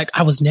cake," and you're like,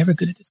 "I was never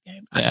good at this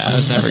game. I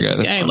was never good at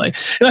this game.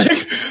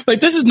 Like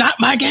this is not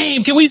my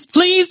game. Can we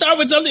please start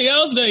with something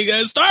else?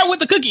 Start with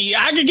the cookie.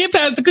 I can get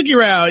past the cookie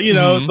round, you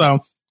know." So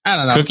I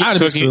don't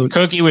know.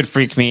 Cookie would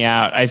freak me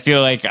out. I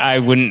feel like I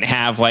wouldn't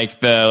have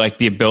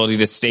the ability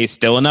to stay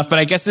still enough. But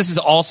I guess this is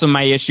also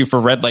my issue for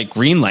red light,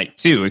 green light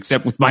too,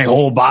 except with my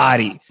whole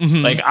body.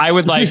 Mm-hmm. Like I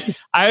would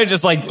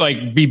just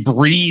be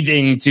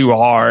breathing too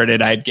hard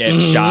and I'd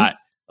get shot.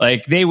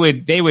 Like they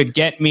would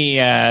get me.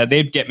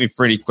 They'd get me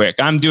pretty quick.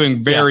 I'm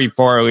doing very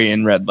poorly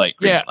in red light,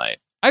 green light.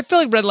 I feel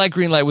like red light,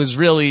 green light was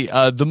really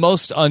the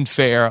most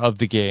unfair of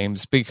the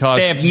games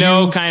because they have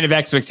no kind of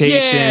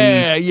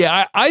expectations.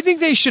 Yeah. I think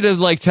they should have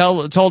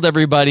told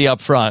everybody up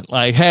front,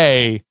 like,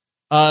 hey,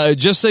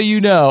 just so you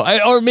know,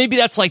 or maybe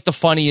that's like the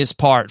funniest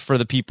part for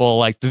the people,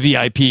 like the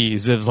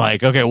VIPs, is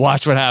like, okay,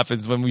 watch what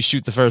happens when we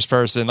shoot the first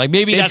person. Like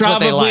maybe that's what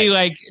they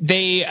like.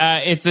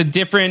 It's a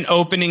different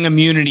opening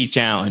immunity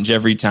challenge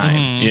every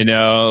time, you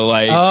know,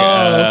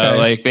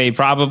 like they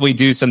probably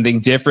do something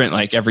different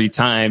like every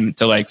time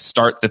to like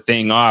start the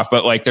thing off,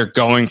 but like they're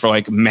going for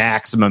like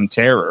maximum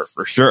terror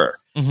for sure.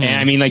 Mm-hmm. And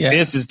I mean, like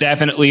this is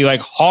definitely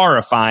like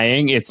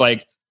horrifying. It's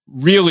like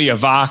really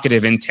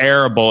evocative and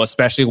terrible,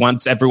 especially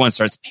once everyone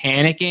starts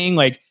panicking.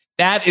 Like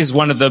that is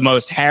one of the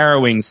most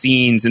harrowing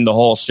scenes in the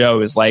whole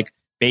show, is like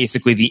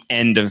basically the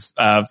end of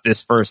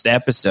this first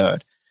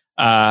episode.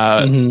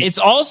 It's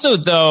also,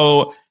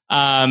 though,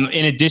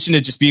 in addition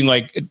to just being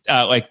like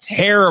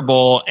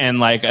terrible and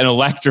like an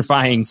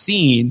electrifying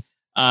scene,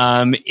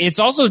 it's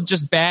also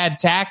just bad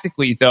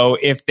tactically, though,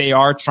 if they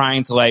are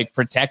trying to like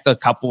protect a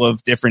couple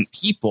of different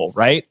people,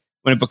 right?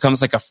 When it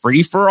becomes like a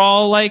free for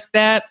all like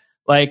that.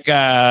 Like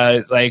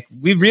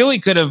we really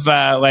could have,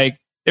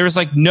 there was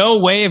like no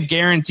way of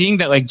guaranteeing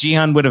that like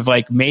Jihan would have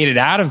like made it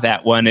out of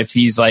that one if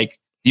he's like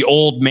the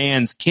old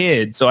man's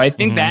kid. So I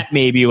think that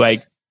maybe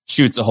like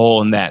shoots a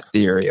hole in that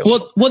theory.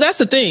 Well, that's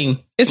the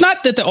thing. It's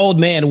not that the old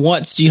man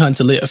wants Jihan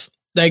to live.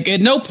 Like at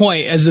no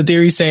point as the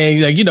theory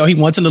saying like, you know, he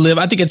wants him to live.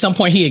 I think at some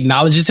point he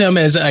acknowledges him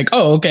as like,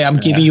 oh, okay, I'm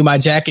giving you my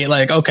jacket.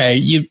 Like, okay,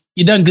 you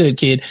done good,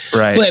 kid.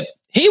 Right. But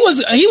he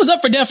was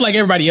up for death like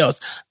everybody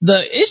else.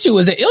 The issue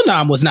is that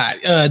Ilnam was not.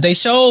 They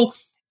show,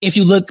 if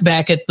you look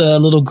back at the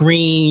little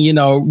green, you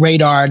know,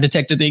 radar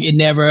detector thing, it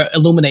never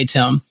illuminates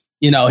him.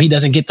 You know, he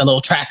doesn't get the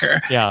little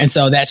tracker. Yeah. And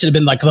so that should have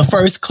been like the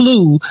first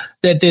clue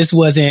that this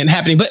wasn't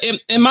happening. But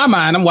in my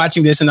mind, I'm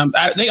watching this and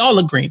they all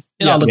look green.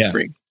 It all looks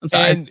green. I'm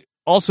sorry. And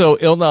also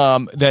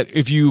Ilnam, that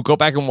if you go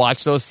back and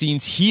watch those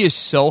scenes, he is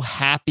so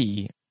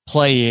happy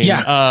playing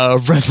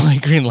red light,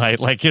 green light.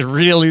 Like it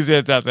really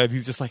did that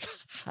he's just like...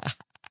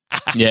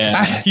 He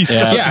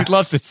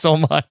loves it so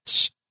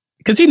much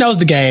because he knows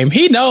the game.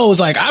 He knows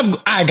like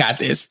I got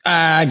this.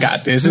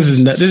 This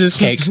is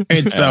cake.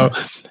 And so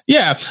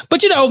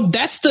but you know,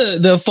 that's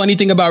the funny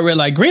thing about red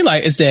light, green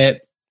light is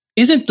that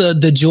isn't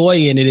the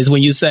joy in it is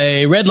when you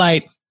say red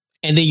light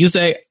and then you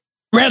say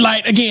red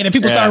light again and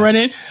people start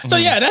running. So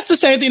that's the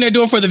same thing they're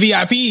doing for the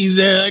VIPs.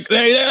 They're like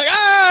they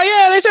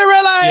said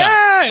red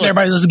light, and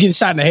everybody's just getting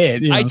shot in the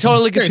head. You know? I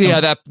totally can see how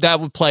that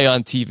would play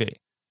on TV.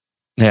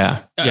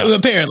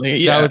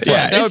 Apparently, that would play,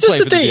 that would play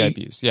for the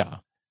VIPs. Yeah.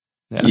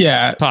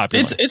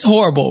 Popular. It's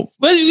horrible.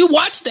 But you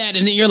watch that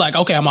and then you're like,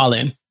 okay, I'm all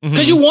in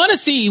because you want to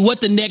see what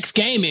the next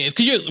game is.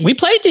 Because we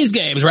played these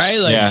games, right?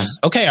 Like,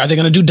 okay, are they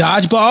going to do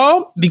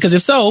dodgeball? Because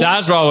if so,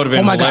 dodgeball would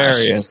have been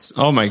hilarious.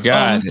 Oh my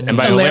god! And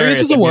by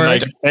hilarious is a word.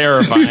 Like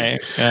terrifying.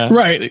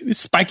 Right?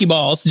 Spiky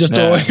balls just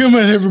throwing them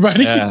at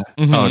everybody. Yeah.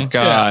 Oh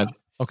god.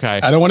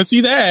 Okay. I don't want to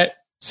see that.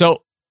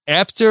 So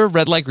after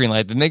red light, green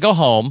light, then they go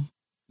home.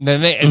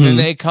 Then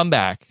they come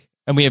back,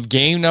 and we have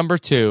game number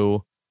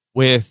 2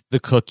 with the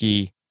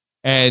cookie.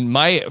 And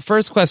my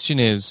first question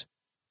is,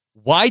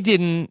 why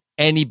didn't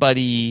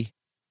anybody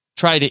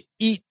try to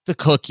eat the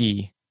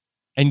cookie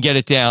and get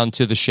it down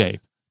to the shape?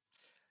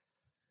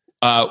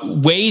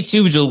 Way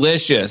too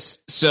delicious.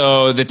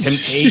 So the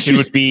temptation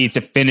would be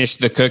to finish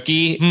the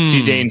cookie.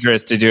 Too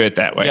dangerous to do it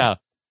that way. Yeah.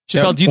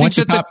 Chappelle, do you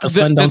think that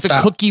the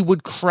cookie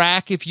would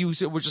crack if you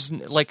were just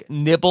like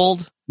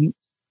nibbled?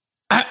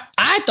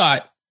 I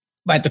thought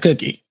bite the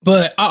cookie,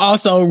 but I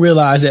also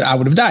realized that I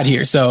would have died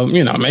here. So,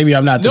 you know, maybe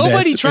I'm not the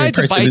Nobody best tried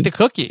to bite the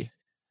cookie.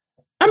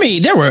 I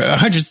mean, there were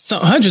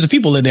hundreds of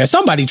people in there.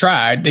 Somebody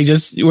tried. They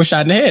just were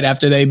shot in the head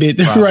after they bit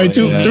through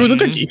the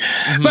cookie.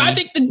 But I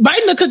think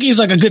biting the cookie is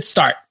like a good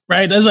start,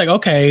 right? That's like,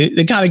 okay,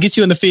 it kind of gets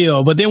you in the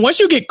field. But then once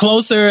you get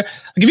closer, like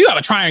if you have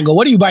a triangle,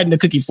 what are you biting the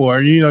cookie for?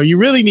 You know, you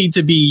really need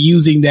to be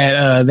using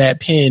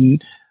that pen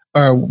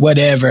or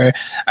whatever.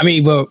 I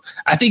mean, but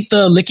I think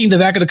the licking the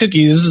back of the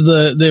cookie, this is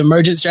the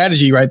emergent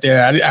strategy right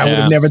there. I would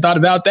have never thought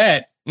about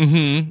that.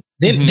 Then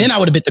I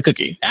would have bit the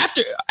cookie.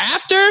 After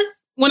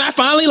when I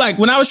finally, like,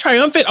 when I was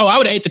triumphant, I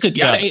would have ate the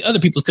cookie. I would have ate other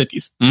people's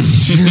cookies.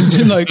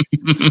 like,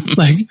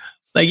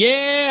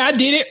 yeah, I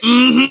did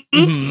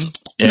it.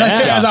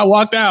 As I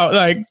walked out,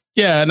 that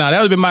would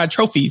have been my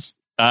trophies.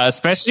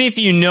 Especially if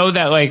you know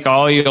that like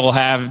all you'll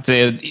have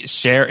to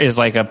share is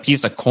like a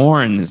piece of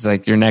corn is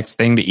like your next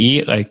thing to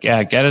eat. Like,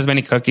 get as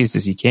many cookies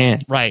as you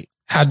can. Right.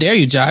 How dare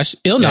you, Josh?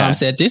 Ilnam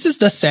said, this is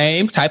the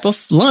same type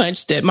of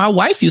lunch that my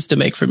wife used to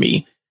make for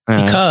me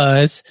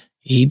because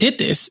he did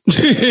this.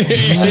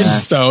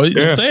 So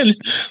you're saying,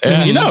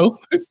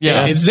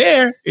 it's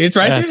there. It's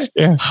right there.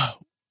 Yeah.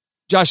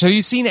 Josh, have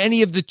you seen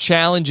any of the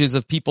challenges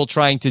of people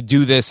trying to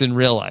do this in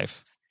real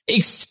life?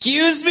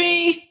 Excuse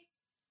me?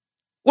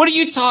 What are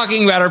you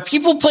talking about? Are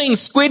people playing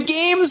Squid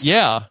Games?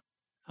 Yeah.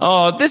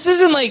 Oh, this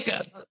isn't like...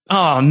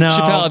 Oh, no.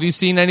 Chappelle, have you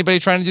seen anybody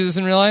trying to do this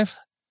in real life?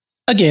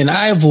 Again,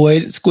 I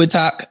avoid Squid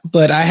Talk,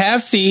 but I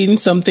have seen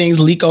some things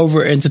leak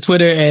over into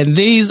Twitter, and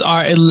these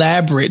are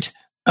elaborate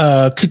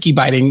cookie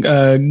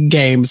biting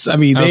games. I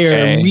mean, they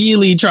are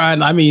really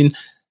trying... I mean,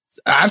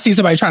 I've seen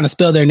somebody trying to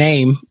spell their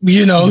name, so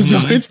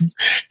it's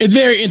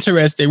very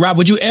interesting. Rob,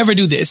 would you ever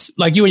do this?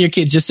 Like you and your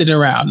kids just sitting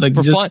around, like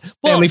for just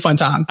family fun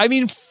time? I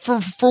mean, for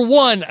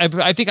one,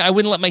 I think I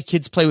wouldn't let my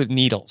kids play with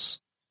needles.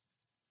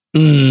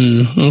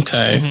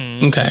 Okay.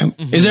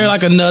 Mm-hmm. Is there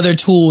like another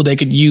tool they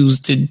could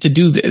use to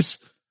do this?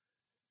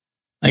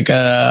 Like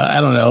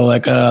I don't know,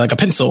 like a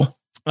pencil.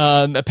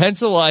 A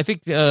pencil. I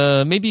think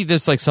maybe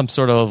there's like some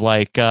sort of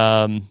like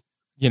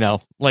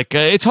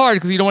it's hard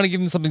because you don't want to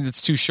give them something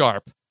that's too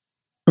sharp.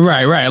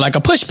 Right. Like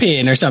a push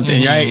pin or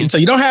something, right? So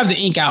you don't have the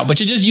ink out, but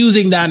you're just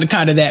using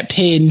that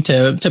pin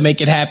to make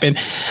it happen.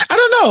 I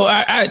don't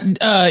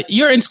know.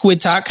 You're in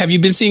Squid Talk. Have you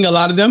been seeing a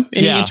lot of them?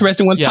 Any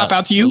interesting ones pop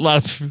out to you? A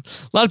lot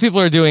of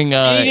people are doing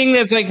anything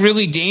that's like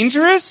really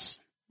dangerous.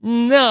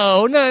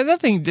 No,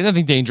 nothing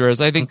dangerous.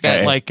 I think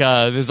that like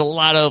there's a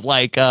lot of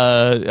like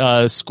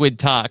Squid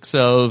Talks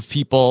of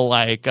people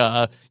like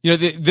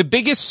the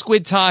biggest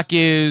Squid Talk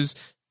is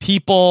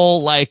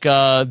people like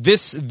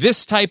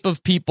this type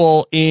of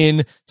people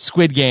in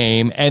Squid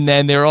Game, and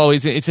then they're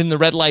always it's in the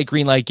red light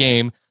green light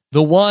game.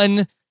 The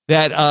one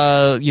that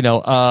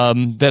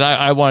that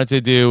I wanted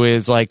to do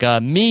is like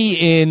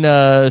me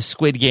in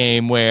Squid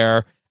Game,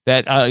 where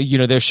that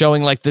they're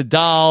showing like the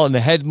doll and the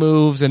head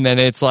moves, and then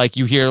it's like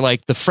you hear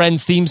like the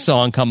Friends theme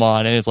song come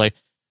on, and it's like,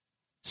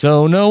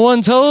 so no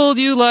one told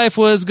you life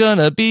was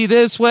gonna be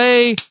this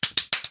way.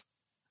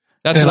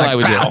 That's what I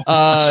would do.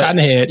 Shot in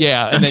the head.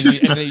 Yeah, and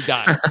then you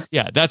die.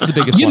 Yeah, that's the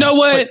biggest one. You know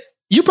what?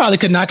 You probably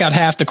could knock out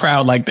half the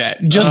crowd like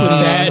that just with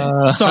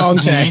that song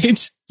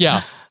change.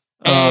 Yeah.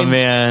 Oh,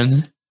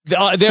 man.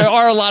 There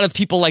are a lot of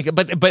people like,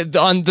 but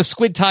on the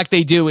Squid Talk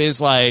they do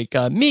is like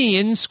me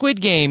in Squid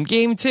Game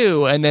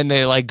 2, and then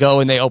they like go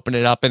and they open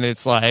it up and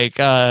it's like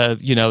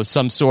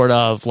some sort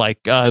of like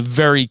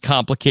very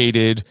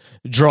complicated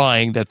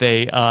drawing that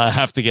they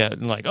have to get,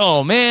 and like,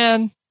 oh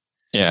man.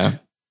 Yeah.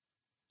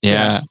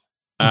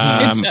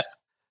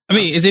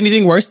 Is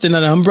anything worse than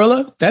an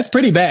umbrella? That's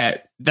pretty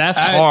bad.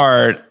 That's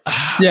hard.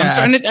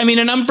 Yeah.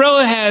 An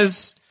umbrella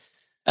has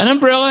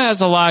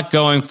a lot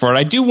going for it.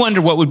 I do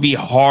wonder what would be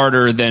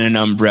harder than an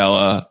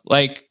umbrella.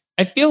 Like,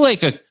 I feel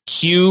like a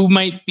queue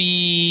might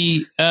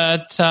be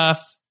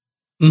tough.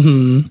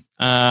 Mm-hmm.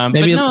 But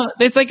no,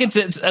 it's like it's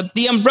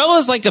the umbrella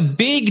is like a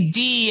big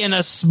D and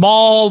a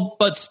small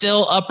but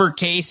still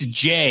uppercase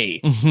J.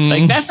 Mm-hmm.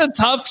 Like that's a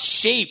tough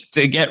shape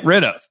to get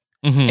rid of.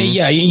 Mm-hmm.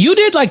 Yeah, you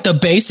did like the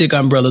basic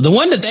umbrella. The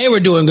one that they were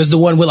doing was the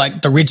one with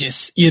like the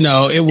ridges.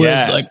 It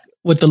was like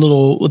with the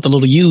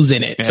little U's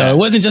in it. Yeah. So it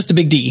wasn't just a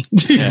big D.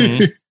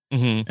 Mm-hmm.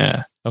 Mm-hmm.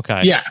 Yeah.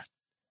 Okay. Yeah.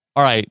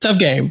 All right. Tough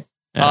game.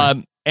 Yeah.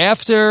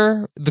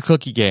 After the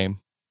cookie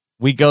game,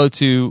 we go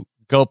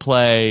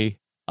play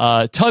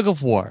Tug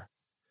of War.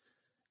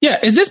 Yeah.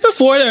 Is this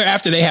before or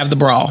after they have the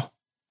brawl?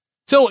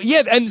 So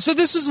yeah, and so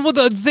this is what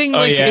the thing.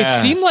 Like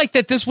it seemed like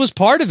that this was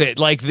part of it,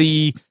 like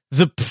the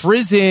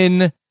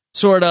prison.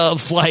 Sort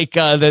of like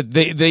that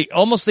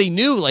they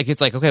knew, like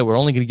it's like, okay, we're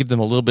only going to give them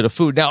a little bit of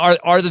food. Now,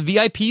 are the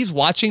VIPs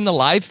watching the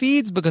live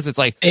feeds? Because it's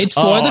like, it's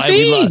for the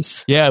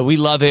feeds. We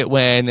love it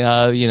when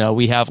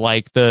we have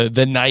like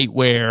the night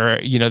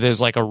where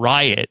there's like a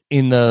riot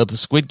in the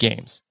Squid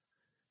Games.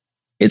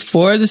 It's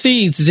for the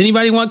feeds. Does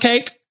anybody want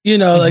cake?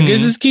 Like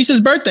this is Keisha's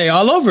birthday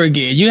all over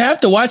again. You have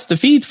to watch the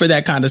feeds for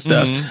that kind of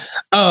stuff.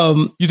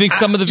 Mm-hmm. You think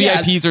some of the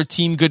VIPs are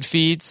Team Good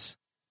Feeds?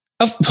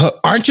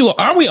 Aren't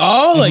we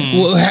all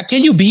like,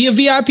 can you be a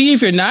VIP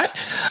if you're not?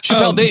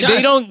 Chappelle, they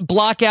don't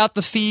block out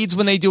the feeds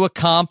when they do a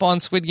comp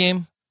on Squid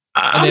Game?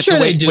 I'm sure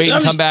they do. Wait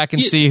and come back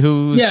and see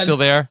who's still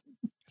there?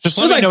 Just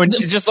let me know when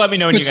you guys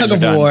are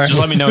done. Just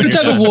let me know when you're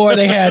done. The Tug of War,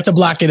 they had to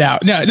block it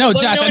out. No,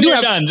 Josh, I do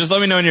have done. Just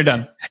let me know when you're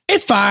done.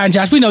 It's fine,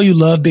 Josh. We know you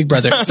love Big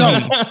Brother. So,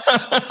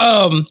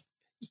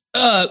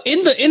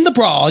 in the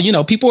brawl,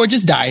 people are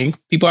just dying.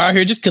 People are out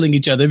here just killing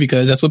each other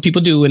because that's what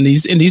people do in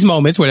these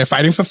moments where they're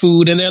fighting for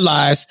food in their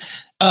lives.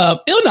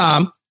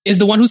 Ilnam is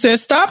the one who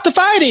says, "Stop the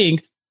fighting,"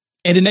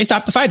 and then they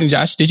stop the fighting.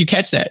 Josh, did you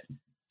catch that?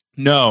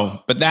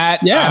 No, but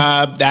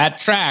that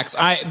tracks.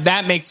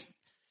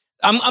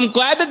 I'm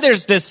glad that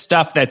there's this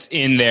stuff that's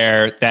in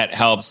there that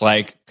helps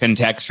like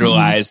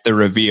contextualize the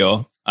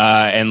reveal.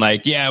 And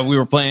like, we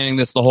were planning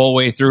this the whole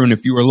way through, and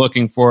if you were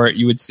looking for it,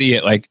 you would see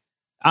it. Like,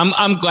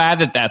 I'm glad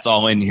that that's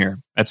all in here.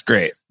 That's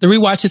great. The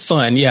rewatch is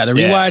fun. Yeah, the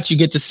rewatch, you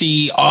get to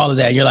see all of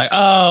that. You're like,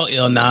 oh,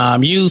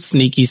 Ilnam, you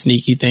sneaky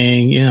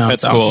thing. You know,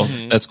 that's cool.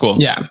 That's cool.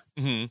 Yeah.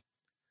 Mm-hmm.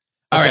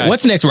 All right,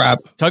 what's next, Rob?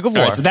 Tug of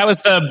War. Right, so that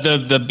was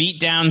the beat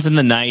downs in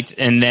the night,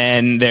 and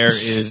then there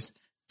is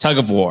Tug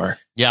of War.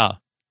 Yeah.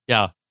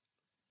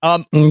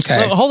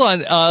 Okay. Hold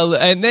on.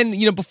 And then,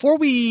 before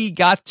we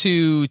got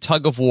to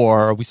Tug of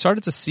War, we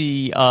started to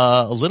see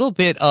a little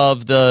bit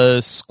of the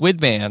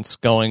Squidmance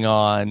going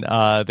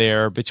on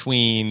there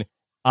between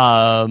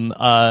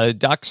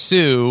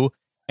Daksu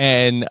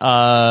and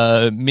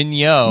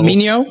Minyo.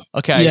 Minyo?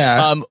 Okay.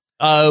 Yeah.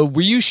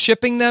 Were you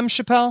shipping them,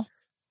 Chappelle?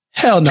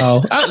 Hell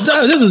no.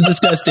 This is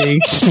disgusting.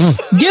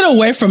 Get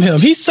away from him.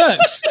 He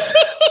sucks.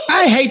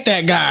 I hate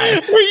that guy.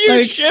 Were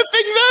you shipping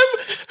them?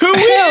 Who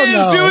is?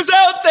 No. Who's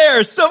out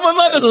there? Someone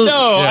let us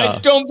know. Yeah. I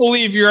don't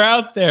believe you're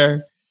out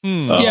there.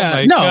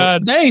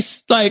 God. He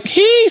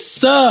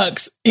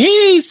sucks.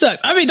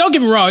 I mean, don't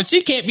get me wrong.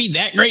 She can't be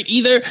that great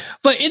either.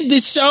 But in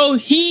this show,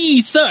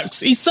 he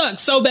sucks. He sucks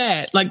so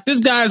bad. Like, this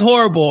guy's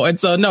horrible. And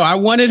so, no, I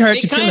wanted her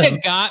to kill him. It kind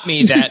of got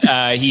me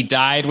that he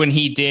died when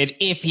he did,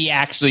 if he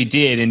actually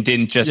did, and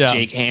didn't just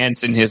Jake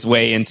Hansen his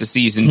way into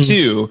season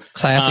 2.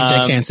 Classic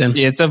Jake Hansen.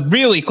 It's a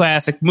really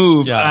classic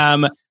move.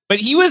 Yeah. But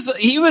he was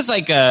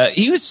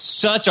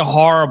such a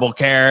horrible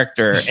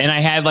character. And I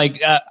had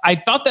I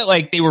thought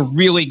that they were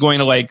really going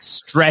to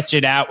stretch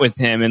it out with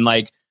him and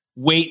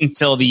wait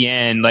until the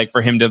end,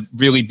 for him to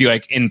really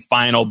be in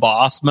final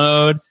boss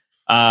mode.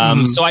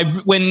 So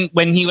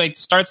when he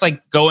starts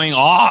going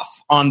off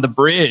on the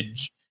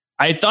bridge,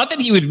 I thought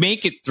that he would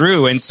make it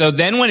through. And so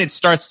then when it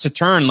starts to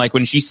turn,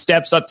 when she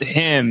steps up to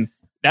him,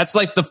 that's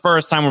the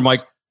first time where I'm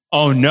like,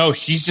 oh no,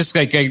 she's just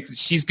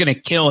she's going to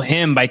kill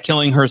him by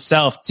killing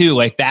herself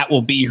too. That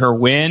will be her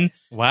win.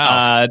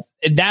 Wow.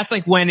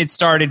 That's when it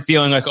started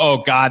feeling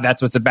oh God,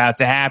 that's what's about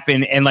to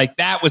happen. And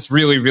that was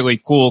really, really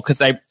cool.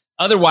 Cause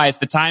otherwise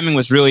the timing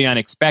was really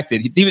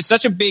unexpected. He was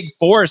such a big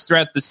force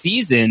throughout the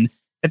season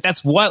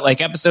that's what,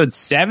 episode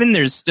 7,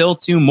 there's still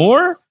 2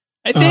 more,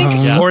 I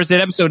think. Or is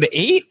it episode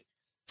 8?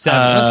 7.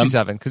 Must be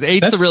 7. Cause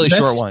 8's the really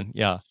short one.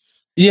 Yeah.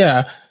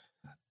 Yeah.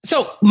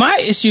 So my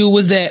issue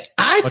was that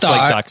I Much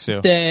thought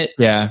Daksu. that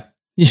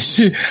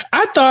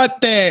I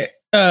thought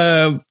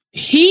that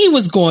he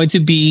was going to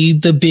be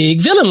the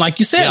big villain, like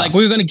you said.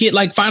 We were going to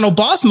get final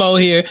boss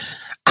mode here.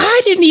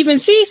 I didn't even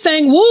see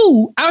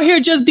Sang-woo out here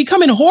just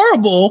becoming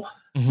horrible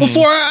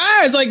before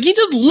our eyes. He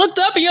just looked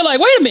up and you're like,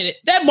 wait a minute,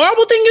 that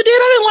marble thing you did,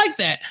 I didn't like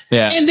that.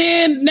 Yeah. And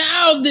then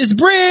now this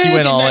bridge, He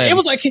went all in. It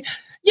was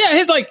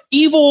his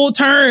evil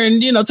turn,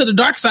 to the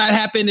dark side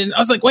happened. And I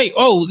was like, wait,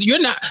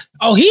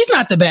 he's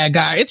not the bad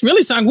guy. It's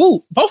really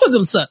Sang-woo. Both of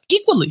them suck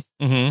equally.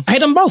 I hate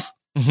them both.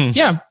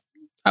 Yeah.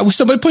 I wish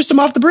somebody pushed them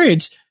off the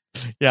bridge.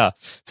 Yeah.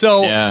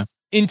 So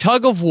in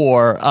Tug of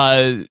War,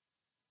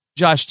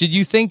 Josh, did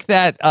you think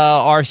that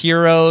our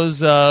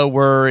heroes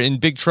were in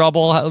big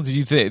trouble? How did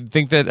you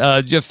think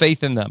that, do you have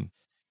faith in them?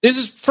 This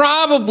is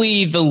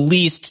probably the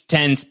least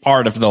tense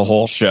part of the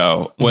whole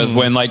show was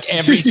when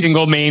every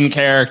single main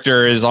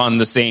character is on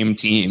the same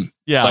team.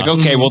 Yeah.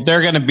 Okay, well,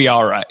 they're going to be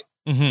all right.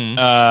 But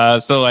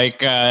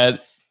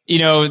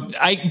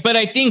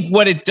I think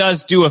what it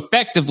does do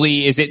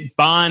effectively is it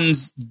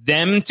bonds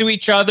them to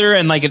each other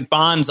and it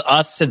bonds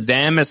us to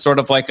them as sort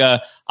of I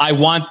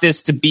want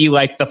this to be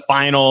the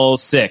final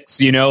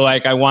 6,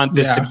 I want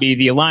this to be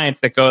the alliance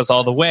that goes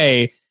all the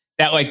way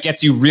that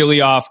gets you really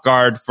off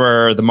guard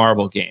for the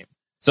marble game.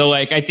 So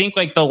I think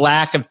the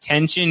lack of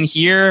tension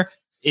here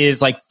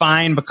is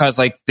fine because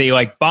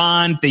they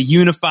bond, they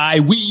unify,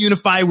 we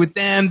unify with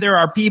them, they're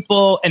our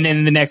people, and then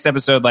in the next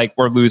episode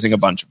we're losing a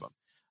bunch of them.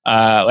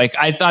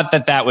 I thought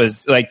that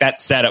was that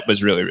setup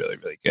was really, really,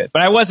 really good,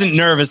 but I wasn't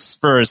nervous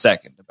for a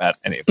second about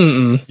any of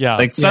it. Yeah,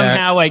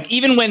 somehow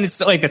even when it's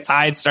the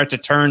tides start to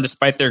turn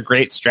despite their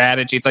great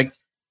strategy, it's but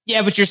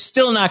you're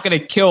still not going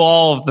to kill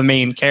all of the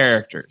main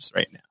characters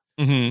right now.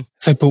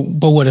 It's but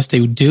what if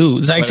they do?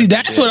 It's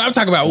that's what I'm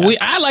talking about. Yeah.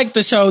 I like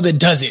the show that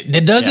does it.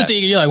 That does the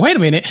thing. And you're wait a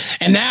minute.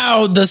 And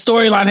now the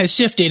storyline has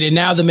shifted, and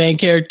now the main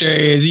character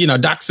is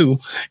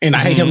Daksu, and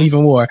I hate him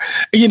even more.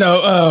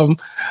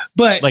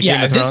 But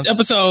this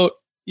episode.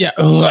 Yeah.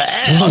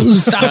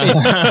 Stop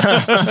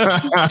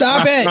it.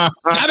 Stop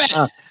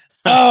it.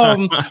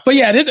 But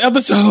yeah, this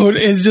episode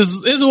is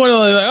one of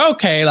those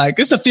okay,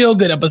 it's a feel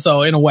good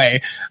episode in a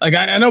way.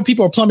 I know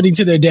people are plummeting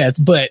to their death,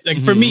 but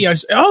for me,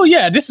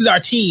 this is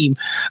our team.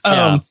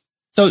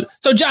 So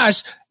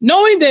Josh,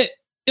 knowing that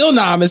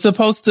Ilnam is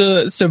supposed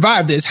to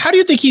survive this, how do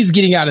you think he's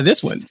getting out of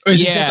this one? Or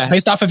is it just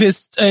based off of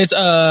his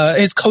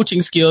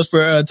coaching skills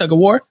for Tug of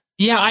War?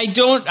 Yeah, I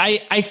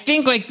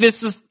think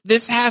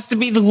this has to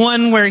be the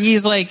one where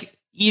he's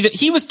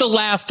he was the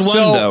last one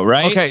though,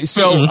 right? Okay,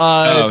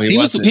 so he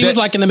was in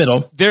the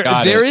middle.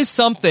 There is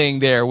something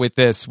there with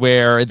this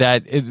where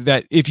that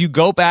if you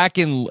go back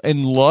and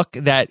look,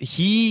 that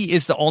he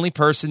is the only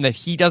person that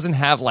he doesn't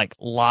have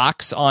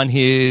locks on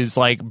his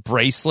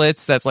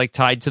bracelets that's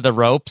tied to the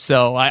rope.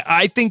 So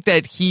I think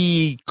that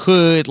he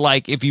could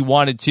if he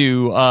wanted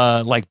to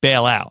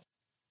bail out.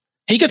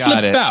 He could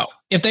slip out.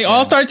 If they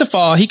all started to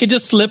fall, he could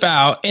just slip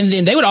out and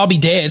then they would all be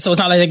dead. So it's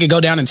not like they could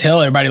go down and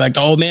tell everybody like the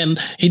old man,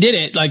 he did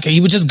it. Like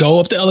he would just go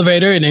up the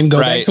elevator and then go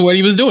back to what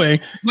he was doing.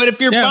 But if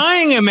you're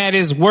buying him at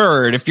his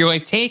word, if you're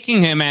like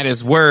taking him at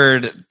his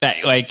word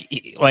that like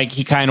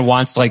he kind of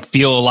wants to like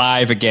feel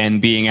alive again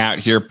being out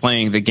here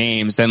playing the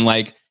games, then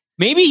like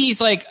maybe he's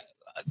like,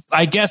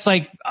 I guess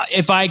like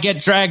if I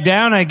get dragged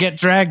down, I get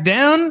dragged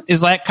down.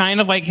 Is that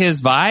kind of like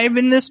his vibe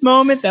in this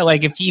moment? That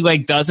like if he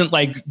like doesn't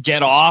like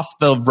get off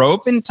the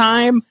rope in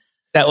time,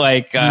 that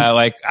like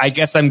I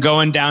guess I'm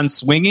going down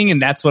swinging,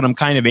 and that's what I'm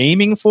kind of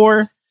aiming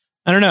for.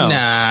 I don't know.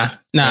 Nah.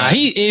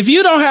 If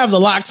you don't have the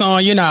locks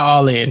on, you're not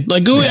all in.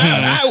 Like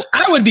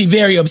I would be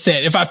very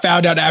upset if I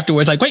found out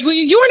afterwards. Like, wait,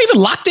 you weren't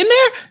even locked in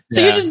there,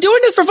 so you're just doing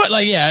this for fun.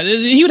 Like,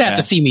 he would have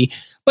to see me.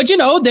 But,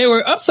 they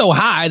were up so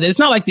high that it's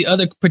not like the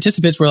other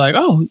participants were like,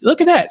 oh,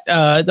 look at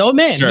that. The old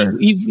man,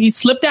 he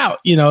slipped out,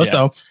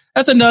 So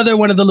that's another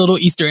one of the little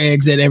Easter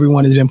eggs that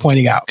everyone has been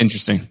pointing out.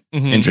 Interesting.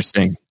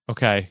 Interesting.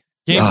 Okay.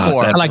 Game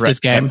 4. I like this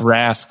game.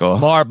 Rascal.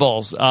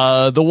 Marbles.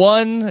 The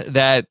one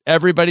that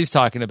everybody's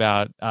talking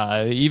about.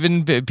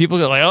 Even people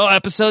go like, oh,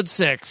 episode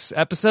 6.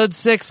 Episode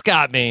 6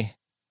 got me.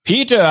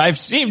 Peter, I've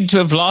seemed to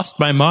have lost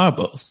my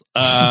marbles.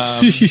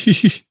 Yeah,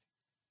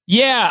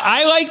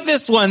 I like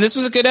this one. This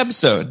was a good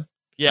episode.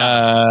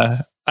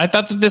 Yeah. I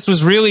thought that this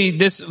was really,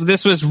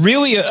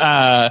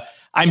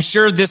 I'm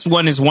sure this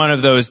one is one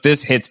of those,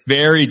 this hits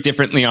very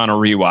differently on a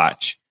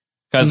rewatch.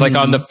 Because like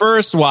on the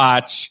first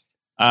watch,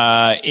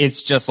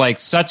 it's just like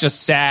such a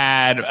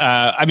sad,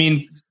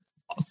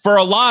 for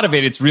a lot of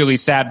it, it's really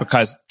sad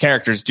because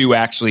characters do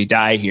actually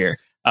die here.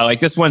 Like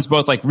this one's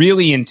both like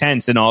really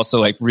intense and also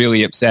like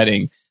really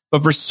upsetting.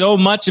 But for so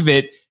much of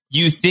it,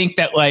 you think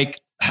that like,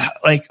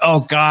 oh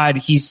God,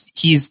 he's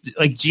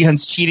like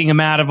Ji-hun's cheating him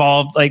out of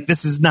all, like,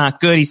 this is not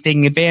good. He's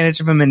taking advantage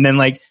of him. And then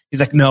like, he's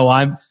like, no,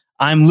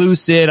 I'm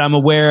lucid. I'm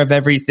aware of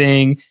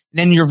everything. And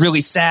then you're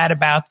really sad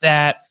about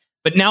that.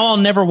 But now I'll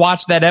never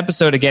watch that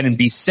episode again and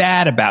be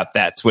sad about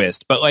that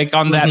twist. But like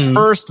on that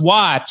first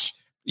watch,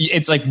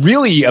 it's like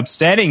really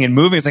upsetting and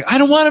moving. It's like, I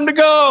don't want him to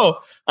go.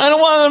 I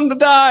don't want him to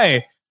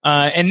die.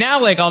 And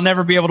now like, I'll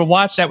never be able to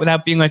watch that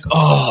without being like,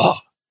 oh,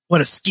 what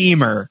a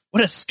schemer.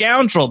 What a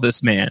scoundrel,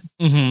 this man.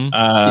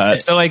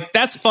 So like,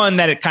 that's fun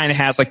that it kind of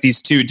has like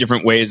these two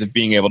different ways of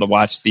being able to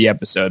watch the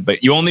episode,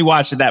 but you only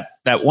watch it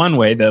that one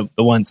way, the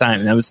one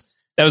time. And that was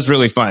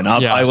really fun.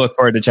 I look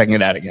forward to checking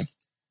it out again.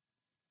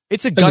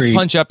 It's a gut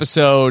punch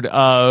episode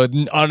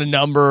on a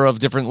number of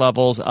different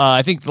levels.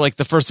 I think like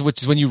the first of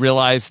which is when you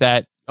realize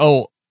that,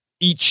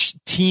 each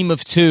team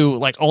of two,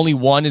 like only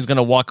one is going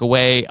to walk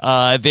away.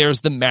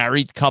 There's the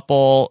married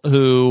couple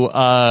who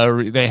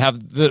they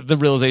have the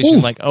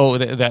realization like,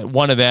 that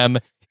one of them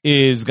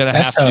is going to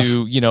have tough.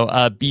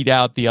 to, beat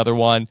out the other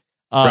one.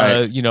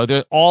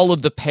 There all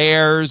of the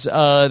pairs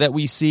that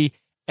we see,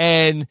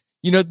 and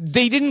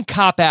they didn't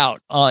cop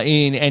out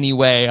in any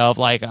way of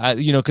like,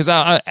 because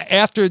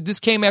after this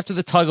came after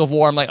the tug of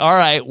war, I'm like, all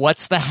right,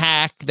 what's the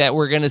hack that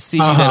we're going to see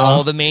that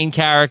all the main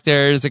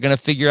characters are going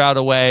to figure out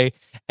a way?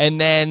 And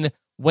then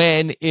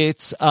when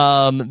it's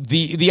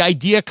the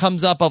idea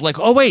comes up of like,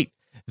 oh, wait,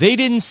 they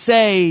didn't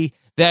say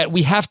that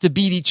we have to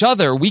beat each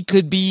other. We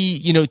could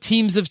be,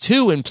 teams of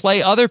two and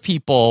play other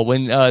people.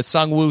 When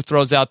Sung-woo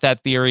throws out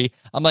that theory,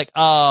 I'm like,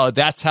 oh,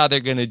 that's how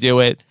they're going to do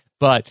it.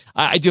 But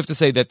I do have to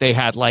say that they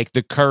had like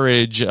the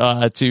courage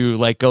to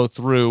like go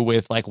through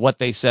with like what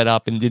they set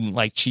up and didn't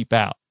like cheap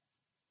out.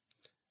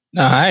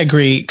 No, I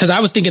agree, because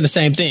I was thinking the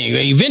same thing.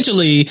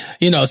 Eventually,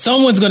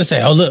 someone's going to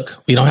say, "Oh,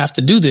 look, we don't have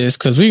to do this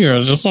because we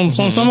are just some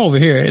over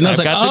here." And I was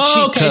like,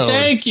 "Oh, okay, code.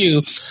 Thank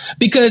you,"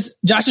 because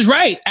Josh is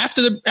right.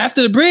 After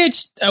the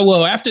bridge,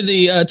 after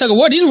the tug of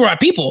war, these were our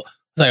people.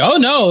 It's like, oh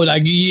no,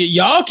 like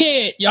y'all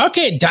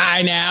can't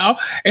die now.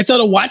 And so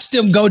to watch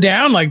them go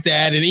down like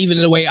that, and even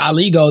the way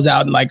Ali goes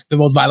out in like the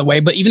most violent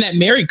way, but even that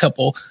married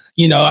couple,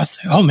 I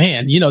said, oh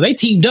man, they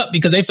teamed up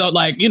because they felt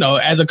like,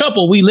 as a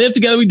couple, we live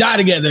together, we die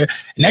together.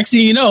 And next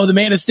thing you know, the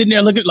man is sitting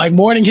there looking like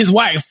mourning his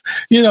wife,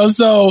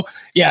 So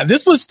yeah,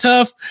 this was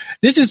tough.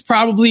 This is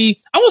probably,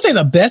 I won't say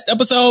the best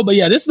episode, but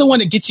yeah, this is the one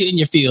that gets you in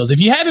your feels.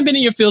 If you haven't been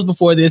in your feels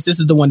before this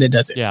is the one that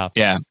does it. Yeah.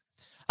 Yeah.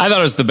 I thought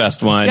it was the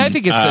best one. Yeah, I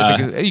think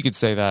it's, you could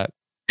say that.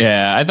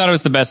 Yeah, I thought it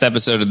was the best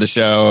episode of the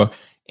show,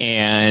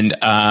 and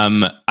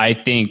I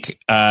think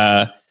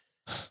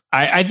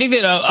I think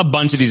that a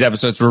bunch of these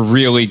episodes were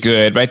really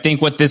good. But I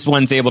think what this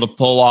one's able to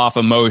pull off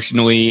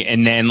emotionally,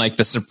 and then like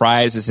the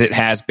surprises it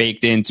has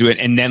baked into it,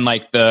 and then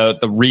like the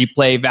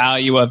replay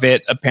value of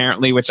it,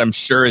 apparently, which I'm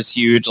sure is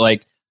huge.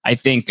 Like I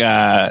think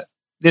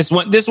this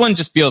one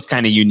just feels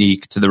kind of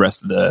unique to the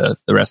rest of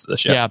the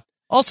show. Yeah.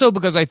 Also,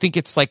 because I think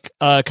it's like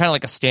kind of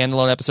like a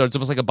standalone episode. It's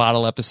almost like a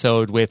bottle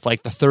episode with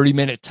like the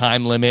 30-minute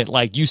time limit.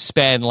 Like you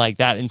spend like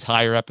that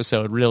entire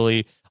episode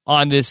really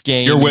on this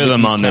game. You're with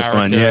them on this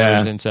one,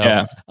 yeah. And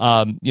so,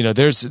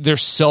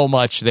 there's so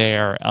much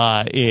there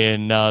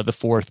in the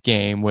fourth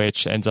game,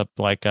 which ends up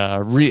like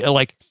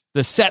like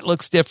the set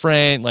looks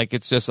different. Like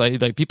it's just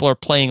like people are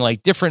playing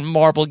like different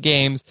marble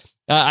games.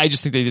 I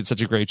just think they did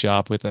such a great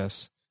job with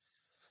this.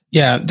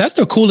 Yeah, that's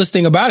the coolest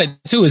thing about it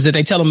too, is that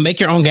they tell them make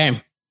your own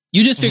game.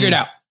 You just figure it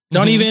out. We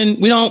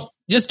don't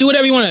just do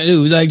whatever you want to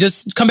do. Like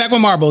just come back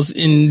with marbles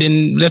and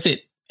then that's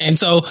it. And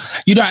so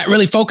you don't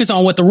really focus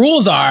on what the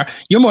rules are.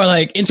 You're more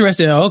like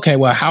interested in, okay,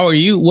 well,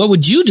 what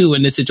would you do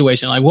in this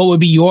situation? Like what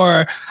would be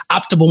your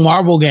optimal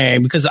marble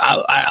game? Because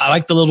I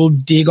like the little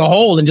dig a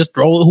hole and just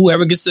throw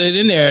whoever gets it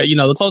in there,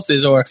 the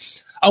closest, or,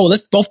 oh,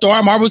 let's both throw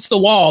our marbles to the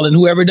wall and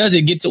whoever does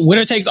it gets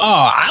winner takes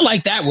all. I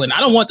like that one.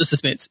 I don't want the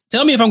suspense.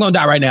 Tell me if I'm going to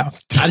die right now.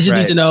 I just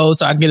need to know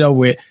so I can get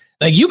over it.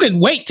 Like you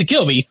can wait to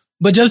kill me,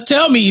 but just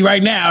tell me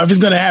right now if it's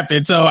going to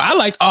happen. So I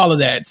liked all of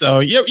that. So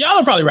y'all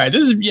are probably right.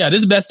 This is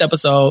the best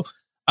episode.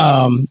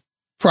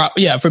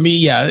 For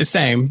me,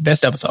 same.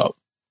 Best episode.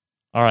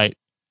 All right.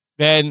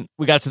 Then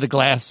we got to the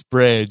glass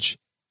bridge,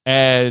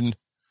 and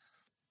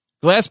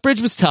glass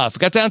bridge was tough. We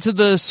got down to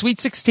the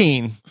Sweet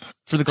 16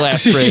 for the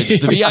glass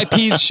bridge. The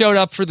VIPs showed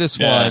up for this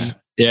one.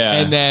 Yeah.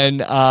 And then,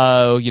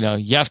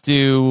 you have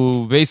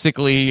to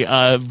basically,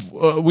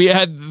 we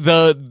had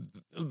the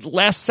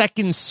last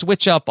second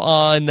switch up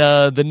on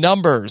the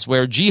numbers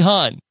where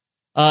Jihan,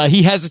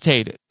 he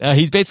hesitated.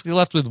 He's basically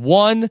left with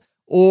 1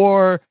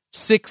 or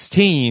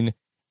 16.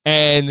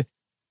 And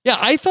yeah,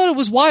 I thought it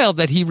was wild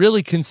that he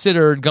really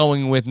considered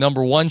going with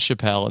number 1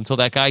 Chappelle until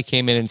that guy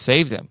came in and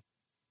saved him.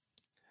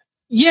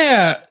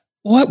 Yeah.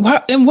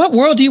 What in what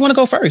world do you want to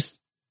go first?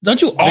 Don't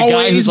you always the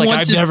guy who's like,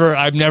 want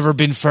I've never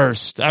been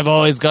first. I've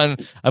always gone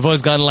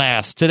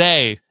last.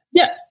 Today.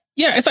 Yeah.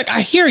 Yeah. It's like,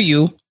 I hear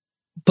you,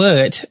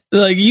 but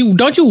like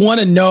don't you want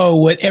to know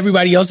what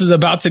everybody else is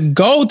about to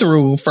go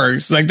through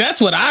first? Like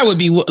that's what I would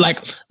be like.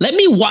 Let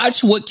me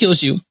watch what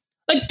kills you.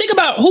 Like think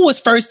about who was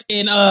first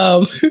in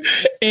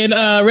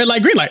red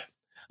light, green light.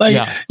 Like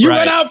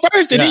run out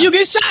first and then you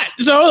get shot.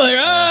 So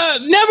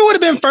like, never would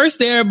have been first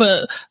there,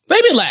 but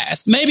maybe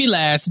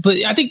last. But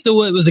I think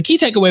what was the key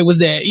takeaway was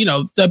that,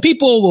 the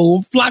people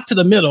will flock to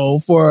the middle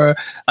for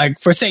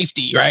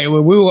safety, right?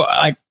 Where we were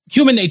like,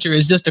 human nature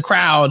is just a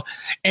crowd.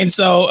 And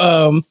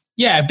so,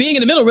 being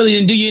in the middle really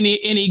didn't do you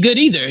any good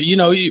either.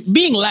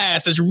 Being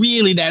last is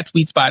really that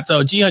sweet spot.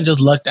 So Jihan just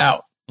lucked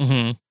out.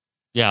 Mm-hmm.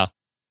 Yeah.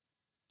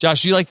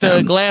 Josh, you like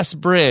the glass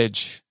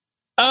bridge?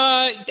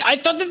 I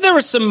thought that there were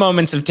some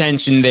moments of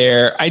tension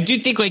there. I do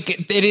think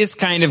it is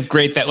kind of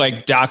great that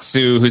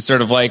Doksu, who's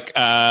sort of like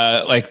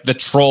the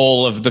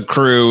troll of the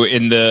crew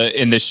in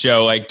the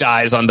show,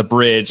 dies on the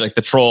bridge, like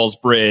the troll's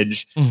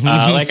bridge. Mm-hmm.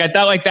 I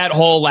thought that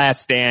whole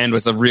last stand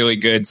was a really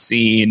good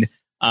scene.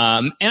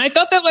 And I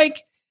thought that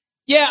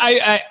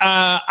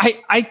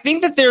I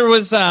think that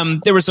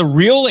there was a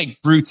real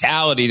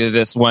brutality to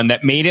this one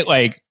that made it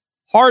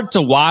hard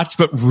to watch,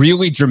 but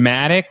really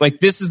dramatic.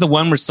 This is the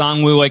one where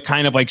Sang-woo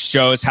kind of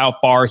shows how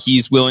far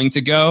he's willing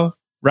to go,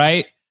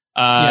 right?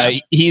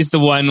 He's the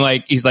one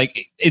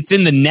it's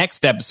in the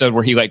next episode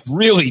where he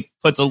really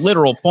puts a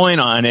literal point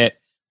on it,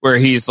 where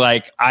he's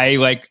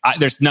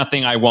there's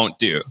nothing I won't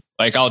do.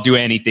 I'll do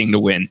anything to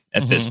win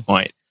at this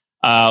point.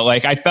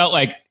 I felt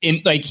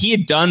he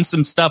had done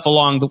some stuff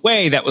along the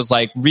way that was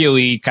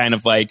really kind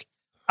of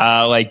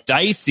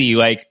dicey,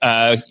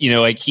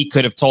 he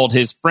could have told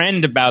his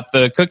friend about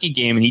the cookie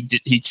game and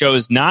he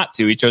chose not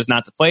to. He chose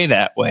not to play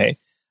that way.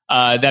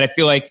 That I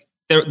feel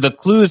the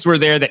clues were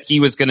there that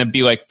he was going to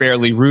be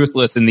fairly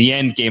ruthless in the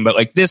end game,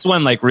 but this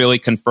one really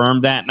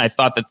confirmed that. And I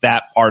thought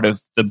that part of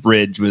the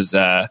bridge was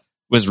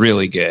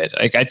really good.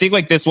 I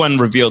think this one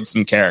revealed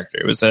some character.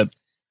 It was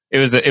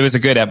a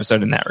good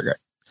episode in that regard.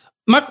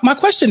 My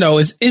question though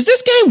is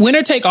this game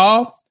winner take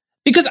all?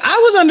 Because I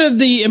was under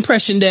the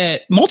impression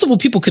that multiple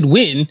people could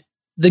win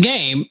the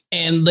game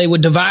and they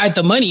would divide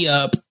the money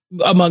up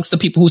amongst the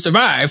people who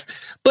survive.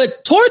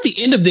 But toward the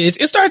end of this,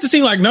 it starts to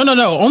seem like, no,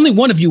 only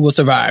one of you will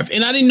survive.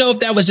 And I didn't know if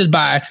that was just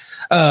by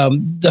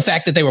the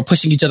fact that they were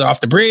pushing each other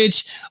off the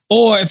bridge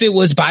or if it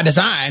was by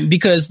design,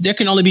 because there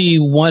can only be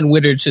one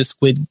winner to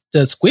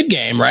the Squid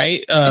Game,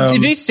 right?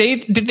 Did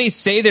they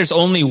say there's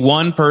only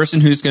one person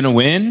who's going to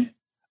win?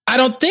 I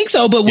don't think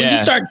so. But when you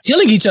start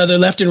killing each other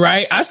left and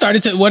right, I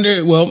started to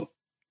wonder, well,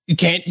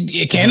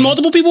 can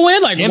multiple people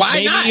win? Why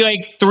maybe not?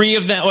 Three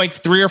of them,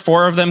 3 or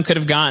 4 of them could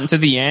have gotten to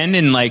the end.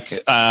 And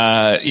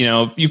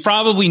you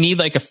probably need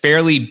a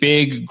fairly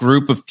big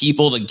group of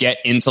people to get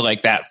into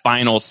that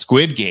final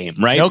Squid Game,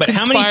 right? No, but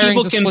how many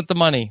people can split the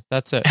money?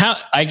 That's it.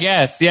 I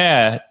guess,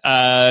 yeah.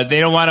 They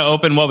don't want to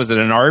open, what was it,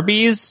 an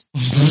Arby's?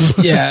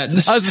 Yeah.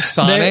 That was a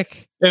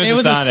Sonic. It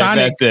was a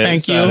Sonic.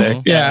 Thank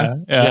you.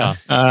 Yeah.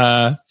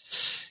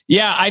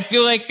 Yeah, I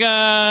feel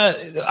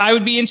I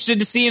would be interested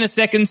to see in a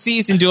second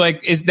season,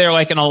 is there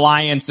an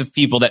alliance of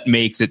people that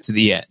makes it to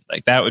the end?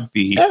 That would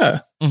be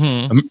the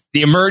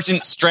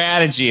emergent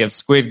strategy of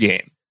Squid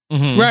Game.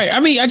 Mm-hmm. Right. I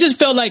mean, I just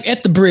felt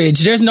at the bridge,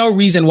 there's no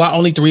reason why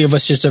only 3 of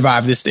us should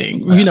survive this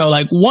thing.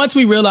 Right. Once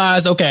we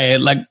realized, okay,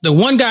 the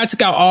one guy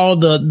took out all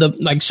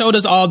the showed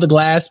us all the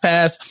glass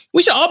pass.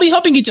 We should all be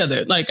helping each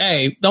other.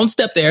 Hey, don't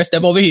step there,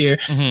 step over here.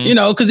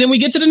 Mm-hmm. Because then we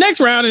get to the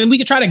next round and we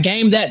can try to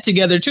game that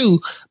together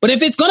too. But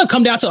if it's going to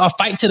come down to a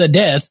fight to the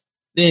death,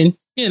 then,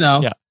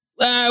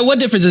 what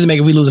difference does it make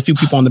if we lose a few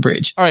people on the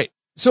bridge? All right.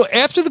 So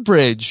after the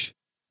bridge,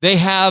 they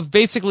have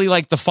basically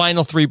like the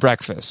final 3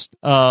 breakfast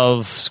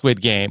of Squid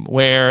Game,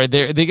 where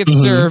they get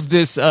served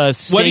this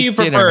steak What do you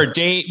prefer? dinner.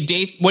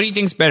 Day what do you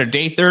think's better?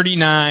 Day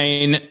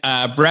 39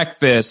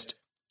 breakfast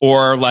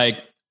or like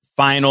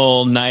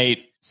final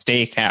night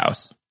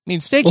steakhouse? I mean,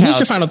 steakhouse. Well, who's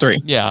your final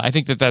 3? Yeah, I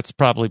think that's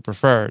probably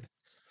preferred.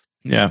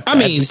 Yeah, I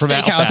mean,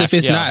 steakhouse if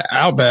it's not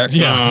Outback.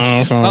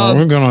 Yeah,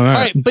 we're good on that.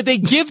 All right, but they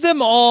give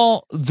them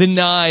all the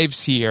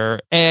knives here,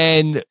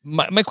 and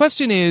my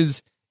question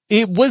is.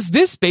 Was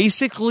this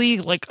basically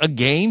like a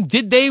game?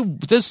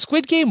 Does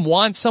Squid Game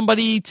want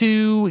somebody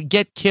to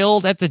get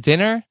killed at the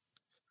dinner?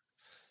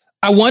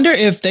 I wonder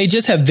if they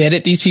just have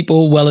vetted these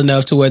people well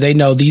enough to where they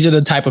know these are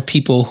the type of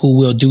people who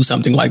will do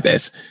something like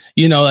this.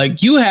 You know,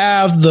 like you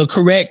have the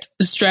correct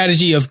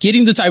strategy of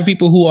getting the type of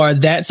people who are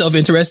that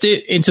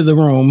self-interested into the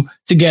room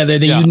together.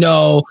 Then you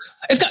know,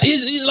 it's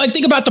like,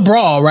 think about the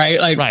brawl,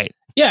 right? Like, right.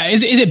 Yeah,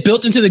 is it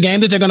built into the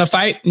game that they're going to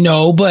fight?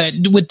 No, but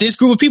with this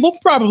group of people,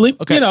 probably.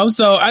 Okay. You know,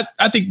 so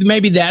I think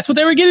maybe that's what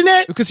they were getting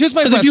at. Because here's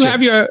my question. If you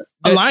have your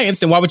alliance,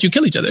 then why would you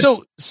kill each other?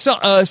 So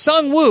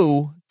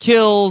Sang-woo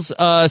kills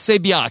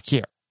Se-byak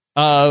here.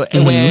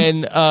 And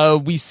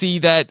when we see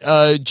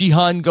that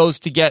Ji-hun goes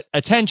to get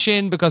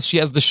attention because she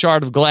has the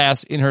shard of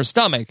glass in her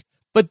stomach.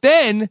 But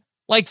then,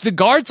 like, the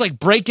guards, like,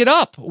 break it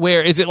up.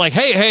 Where is it like,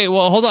 hey,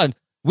 well, hold on.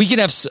 We can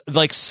have,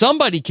 like,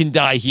 somebody can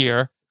die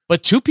here.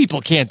 But 2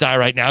 people can't die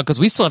right now because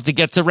we still have to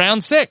get to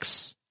round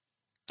 6.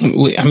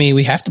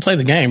 We have to play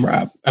the game,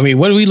 Rob. I mean,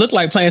 what do we look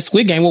like playing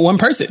Squid Game with one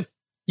person?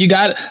 You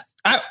got.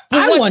 I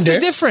wonder. What's the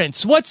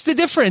difference? What's the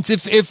difference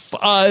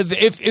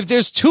if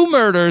there's 2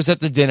 murders at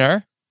the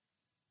dinner?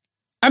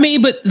 I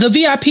mean, but the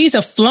VIPs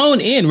have flown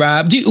in,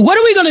 Rob. What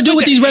are we going to do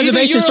with these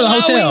reservations for the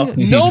hotel?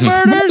 No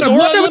murders or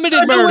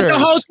unlimited murders? With the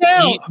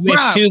hotel?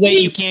 It's too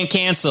late. You can't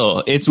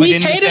cancel. It's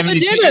within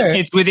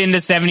It's within the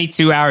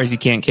 72 hours. You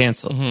can't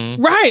cancel.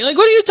 Mm-hmm. Right. Like,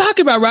 what are you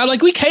talking about, Rob?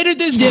 Like, we catered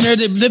this dinner.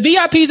 The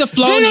VIPs have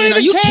flown in. Are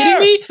you kidding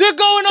me? They're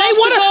going off to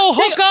go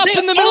hook up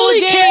in the middle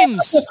of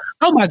games.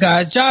 Oh my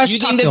gosh, Josh! You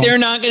think that they're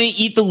not going to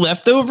eat the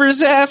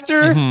leftovers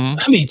after?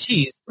 I mean,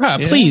 geez,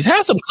 Rob, please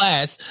have some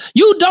class.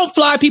 You don't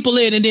fly people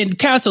in and then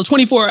cancel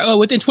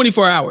within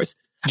 24 hours.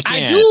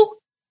 I do,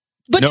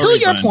 but to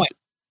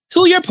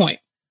your point,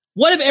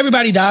 what if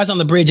everybody dies on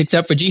the bridge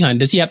except for Ji-hun?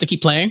 Does he have to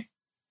keep playing?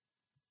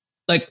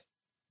 Like,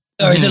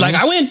 or is it like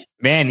I win?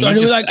 Man,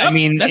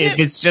 if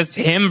it's just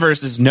him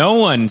versus no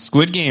one,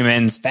 Squid Game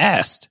ends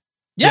fast.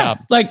 Yeah.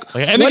 Like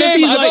end the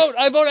game.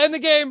 I vote end the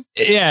game.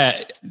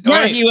 Yeah.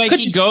 Or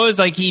he goes,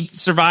 like, he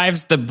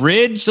survives the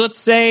bridge, let's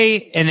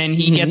say, and then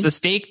he gets a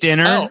steak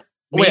dinner. Oh.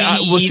 Wait,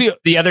 we'll see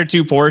the other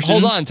 2 portions.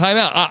 Hold on, time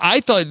out.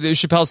 I thought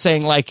Chappelle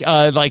saying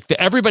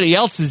everybody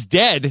else is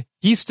dead.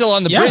 He's still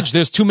on the bridge.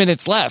 There's 2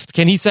 minutes left.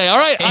 Can he say, all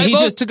right, I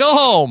vote to go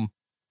home?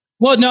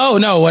 Well, no.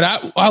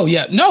 At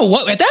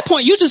that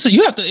point, you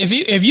have to,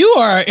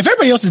 if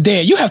everybody else is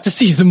dead, you have to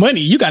see the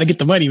money. You got to get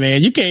the money,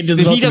 man. You can't just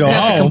he doesn't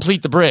have to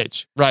complete the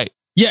bridge. Right.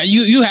 Yeah,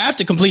 you have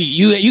to complete.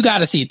 You got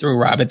to see it through,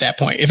 Rob. At that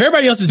point, if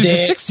everybody else is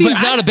dead, 16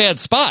 is not a bad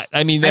spot.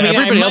 I mean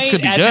everybody else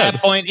could be at dead. At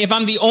that point, if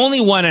I'm the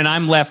only one and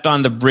I'm left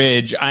on the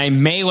bridge, I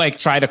may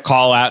try to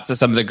call out to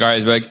some of the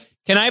guards, like,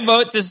 "Can I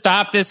vote to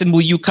stop this? And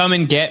will you come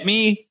and get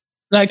me?"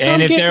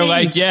 And if they're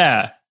like,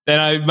 "Yeah," then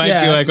I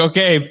might be like,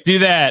 "Okay, do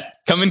that.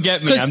 Come and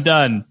get me. I'm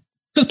done."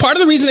 Because part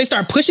of the reason they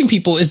start pushing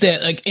people is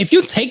that, like, if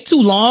you take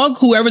too long,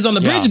 whoever's on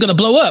the bridge is going to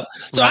blow up.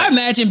 So I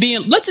imagine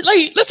being let's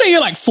say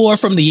you're like 4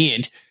 from the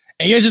end.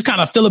 And you're just kind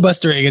of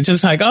filibustering and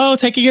just like, oh,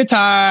 taking your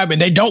time. And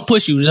they don't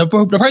push you. The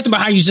person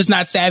behind you is just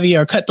not savvy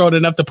or cutthroat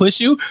enough to push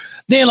you.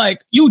 Then,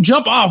 like, you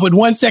jump off with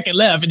 1 second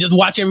left and just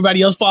watch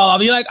everybody else fall off.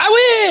 And you're like,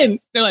 I win.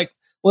 They're like,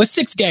 well, it's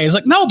 6 games.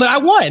 Like, no, but I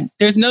won.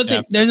 There's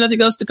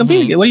nothing else to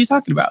compete against. What are you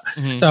talking about?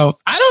 So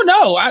I don't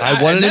know.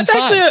 I won it in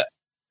 5.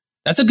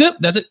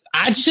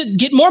 I should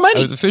get more money.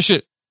 That was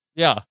efficient.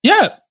 Yeah.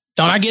 Yeah.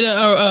 Don't I get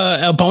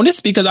a bonus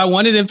because I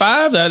won it in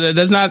 5?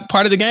 That's not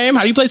part of the game.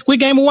 How do you play Squid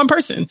Game with one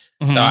person?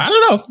 So I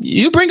don't know.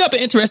 You bring up an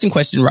interesting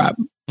question, Rob.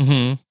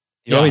 You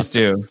always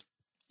do.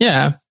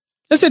 Yeah.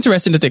 That's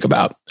interesting to think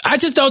about. I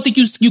just don't think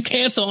you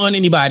cancel on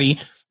anybody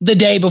the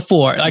day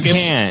before. Like, you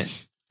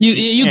can't.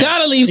 You got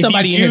to leave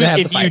somebody in here to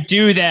have to fight. If you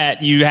do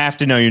that, you have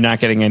to know you're not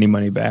getting any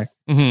money back.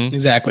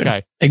 Exactly.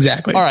 Okay.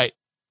 Exactly. All right.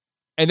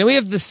 And then we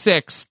have the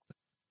 6th,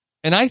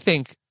 and I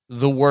think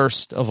the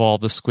worst of all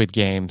the Squid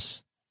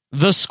Games.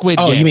 The Squid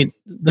Game. Oh, you mean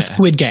the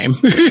Squid Game.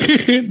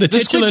 the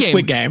titular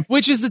Squid Game.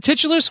 Which is the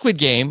titular Squid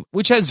Game,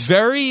 which has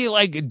very,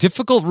 like,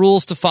 difficult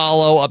rules to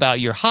follow about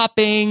your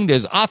hopping.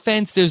 There's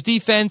offense, there's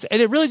defense,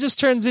 and it really just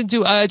turns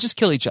into just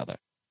kill each other.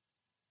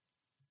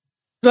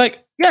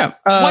 Like, yeah.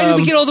 Why did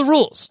we get all the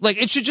rules? Like,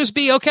 it should just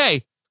be,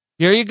 okay,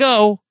 here you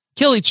go,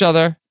 kill each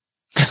other.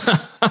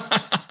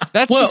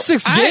 That's the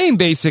 6th game,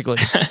 basically.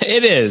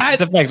 It is.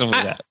 It's effectively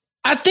that.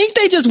 I think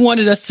they just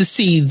wanted us to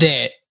see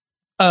that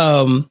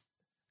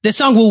that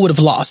Sang-woo would have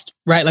lost,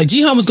 right? Like,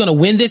 Ji-hun was going to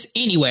win this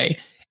anyway.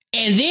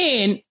 And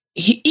then,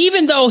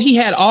 even though he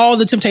had all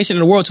the temptation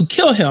in the world to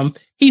kill him,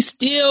 he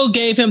still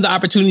gave him the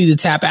opportunity to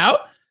tap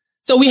out.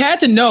 So we had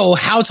to know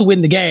how to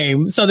win the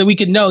game so that we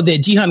could know that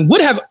Ji-hun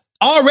would have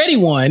already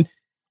won,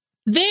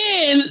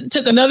 then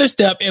took another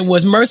step and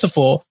was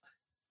merciful.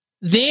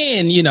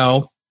 Then,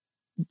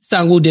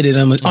 Sang-woo did it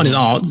on his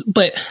own.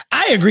 But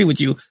I agree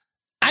with you.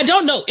 I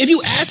don't know. If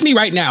you ask me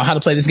right now how to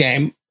play this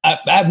game, I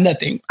have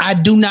nothing. I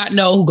do not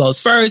know who goes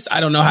first. I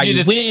don't know how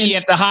you win. You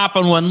have to hop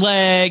on one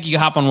leg. You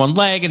hop on one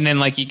leg, and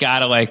then you got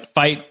to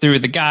fight through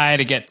the guy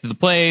to get to the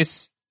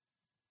place.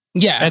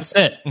 Yeah. That's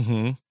it.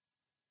 Mm-hmm.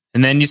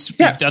 And then you've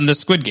done the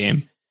Squid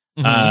Game.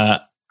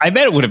 Mm-hmm. I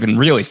bet it would have been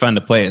really fun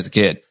to play as a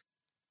kid.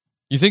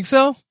 You think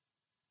so?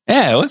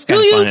 Yeah, it was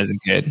kind of fun as a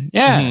kid.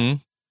 Yeah. Mm-hmm.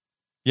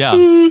 Yeah.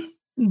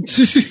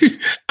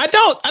 I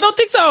don't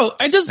think so.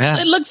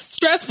 It looks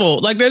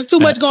stressful. There's too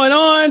much going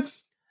on.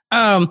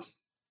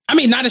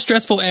 Not as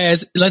stressful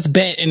as let's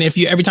bet, and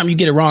every time you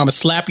get it wrong, I'm gonna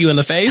slap you in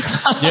the face.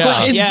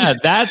 Yeah,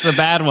 that's a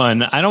bad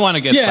one. I don't want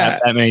to get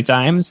slapped that many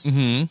times.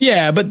 Mm-hmm.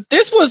 Yeah, but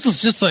this was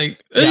just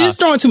just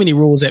throwing too many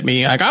rules at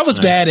me. I was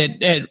bad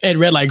at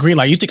red light, green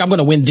light. You think I'm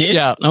gonna win this?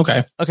 Yeah.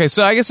 Okay.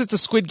 So I guess it's a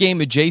Squid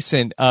Game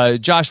adjacent.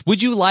 Josh,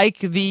 would you like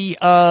the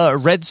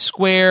red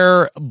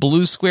square,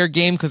 blue square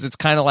game because it's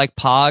kind of like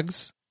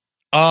Pogs?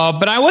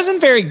 But I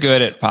wasn't very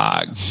good at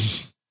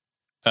Pogs.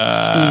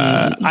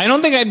 I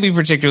don't think I'd be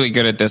particularly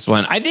good at this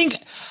one. I think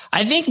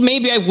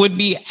maybe I would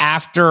be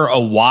after a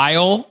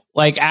while.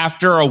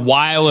 After a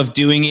while of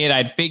doing it,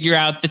 I'd figure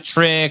out the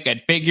trick.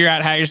 I'd figure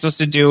out how you're supposed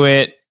to do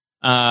it.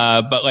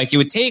 But it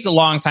would take a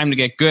long time to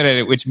get good at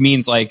it, which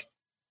means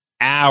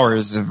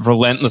hours of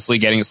relentlessly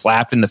getting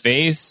slapped in the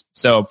face.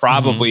 So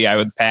probably I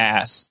would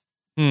pass.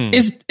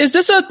 Is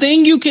this a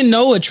thing you can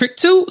know a trick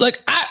to?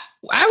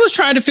 I was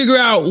trying to figure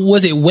out,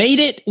 was it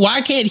weighted? Why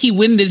can't he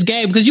win this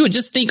game? Because you would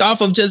just think off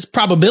of just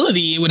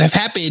probability it would have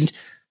happened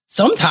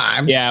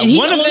sometime. Yeah, and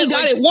he only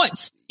got it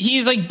once.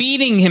 He's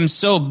beating him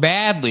so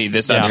badly,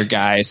 this other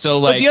guy. So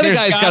but the other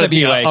guy's got to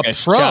be a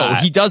pro. Shot.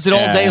 He does it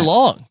all day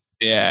long.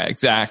 Yeah,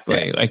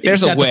 exactly.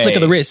 There's a way. The flick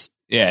of the wrist.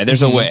 Yeah,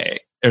 there's a way.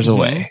 There's a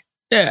way.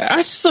 Yeah, I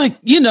just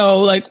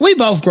we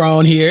both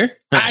grown here.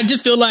 I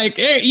just feel there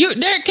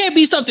can't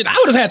be something I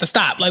would have had to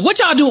stop. What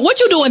y'all doing? What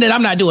you doing that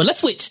I'm not doing? Let's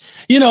switch.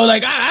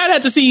 I'd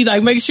have to see,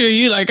 make sure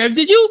you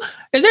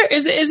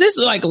is this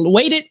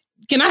weighted?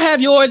 Can I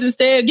have yours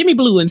instead? Give me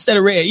blue instead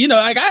of red.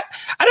 I'd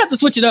have to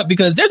switch it up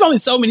because there's only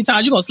so many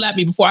times you're going to slap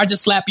me before I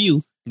just slap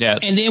you.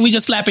 Yes. And then we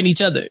just slapping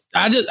each other.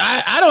 I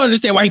don't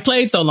understand why he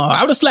played so long.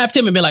 I would have slapped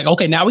him and been like,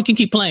 okay, now we can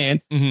keep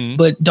playing,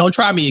 but don't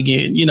try me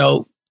again.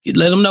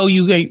 Let them know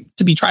you ain't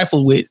to be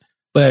trifled with.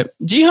 But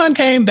Jihan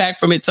came back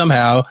from it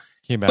somehow.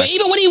 But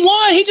even when he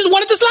won, he just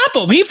wanted to slap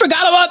him. He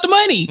forgot about the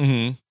money.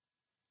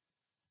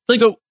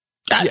 Mm-hmm.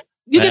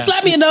 You can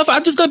slap me enough,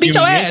 I'm just going to beat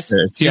your ass.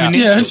 Yeah.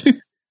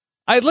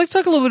 I'd like to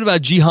talk a little bit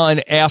about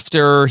Jihan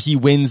after he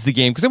wins the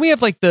game, because then we have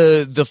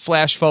the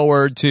flash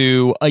forward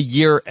to a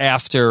year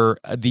after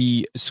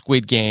the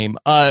Squid Game.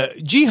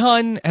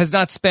 Jihan has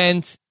not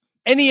spent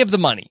any of the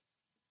money.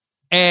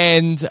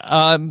 And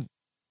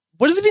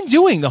what has he been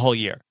doing the whole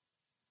year?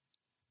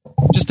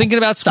 Just thinking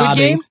about Squid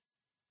Game?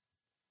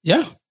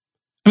 Yeah.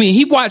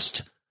 He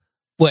watched,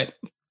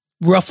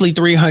 roughly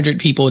 300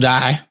 people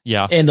die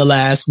in the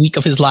last week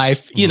of his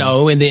life,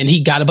 and then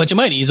he got a bunch of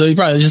money. So he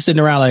probably was just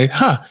sitting around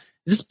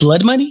is this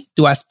blood money?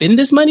 Do I spend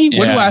this money?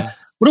 Yeah.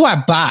 What do I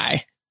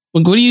buy?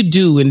 What do you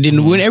do? And then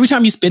every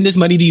time you spend this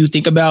money, do you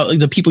think about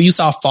the people you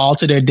saw fall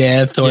to their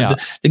death or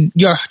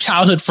your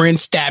childhood friend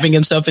stabbing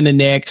himself in the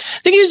neck? I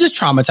think he was just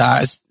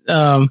traumatized.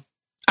 I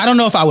don't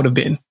know if I would have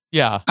been.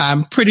 Yeah.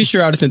 I'm pretty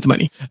sure I would have spent the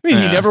money. He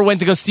never went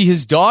to go see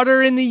his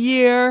daughter in the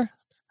year.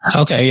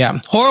 Okay, yeah.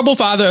 Horrible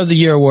Father of the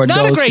Year award Not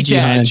goes a great to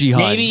dad, Jihan.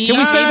 Jihan. Can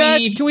we say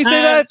that? Can we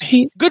say that?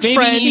 Good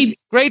friend.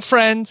 Great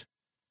friend.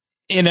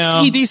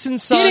 He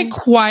decent son.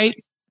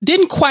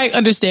 Didn't quite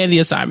understand the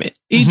assignment.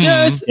 He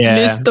just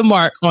missed the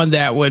mark on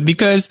that one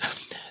because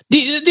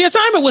the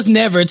assignment was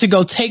never to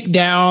go take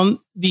down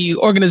the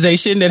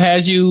organization that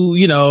has you,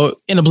 in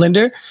a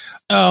blender.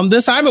 The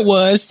assignment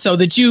was so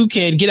that you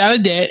can get out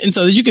of debt and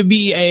so that you can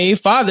be a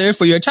father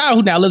for your child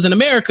who now lives in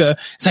America.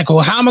 It's well,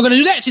 how am I going to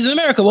do that? She's in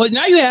America. Well,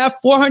 now you have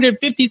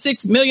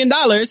 $456 million.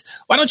 Why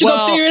don't you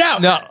go figure it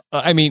out? No,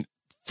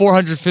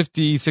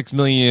 456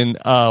 million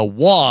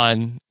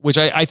won, which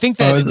I think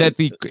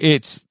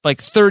it's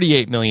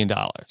 $38 million.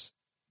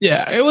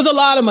 Yeah, it was a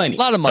lot of money. It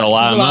was a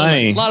lot of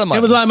money. It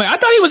was a lot of money. I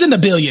thought he was in the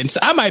billions.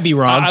 I might be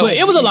wrong, but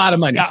it was a lot of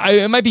money.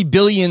 It might be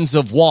billions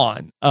of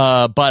won.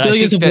 But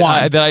billions I think of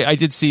won. I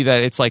did see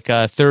that it's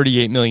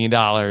 $38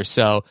 million.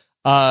 So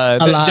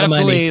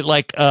definitely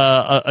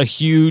a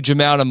huge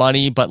amount of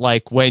money. But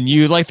when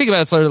you think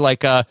about it, sort of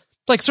like a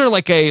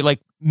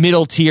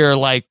middle tier,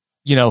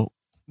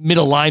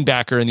 middle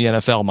linebacker in the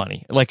NFL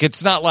money.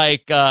 It's not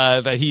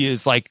that he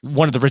is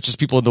one of the richest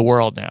people in the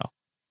world now.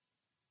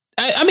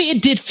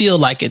 It did feel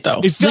like it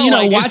though. It felt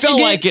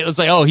like it. It's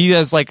he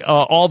has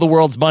all the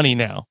world's money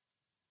now.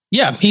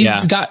 Yeah,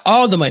 he's got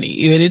all the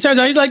money. And it turns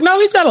out he's like, no,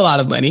 he's got a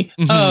lot of money.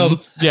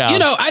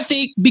 I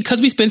think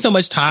because we spend so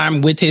much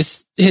time with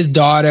his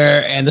daughter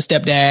and the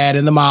stepdad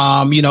and the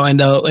mom, in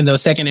the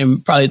second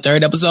and probably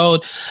third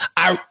episode,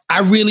 I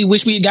really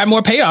wish we had got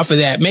more payoff for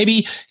that.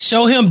 Maybe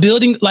show him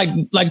building,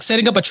 like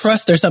setting up a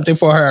trust or something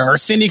for her, or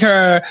sending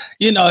her,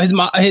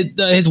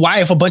 his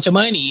wife a bunch of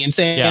money and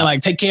saying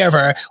like, take care of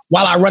her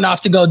while I run off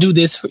to go do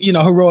this,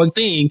 heroic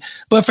thing.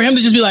 But for him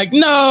to just be like,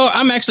 no,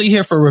 I'm actually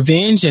here for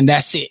revenge, and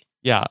that's it.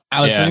 Yeah. I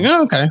was thinking,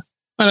 oh, okay.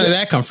 Where did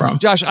that come from?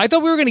 Josh, I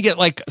thought we were going to get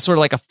like sort of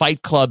like a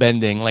Fight Club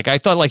ending. Like I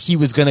thought like he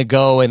was going to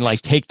go and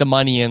like take the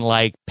money and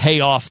like pay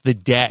off the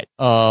debt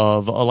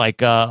of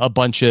like a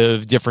bunch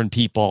of different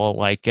people,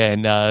 like,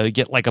 and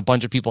get like a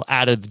bunch of people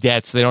out of the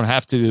debt so they don't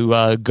have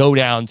to go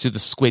down to the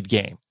Squid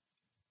Game.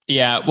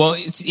 Yeah, well,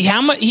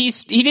 how much he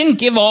didn't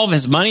give all of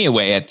his money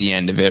away at the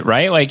end of it,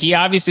 right? Like he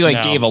obviously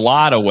gave a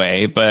lot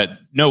away, but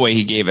no way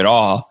he gave it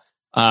all.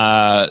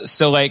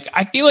 So like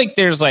I feel like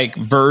there's like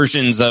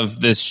versions of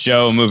this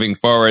show moving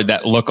forward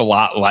that look a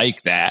lot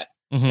like that.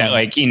 That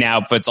like he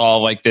now puts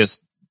all like this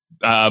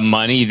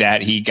money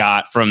that he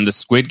got from the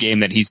Squid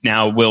Game that he's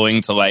now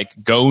willing to like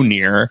go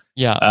near.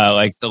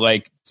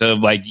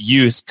 To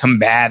use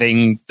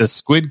combating the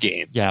Squid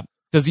Game. Yeah.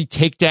 Does he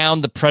take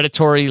down the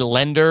predatory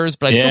lenders?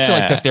 But I still feel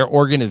like that their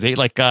organization,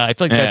 like I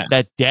feel like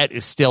that debt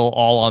is still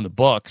all on the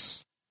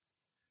books.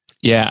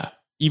 Yeah.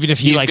 Even if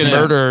he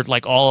murdered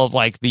like all of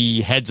like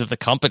the heads of the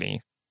company.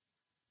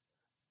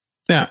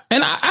 Yeah.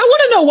 And I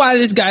want to know why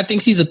this guy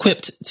thinks he's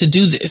equipped to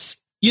do this.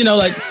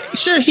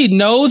 Sure, he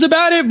knows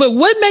about it, but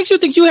what makes you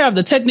think you have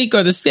the technique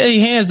or the steady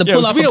hands to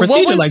pull off a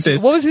procedure like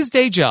this? What was his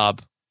day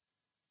job?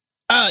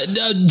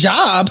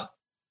 Job?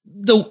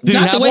 Not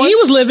the way he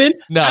was living.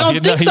 No, I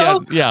don't think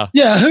so. Yeah.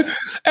 And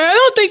I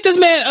don't think this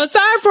man,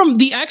 aside from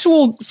the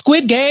actual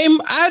Squid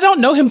Game, I don't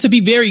know him to be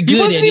very good. He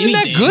wasn't even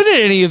that good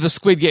at any of the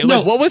Squid Game. No,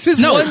 like, what was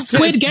his one?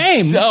 Squid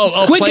Game.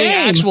 Squid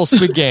Game. Actual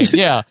Squid Game.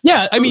 Yeah.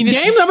 Yeah. I mean,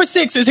 game number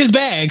 6 is his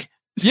bag.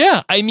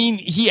 Yeah, I mean,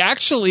 he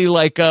actually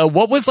like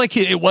what was like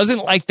it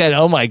wasn't like that.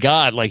 Oh my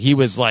god, like he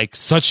was like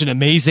such an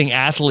amazing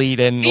athlete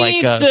and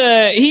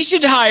he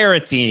should hire a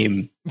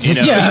team. He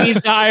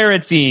needs to hire a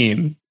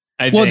team.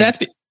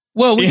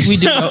 We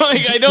do.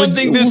 I don't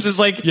think this is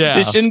like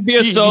this shouldn't be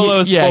a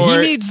solo sport. Yeah, he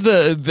needs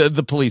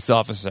the police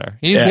officer.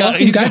 He's got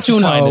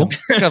Juno.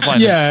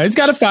 He's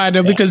got to find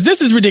him because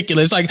this is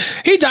ridiculous. Like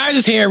he dyes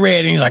his hair red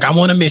and he's like, "I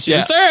want a mission,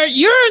 sir.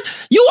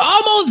 You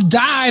almost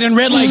died in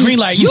red light, green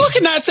light. You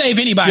cannot save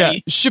anybody." Yeah.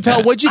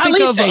 Chappelle, what'd you think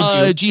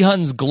of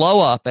Ji-hun's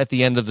glow up at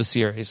the end of the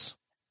series?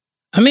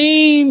 I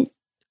mean,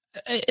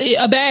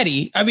 a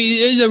baddie. I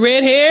mean, the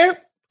red hair.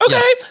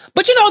 Okay,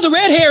 but the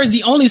red hair is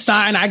the only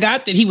sign I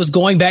got that he was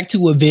going back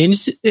to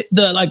avenge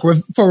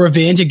for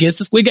revenge against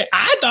the Squid Game.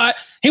 I thought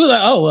he was like,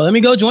 oh well, let me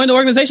go join the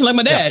organization like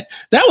my dad.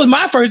 That was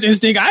my first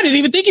instinct. I didn't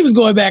even think he was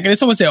going back. And then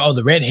someone said, oh,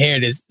 the red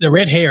hair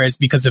is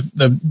because of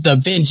the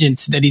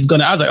vengeance that he's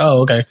gonna. I was like,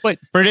 oh, okay. But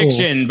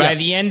prediction by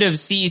the end of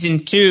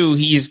season 2,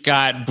 he's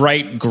got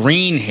bright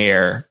green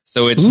hair,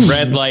 so it's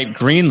red light,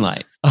 green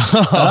light.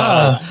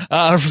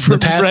 The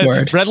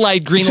password. Red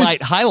light, green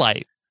light,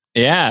 highlight.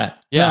 Yeah.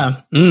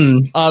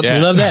 We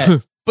love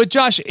that. But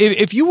Josh,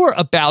 if you were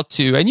about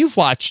to, and you've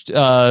watched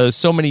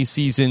so many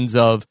seasons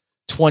of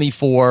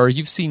 24,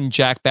 you've seen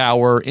Jack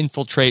Bauer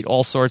infiltrate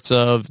all sorts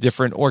of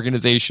different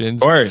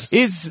organizations. Of course.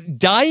 Is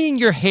dyeing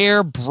your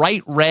hair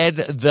bright red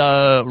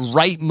the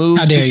right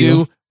move to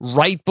do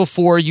right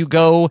before you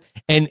go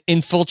and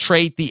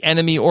infiltrate the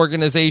enemy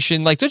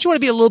organization? Like, don't you want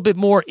to be a little bit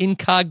more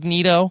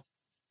incognito?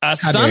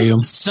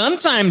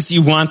 Sometimes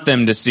you want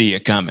them to see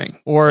it coming,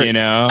 or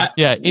what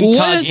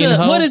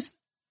is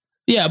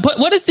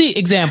the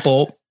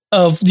example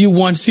of you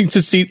wanting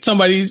to see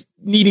somebody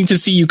needing to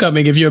see you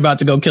coming if you're about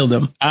to go kill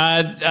them?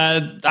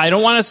 I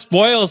don't want to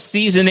spoil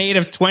season 8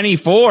 of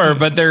 24,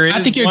 but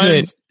I think you're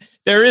good.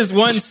 There is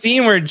one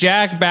scene where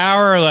Jack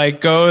Bauer like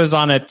goes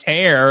on a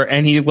tear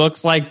and he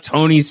looks like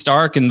Tony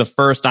Stark in the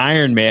first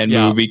Iron Man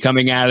movie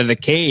coming out of the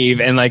cave.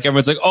 And like,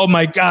 everyone's like, oh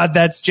my God,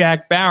 that's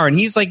Jack Bauer. And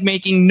he's like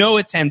making no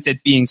attempt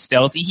at being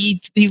stealthy.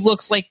 He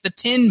looks like the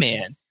Tin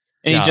Man.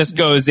 And he just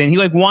goes in. He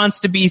like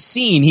wants to be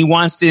seen. He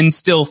wants to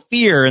instill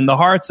fear in the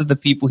hearts of the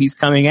people he's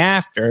coming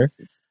after.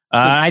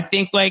 I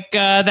think like,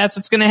 that's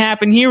what's going to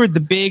happen here with the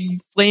big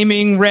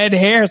flaming red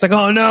hair. It's like,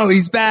 oh no,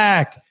 he's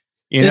back.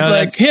 It's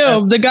like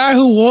him, the guy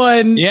who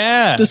won.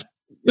 Yeah.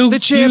 The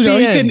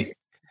champion.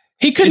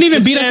 He couldn't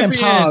even beat us in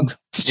Pog.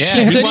 Yeah.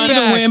 He couldn't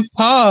even win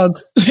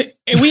Pog.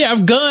 And we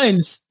have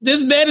guns.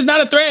 This man is not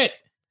a threat.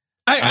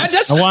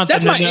 That's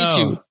my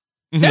issue.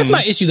 Mm-hmm. That's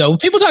my issue, though.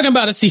 People talking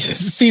about a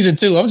season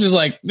 2. I'm just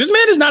like, this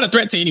man is not a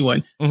threat to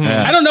anyone. Mm-hmm.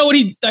 Yeah. I don't know what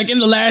he, like in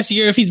the last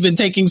year, if he's been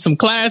taking some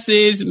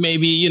classes,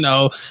 maybe,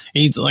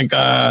 he's like,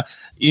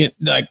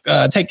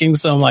 taking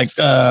some like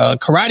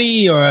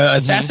karate or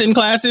assassin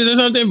classes or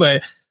something,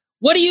 but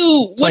what do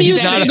you think he's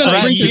going to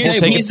bring to the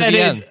table? He's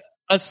had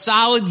a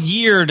solid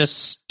year to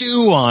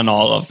stew on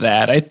all of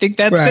that. I think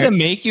that's going to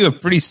make you a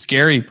pretty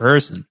scary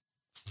person.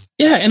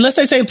 Yeah, unless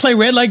they say play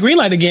red light, green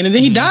light again, and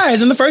then he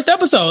dies in the first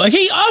episode. Like,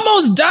 he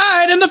almost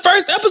died in the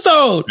first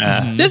episode.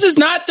 This is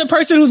not the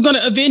person who's going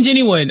to avenge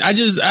anyone. I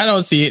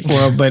don't see it for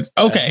him, but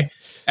okay.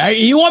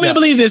 You want me to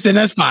believe this, then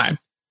that's fine.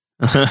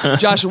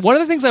 Josh, one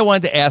of the things I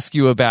wanted to ask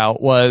you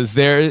about was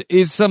there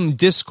is some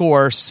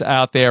discourse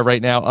out there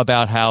right now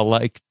about how,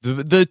 like,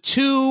 the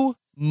two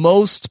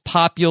most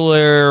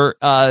popular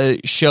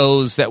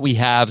shows that we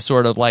have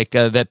sort of like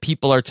that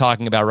people are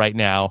talking about right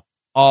now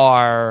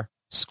are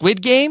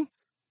Squid Game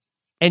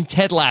and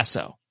Ted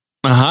Lasso.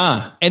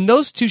 And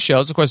those two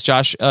shows, of course,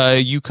 Josh,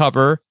 you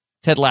cover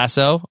Ted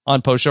Lasso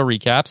on Post Show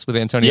Recaps with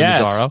Antonio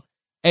Mazzaro.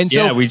 And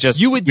so we just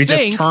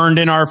think, turned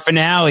in our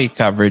finale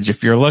coverage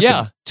if you're looking.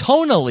 Yeah,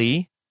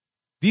 tonally,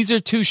 these are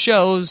two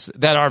shows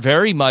that are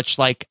very much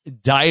like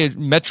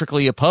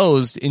diametrically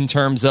opposed in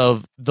terms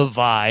of the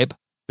vibe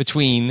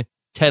between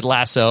Ted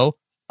Lasso.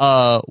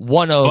 Well,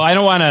 I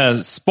don't want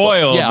to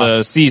spoil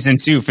the season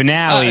 2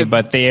 finale,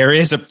 but there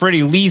is a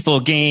pretty lethal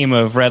game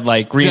of red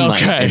light, green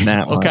light in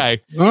that one.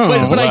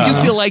 But I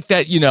do feel like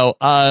that,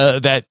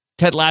 that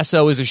Ted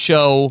Lasso is a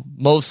show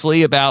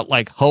mostly about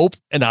like hope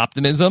and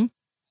optimism.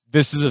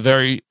 This is a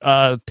very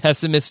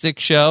pessimistic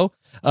show,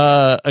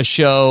 a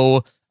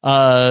show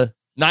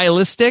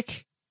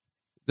nihilistic.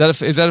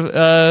 Is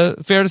that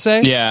fair to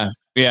say?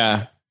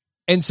 Yeah.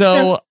 And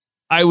so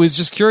I was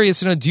just curious,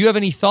 do you have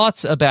any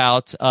thoughts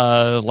about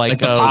like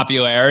the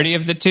popularity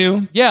of the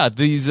two? Yeah,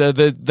 these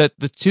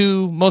the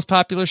two most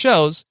popular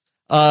shows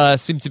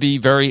seem to be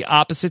very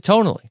opposite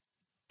tonally.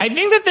 I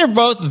think that they're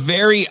both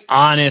very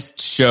honest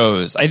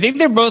shows. I think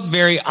they're both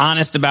very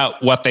honest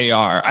about what they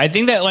are. I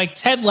think that like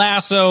Ted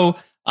Lasso,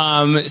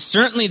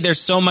 certainly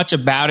there's so much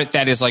about it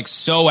that is like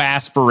so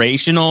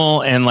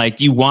aspirational and like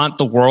you want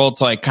the world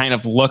to like kind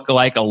of look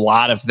like a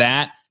lot of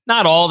that.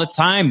 Not all the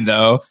time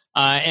though.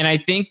 And I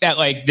think that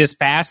like this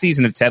past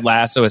season of Ted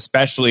Lasso,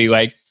 especially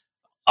like,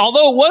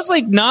 although it was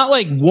like not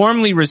like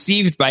warmly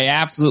received by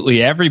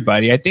absolutely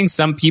everybody, I think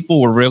some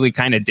people were really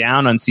kind of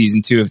down on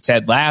season 2 of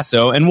Ted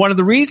Lasso. And one of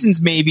the reasons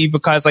maybe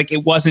because like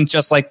it wasn't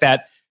just like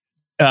that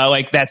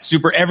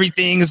super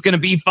everything is going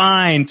to be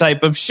fine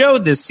type of show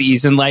this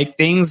season. Like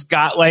things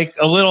got like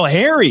a little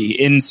hairy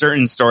in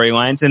certain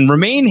storylines and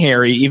remain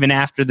hairy even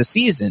after the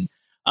season.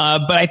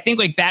 But I think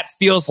like that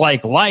feels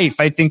like life.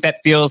 I think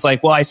that feels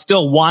like, well, I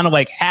still want to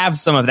like have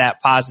some of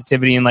that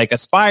positivity and like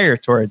aspire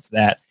towards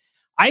that.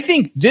 I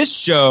think this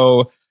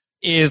show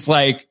is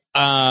like,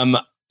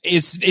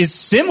 is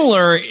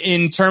similar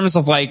in terms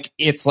of like,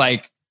 it's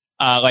like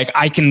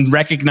I can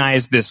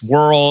recognize this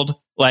world.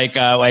 Like,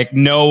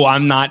 no,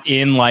 I'm not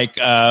in like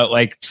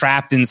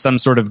trapped in some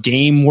sort of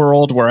game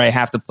world where I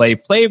have to play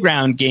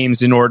playground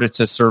games in order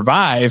to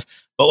survive.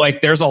 But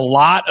like, there's a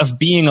lot of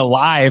being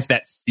alive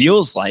that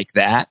feels like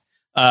that.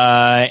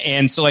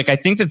 And so like, I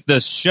think that the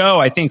show,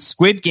 I think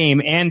Squid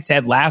Game and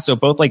Ted Lasso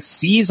both like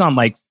seize on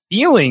like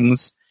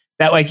feelings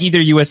that like either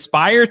you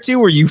aspire to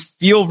or you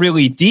feel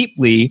really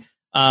deeply,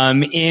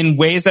 in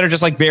ways that are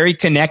just like very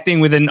connecting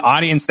with an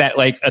audience that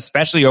like,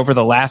 especially over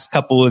the last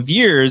couple of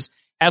years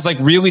has like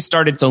really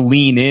started to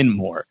lean in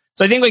more.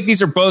 So I think like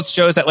these are both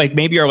shows that like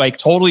maybe are like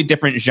totally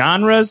different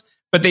genres,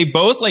 but they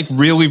both like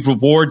really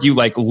reward you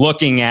like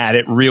looking at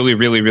it really,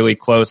 really, really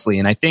closely.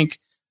 And I think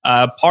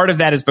part of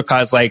that is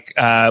because like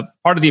part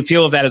of the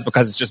appeal of that is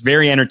because it's just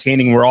very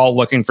entertaining. We're all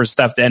looking for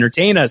stuff to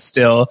entertain us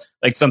still,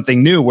 like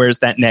something new. Where's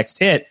that next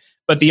hit?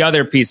 But the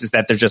other piece is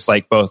that they're just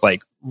like both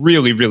like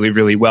really, really,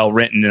 really well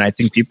written. And I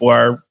think people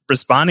are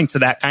responding to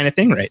that kind of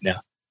thing right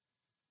now.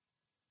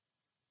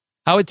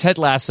 How would Ted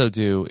Lasso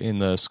do in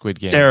the Squid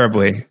Game?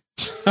 Terribly.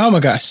 Oh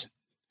my gosh.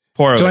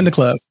 Poorly. Join the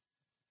club.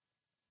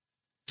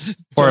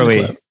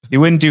 Poorly. He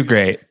wouldn't do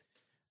great.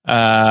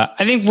 I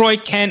think Roy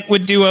Kent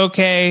would do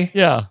okay.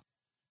 Yeah.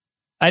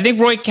 I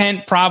think Roy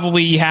Kent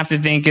probably you have to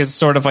think is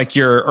sort of like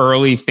your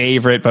early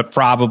favorite, but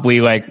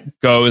probably like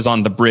goes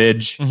on the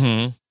bridge.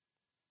 Mm-hmm.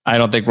 I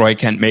don't think Roy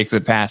Kent makes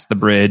it past the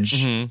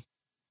bridge. Mm-hmm.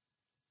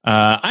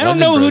 I don't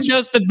know who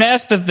does the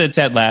best of the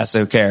Ted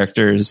Lasso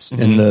characters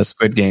in the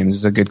Squid Games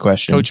is a good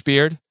question. Coach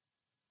Beard?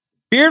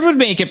 Beard would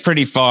make it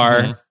pretty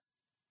far.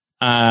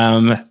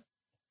 Mm-hmm.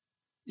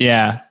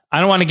 Yeah. I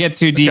don't want to get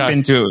too deep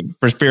into it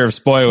for fear of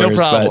spoilers. No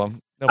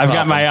problem. I've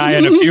got my eye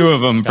on a few of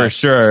them for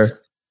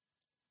sure.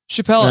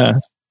 Chappelle,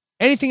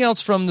 anything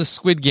else from the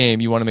Squid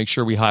Game you want to make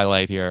sure we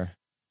highlight here?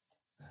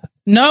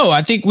 No,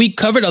 I think we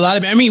covered a lot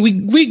of it. I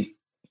mean, we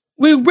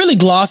really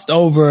glossed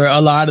over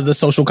a lot of the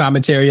social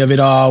commentary of it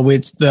all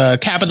with the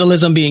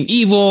capitalism being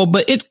evil,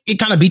 but it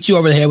kind of beats you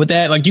over the head with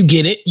that. Like you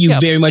get it. You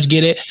very much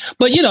get it.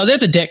 But,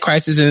 there's a debt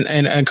crisis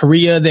in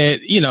Korea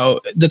that,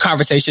 the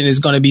conversation is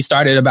going to be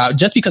started about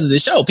just because of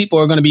this show. People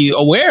are going to be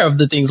aware of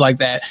the things like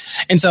that.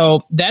 And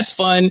so that's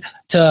fun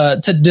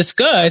to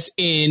discuss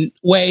in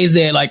ways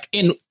that like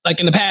in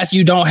the past,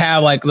 you don't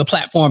have like the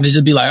platform to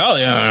just be like, oh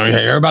yeah,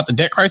 hear about the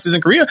debt crisis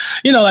in Korea.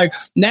 Like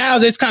now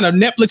this kind of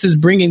Netflix is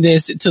bringing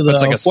this to the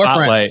like a forefront.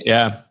 Spotlight,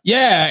 yeah.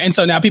 Yeah. And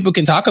so now people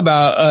can talk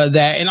about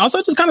that and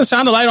also just kind of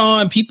shine a light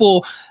on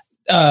people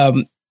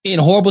in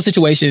horrible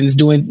situations,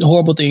 doing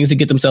horrible things to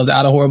get themselves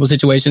out of horrible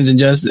situations, and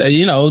just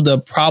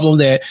the problem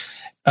that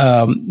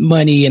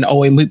money and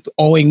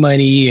owing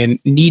money and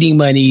needing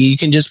money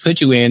can just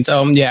put you in.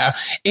 So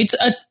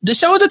the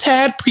show is a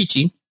tad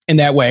preachy in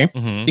that way,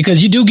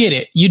 because you do get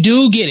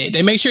it.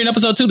 They make sure in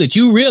episode 2 that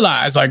you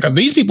realize like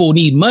these people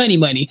need money,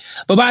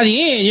 but by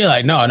the end you're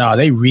like, no,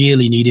 they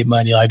really needed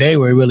money. Like they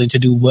were willing to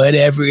do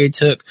whatever it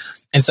took.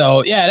 And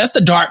so, that's the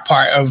dark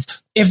part of,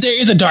 if there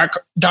is a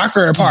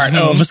darker part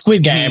of a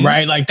Squid Game,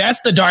 right? Like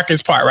that's the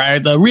darkest part,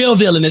 right? The real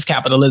villain is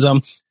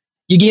capitalism.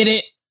 You get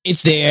it.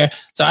 It's there.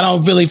 So I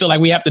don't really feel like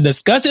we have to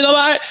discuss it a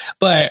lot,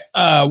 but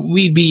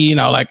we'd be,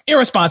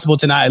 irresponsible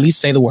to not at least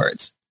say the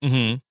words.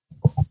 Mm-hmm.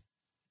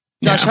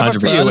 Josh, how about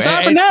for you?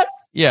 Aside from that?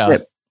 Yeah.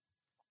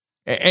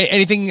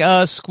 Anything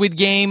Squid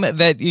Game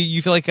that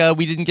you feel like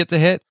we didn't get to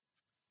hit?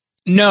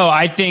 No,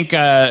 I think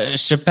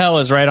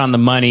Chappelle is right on the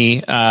money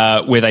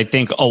with, I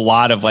think, a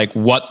lot of like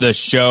what the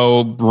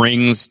show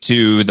brings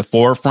to the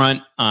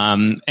forefront,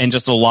 and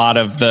just a lot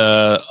of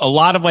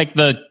like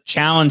the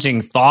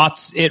challenging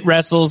thoughts it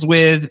wrestles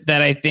with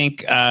that I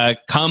think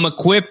come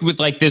equipped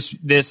with like this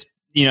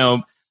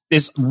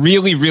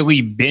really,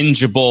 really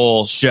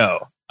bingeable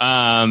show.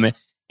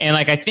 And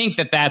like, I think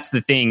that's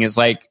the thing is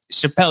like,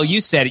 Chappelle,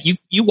 you said it,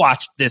 you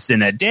watched this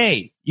in a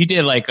day. You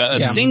did like a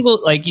single,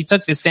 like you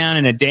took this down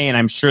in a day. And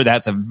I'm sure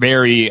that's a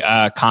very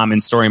common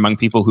story among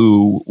people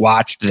who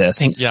watched this.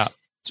 Thanks. Yeah.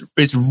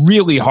 It's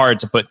really hard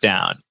to put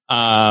down.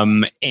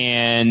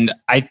 And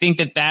I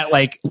think that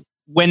like,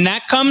 when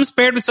that comes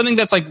paired with something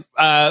that's like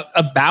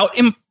about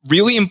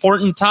really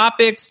important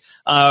topics,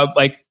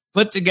 like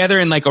put together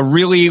in like a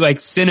really like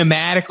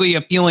cinematically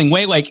appealing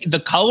way. Like the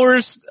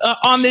colors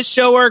on this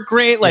show are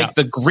great. Like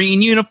the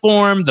green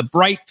uniform, the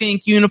bright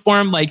pink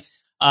uniform, like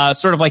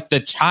sort of like the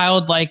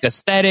childlike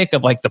aesthetic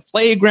of like the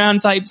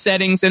playground type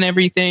settings and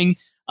everything.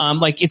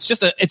 Like it's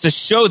just it's a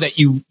show that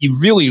you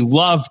really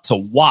love to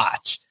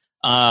watch.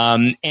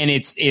 And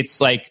it's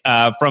like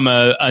from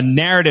a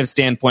narrative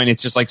standpoint,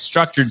 it's just like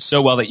structured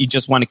so well that you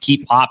just want to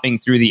keep hopping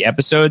through the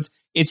episodes.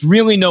 It's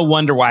really no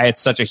wonder why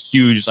it's such a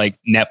huge like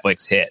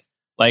Netflix hit.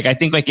 Like, I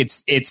think like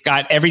it's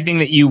got everything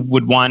that you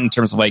would want in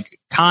terms of like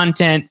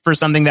content for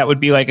something that would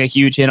be like a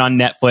huge hit on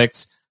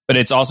Netflix. But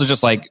it's also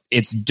just like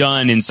it's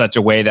done in such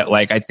a way that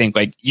like I think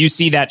like you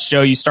see that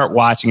show, you start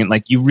watching it,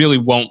 like you really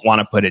won't want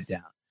to put it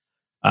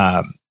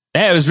down.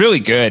 It was really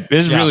good. It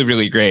was really,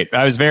 really great.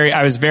 I was very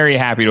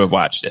happy to have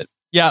watched it.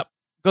 Yeah,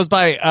 goes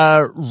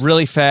by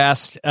really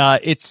fast.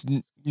 It's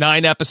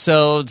 9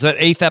 episodes. That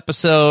 8th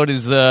episode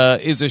is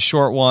a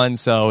short one,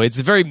 so it's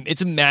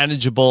a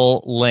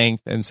manageable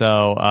length, and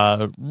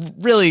so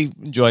really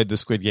enjoyed the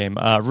Squid Game.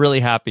 Really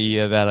happy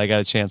that I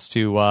got a chance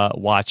to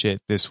watch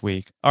it this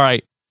week. All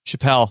right,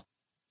 Chappelle,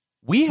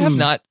 we have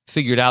not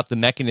figured out the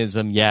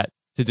mechanism yet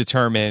to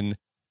determine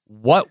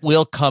what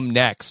will come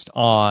next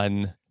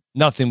on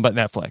Nothing But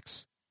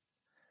Netflix.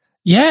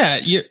 Yeah,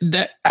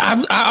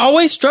 I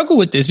always struggle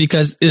with this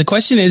because the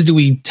question is, do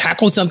we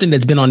tackle something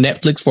that's been on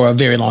Netflix for a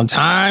very long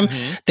time,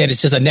 that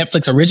it's just a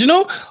Netflix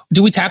original?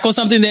 Do we tackle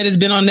something that has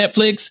been on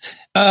Netflix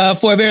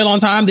for a very long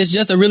time that's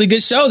just a really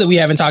good show that we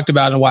haven't talked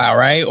about in a while,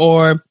 right?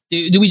 Or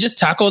do we just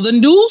tackle the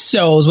new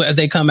shows as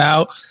they come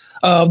out?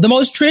 The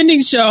most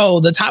trending show,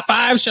 the top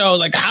 5 shows,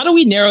 like how do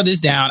we narrow this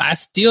down? I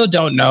still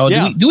don't know.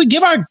 Yeah. Do we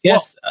give our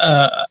guests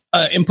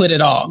input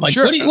at all? Like,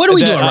 sure. What are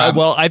we doing, Rob?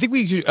 Well, I think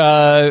we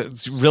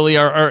really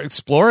are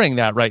exploring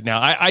that right now.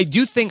 I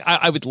do think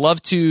I would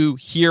love to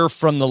hear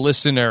from the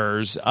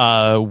listeners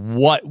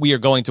what we are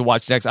going to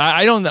watch next.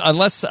 I don't,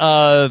 unless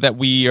that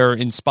we are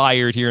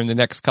inspired here in the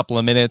next couple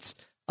of minutes.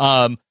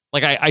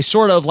 Like I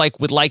sort of like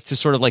would like to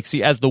sort of like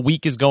see as the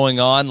week is going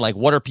on, like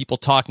what are people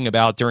talking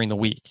about during the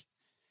week?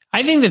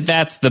 I think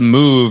that's the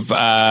move,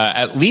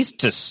 at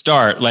least to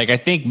start. Like, I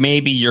think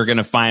maybe you're going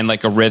to find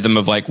like a rhythm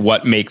of like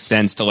what makes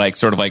sense to like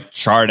sort of like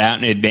chart out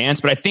in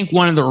advance. But I think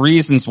one of the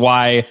reasons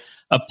why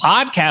a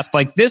podcast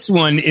like this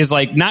one is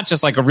like not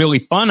just like a really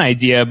fun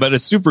idea, but a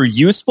super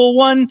useful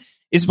one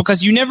is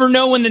because you never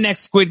know when the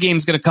next Squid Game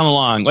is going to come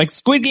along. Like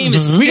Squid Game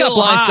is still We got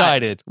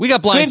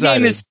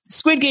blindsided.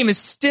 Squid Game is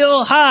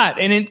still hot,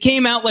 and it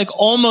came out like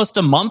almost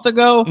a month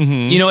ago.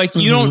 You know, like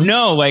you don't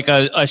know, like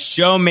a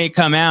show may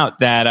come out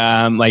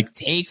that like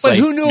takes. But like,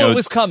 who knew it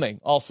was coming?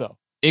 Also,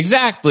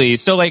 exactly.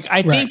 So like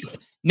I think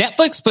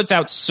Netflix puts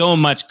out so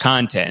much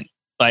content.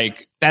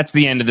 Like that's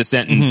the end of the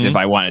sentence if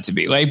I want it to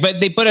be. Like, but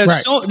they put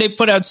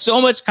out so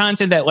much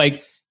content that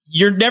like.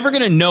 You're never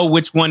going to know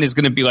which one is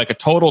going to be like a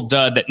total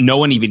dud that no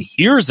one even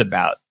hears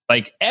about,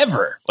 like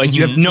ever. Like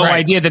you have no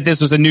idea that this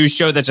was a new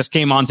show that just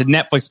came onto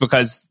Netflix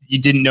because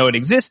you didn't know it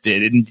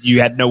existed and you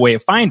had no way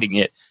of finding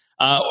it.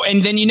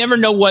 And then you never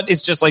know what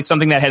is just like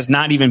something that has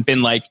not even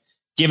been like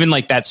given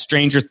like that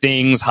Stranger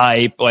Things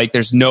hype. Like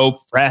there's no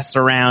press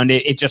around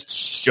it. It just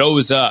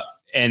shows up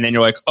and then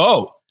you're like,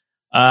 oh.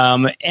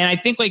 And I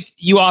think like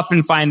you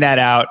often find that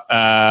out,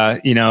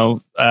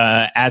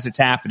 as it's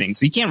happening.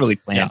 So you can't really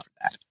plan for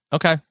that.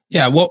 Okay.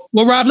 Yeah. Well,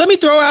 Rob, let me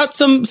throw out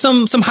some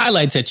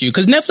highlights at you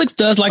because Netflix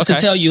does like to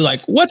tell you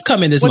like what's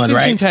coming this month, right?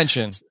 What's in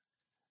contention?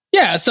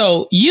 Yeah.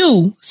 So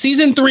You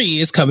season 3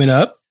 is coming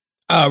up.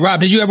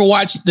 Rob, did you ever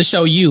watch the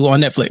show You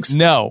on Netflix?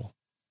 No.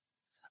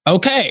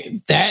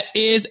 Okay, that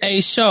is a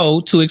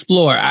show to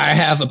explore. I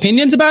have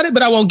opinions about it,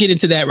 but I won't get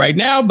into that right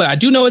now. But I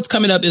do know it's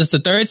coming up. It's the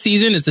 3rd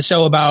season. It's a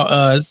show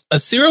about a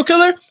serial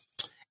killer.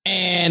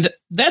 And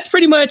that's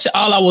pretty much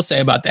all I will say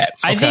about that.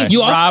 I think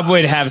Rob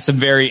would have some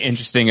very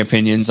interesting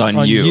opinions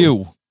on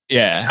You.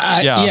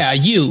 Yeah.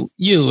 You.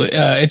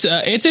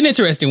 It's an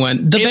interesting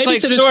one. The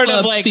Babysitter's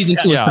Club season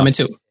 2 is coming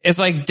too. It's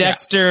like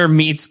Dexter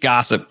meets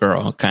Gossip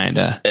Girl, kind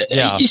of.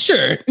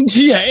 Sure.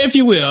 Yeah, if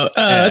you will.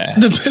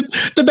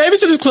 The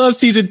Babysitter's Club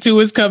season 2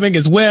 is coming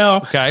as well.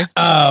 Okay.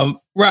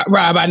 Rob,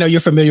 I know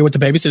you're familiar with the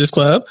Babysitter's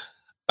Club.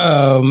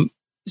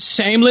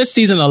 Shameless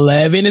season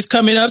 11 is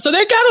coming up. So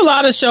they got a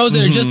lot of shows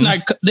that are just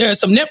not, there are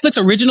some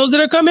Netflix originals that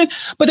are coming,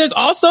 but there's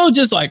also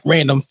just like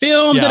random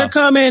films that are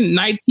coming.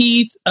 Night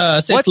Teeth,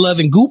 Sex, Love,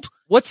 and Goop.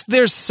 What's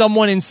There's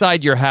Someone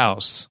Inside Your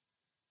House?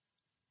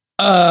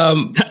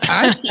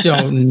 I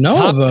don't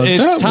know about that.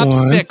 It's top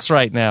one. 6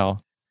 right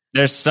now.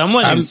 There's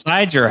someone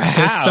inside your house.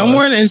 There's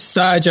someone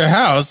inside your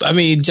house. I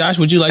mean, Josh,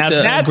 would you like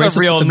to grace us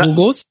with the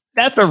Googles?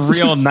 That's a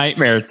real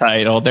nightmare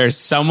title. There's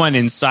someone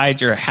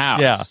inside your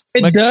house. Yeah.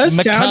 It does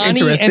sound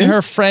interesting. And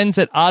her friends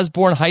at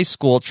Osborne High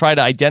School try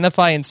to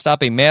identify and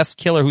stop a mass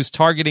killer who's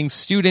targeting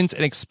students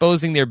and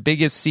exposing their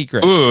biggest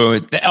secrets.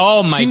 Ooh,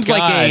 oh my Seems God.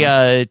 like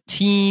a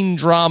teen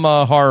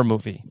drama horror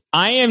movie.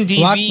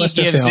 IMDb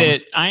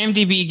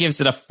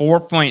gives it a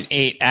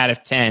 4.8 out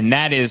of 10.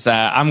 That is,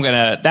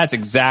 that's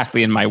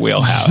exactly in my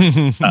wheelhouse.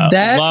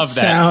 That love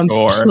that sounds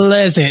score.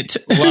 Pleasant.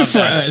 Love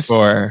that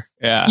score.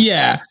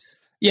 Yeah.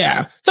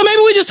 Yeah. So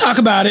maybe we just talk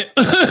about it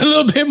a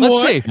little bit more.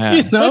 Let's see.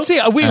 You know? Let's see.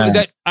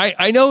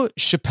 I know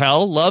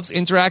Chappelle loves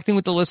interacting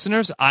with the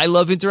listeners. I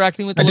love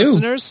interacting with the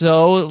listeners.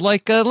 So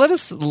let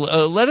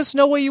us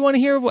know what you want to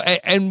hear.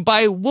 And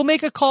we'll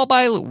make a call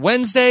by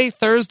Wednesday,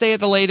 Thursday at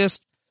the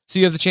latest. So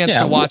you have the chance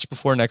to watch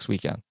before next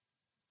weekend.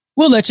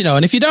 We'll let you know.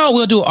 And if you don't,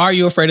 we'll do Are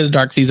You Afraid of the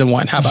Dark season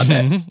 1. How about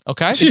that?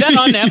 Okay. Is that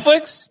on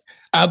Netflix?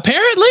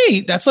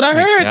 Apparently. That's what I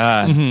heard.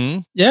 Mm-hmm.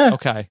 Yeah.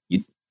 Okay.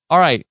 All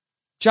right.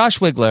 Josh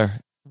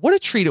Wigler, what a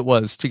treat it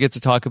was to get to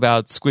talk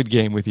about Squid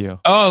Game with you.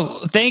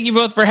 Oh, thank you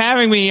both for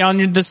having me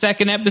on the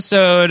second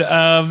episode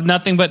of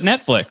Nothing But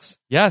Netflix.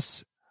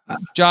 Yes.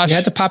 Josh. You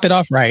had to pop it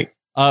off right.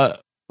 Of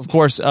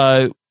course,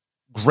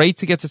 great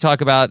to get to talk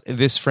about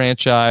this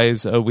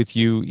franchise with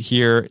you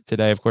here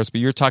today, of course,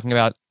 but you're talking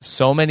about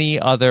so many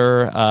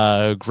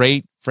other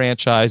great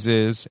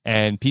franchises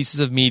and pieces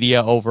of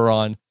media over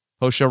on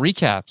Post Show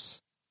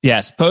Recaps.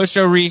 Yes, Post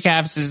Show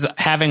Recaps is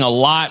having a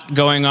lot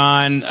going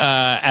on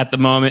at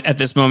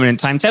this moment in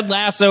time. Ted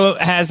Lasso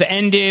has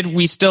ended.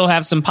 We still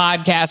have some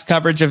podcast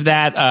coverage of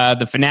that.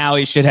 The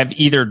finale should have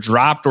either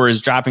dropped or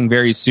is dropping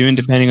very soon,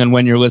 depending on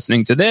when you're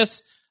listening to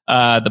this.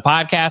 The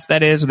podcast,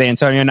 that is, with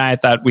Antonio and I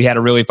thought we had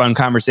a really fun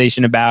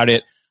conversation about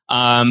it.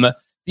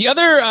 The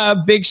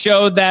other big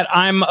show that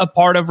I'm a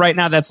part of right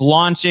now that's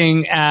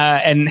launching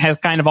and has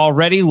kind of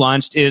already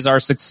launched is our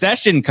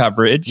Succession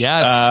coverage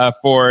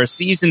for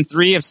season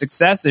 3 of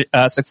Succession,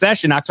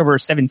 October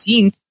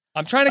 17th.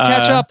 I'm trying to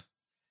catch up.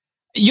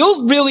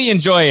 You'll really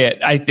enjoy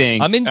it, I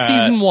think. I'm in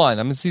season 1.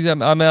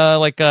 I'm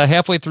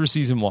halfway through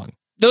season 1.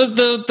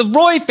 The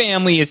Roy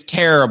family is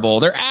terrible.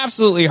 They're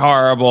absolutely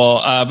horrible,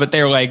 but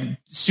they're like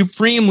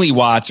supremely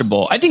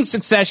watchable. I think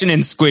Succession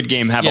and Squid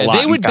Game have a lot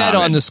they would in common. bet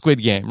on the Squid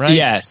Game, right?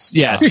 Yes.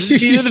 These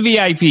are the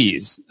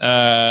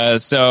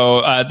VIPs.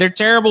 So they're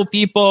terrible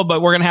people,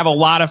 but we're going to have a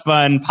lot of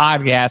fun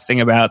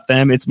podcasting about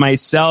them. It's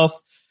myself,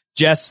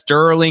 Jess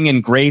Sterling,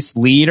 and Grace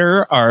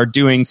Leader are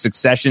doing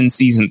Succession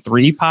season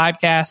 3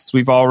 podcasts.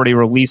 We've already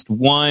released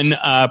one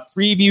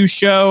preview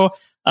show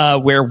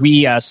where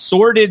we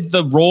sorted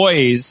the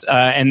Roys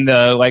and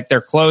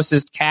their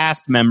closest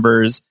cast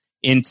members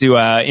into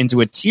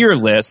a tier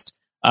list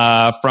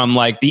from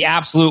like the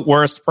absolute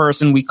worst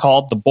person we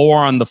called the bore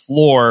on the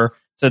floor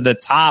to the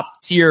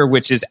top tier,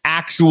 which is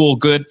actual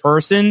good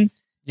person.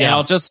 Yeah. And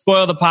I'll just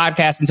spoil the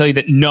podcast and tell you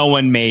that no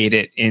one made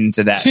it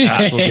into that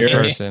actual good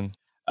person.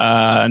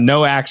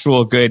 No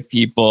actual good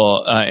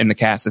people in the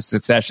cast of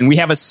Succession. We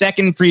have a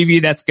second preview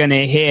that's going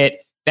to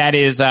hit. That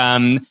is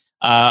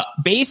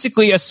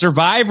basically a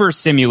survivor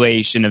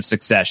simulation of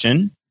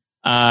Succession,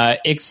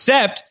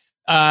 except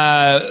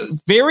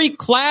very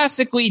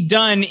classically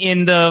done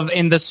in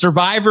the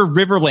Survivor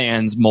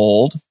Riverlands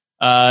mold.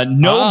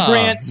 No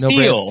Brant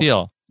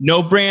Steele.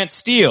 No Brant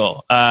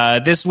Steele.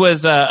 This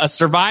was a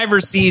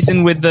Survivor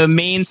season with the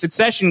main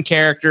Succession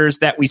characters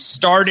that we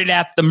started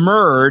at the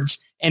merge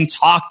and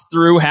talked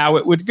through how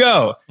it would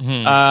go.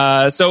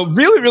 Mm-hmm. So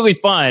really, really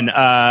fun.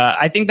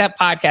 I think that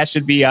podcast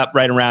should be up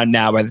right around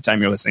now by the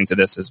time you're listening to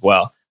this as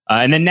well.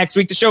 And then next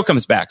week, the show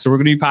comes back. So we're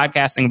going to be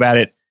podcasting about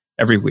it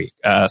every week.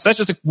 So that's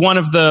just one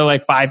of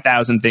the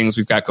 5,000 things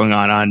we've got going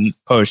on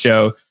Post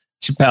Show.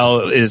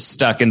 Chappelle is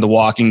stuck in the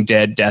Walking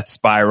Dead death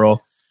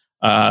spiral.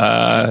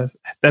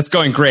 That's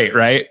going great,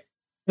 right?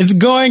 It's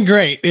going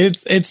great.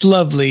 It's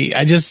lovely.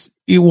 I just,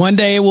 One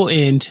day it will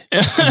end.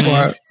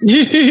 It'll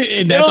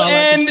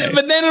end,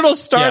 but then it'll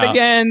start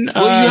again.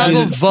 Well, you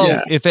have a vote.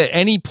 Yeah. If at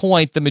any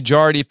point the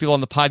majority of people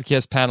on the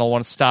podcast panel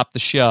want to stop the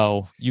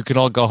show, you can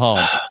all go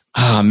home.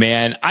 Oh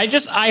man,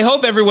 I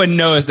hope everyone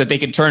knows that they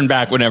can turn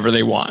back whenever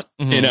they want.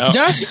 Mm-hmm. You know,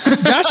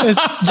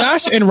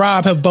 Josh and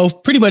Rob have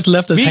both pretty much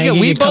left us hanging.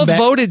 We both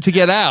voted to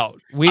to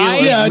we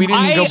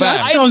didn't go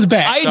back.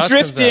 I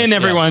drift in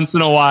every once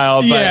in a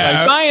while, but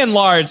like, by and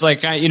large,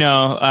 like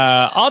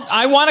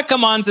I want to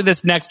come on to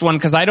this next one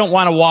because I don't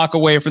want to walk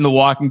away from the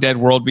Walking Dead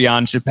world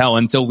beyond Chappelle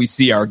until we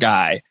see our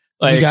guy.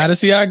 Like, you got to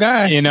see our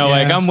guy. You know,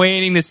 like I'm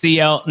waiting to see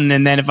Elton,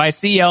 and then if I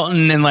see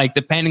Elton, and like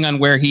depending on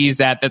where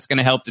he's at, that's going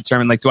to help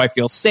determine like, do I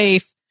feel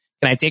safe?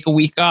 Can I take a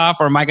week off,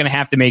 or am I going to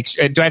have to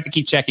do I have to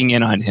keep checking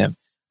in on him?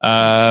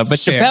 But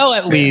Chappelle,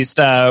 at least,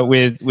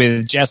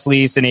 with Jess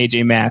Lees and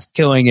AJ Mask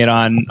killing it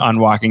on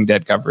Walking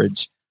Dead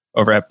coverage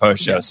over at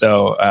Post Show.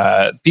 So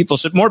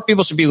more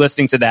people should be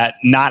listening to that,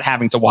 not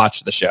having to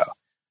watch the show.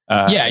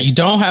 You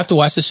don't have to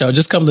watch the show.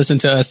 Just come listen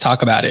to us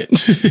talk about it.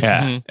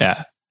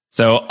 Yeah.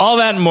 So all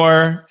that and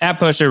more at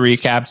Post Show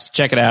Recaps.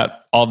 Check it out.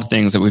 All the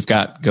things that we've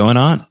got going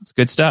on. It's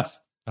good stuff.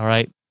 All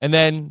right. And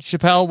then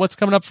Chappelle, what's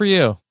coming up for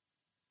you?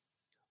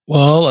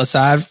 Well,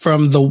 aside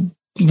from the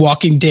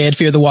Walking Dead,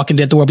 Fear the Walking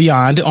Dead, The World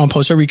Beyond on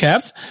Post Show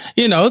Recaps,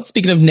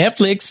 speaking of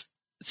Netflix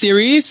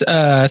series,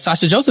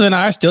 Sasha Joseph and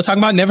I are still talking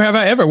about Never Have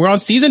I Ever. We're on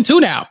season 2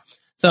 now.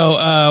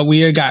 So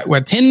we're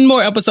 10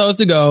 more episodes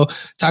to go.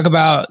 Talk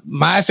about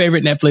my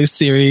favorite Netflix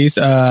series,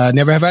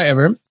 Never Have I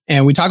Ever.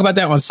 And we talk about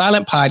that on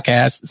Silent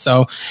Podcast.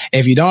 So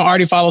if you don't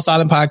already follow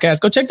Silent Podcast,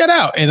 go check that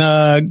out.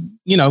 And,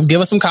 give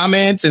us some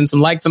comments and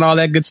some likes and all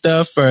that good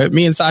stuff for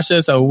me and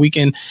Sasha so we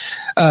can,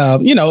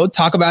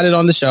 talk about it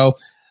on the show.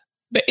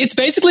 But it's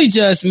basically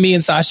just me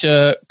and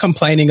Sasha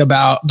complaining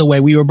about the way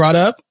we were brought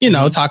up,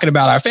 talking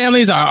about our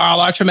families,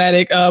 our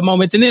traumatic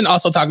moments, and then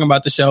also talking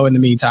about the show in the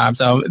meantime.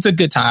 So it's a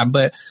good time.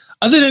 But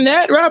other than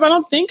that, Rob, I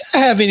don't think I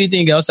have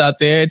anything else out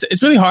there.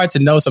 It's really hard to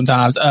know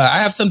sometimes. I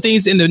have some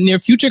things in the near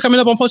future coming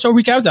up on Post Show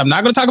Recaps that I'm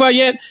not going to talk about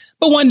yet,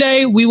 but one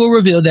day we will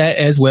reveal that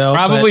as well.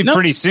 Probably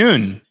pretty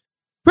soon.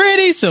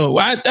 Pretty soon.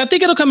 I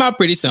think it'll come out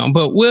pretty soon,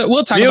 but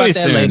we'll talk about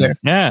that later.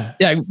 Yeah,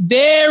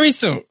 very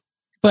soon.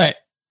 But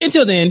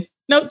until then,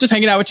 just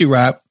hanging out with you,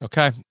 Rob.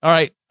 Okay. All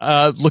right.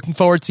 Looking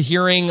forward to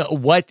hearing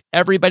what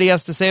everybody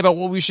has to say about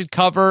what we should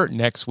cover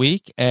next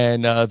week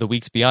and the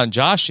weeks beyond.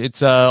 Josh,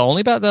 it's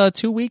only about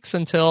 2 weeks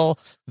until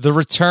the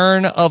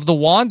return of the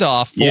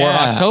Wandoff for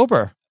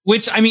October.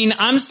 Which, I mean,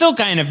 I'm still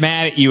kind of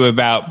mad at you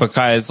about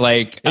because,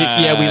 like... we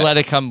let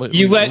it come...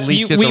 We were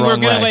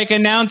going to, like,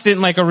 announce it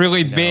in, like, a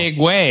really big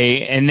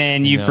way, and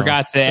then you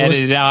forgot to edit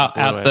it out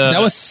the...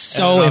 That was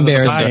so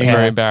embarrassing.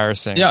 Very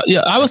embarrassing. Yeah.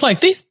 I was like,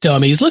 these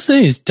dummies. Listen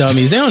to these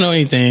dummies. They don't know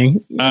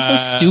anything. They're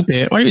so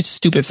stupid. Why are you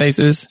stupid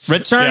faces?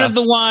 Return of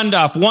the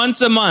Wandoff, once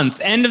a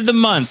month, end of the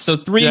month. So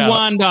 3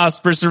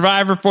 Wandoffs for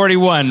Survivor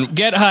 41.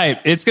 Get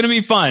hyped. It's going to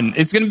be fun.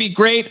 It's going to be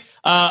great.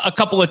 A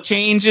couple of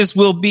changes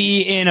will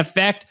be in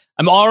effect.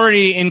 I'm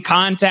already in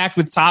contact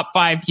with Top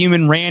 5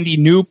 Human Randy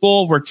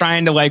Newpol. We're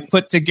trying to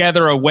put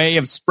together a way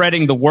of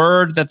spreading the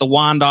word that the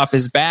Wandoff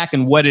is back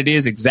and what it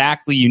is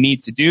exactly you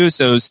need to do.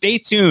 So stay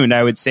tuned,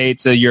 I would say,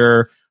 to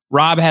your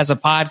Rob Has a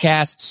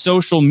Podcast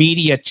social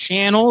media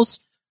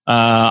channels.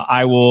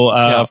 I will,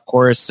 of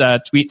course,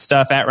 tweet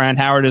stuff at Ryan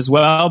Howard as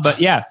well. But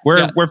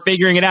we're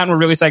figuring it out and we're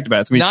really psyched about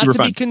it. It's going to be super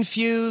fun. Not to be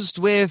confused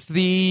with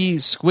the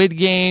Squid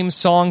Game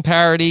song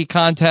parody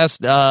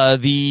contest,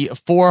 the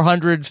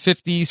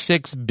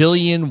 456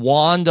 billion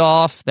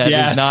Wandoff. That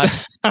is not,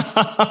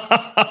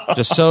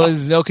 just so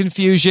there's no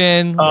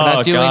confusion. We're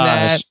not doing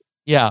that.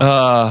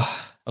 Yeah.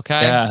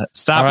 Okay. Yeah.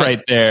 Stop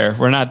right there.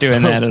 We're not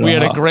doing that at all. We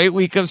had a great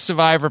week of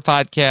Survivor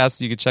podcasts.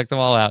 You can check them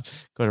all out.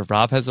 Go to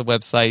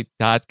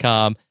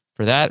robhasawebsite.com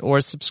for that,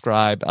 or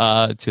subscribe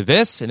to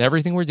this and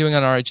everything we're doing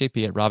on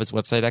RHAP at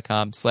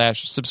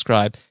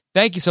robhasawebsite.com/subscribe.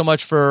 Thank you so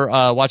much for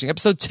watching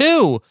episode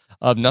 2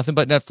 of Nothing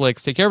But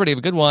Netflix. Take care, everybody. Have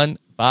a good one.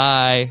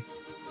 Bye.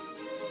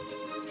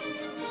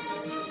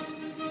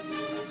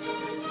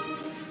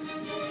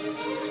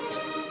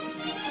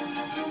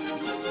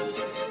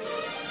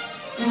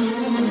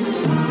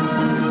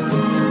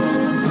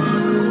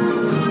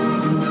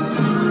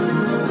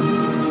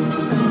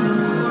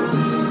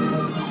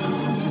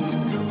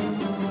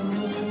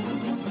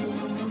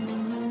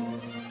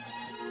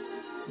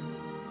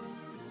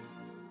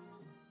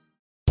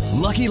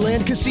 Lucky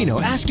Land Casino,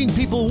 asking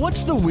people,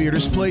 what's the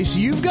weirdest place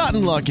you've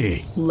gotten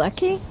lucky?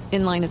 Lucky?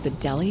 In line at the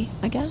deli,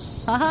 I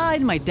guess? Aha,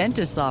 in my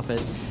dentist's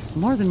office.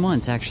 More than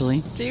once,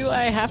 actually. Do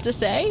I have to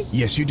say?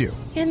 Yes, you do.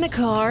 In the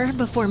car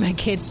before my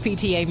kids'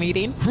 PTA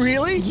meeting.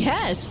 Really?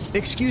 Yes.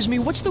 Excuse me,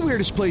 what's the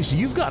weirdest place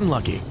you've gotten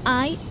lucky?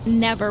 I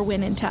never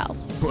win and tell.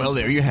 Well,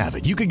 there you have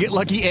it. You can get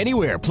lucky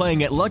anywhere,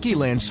 playing at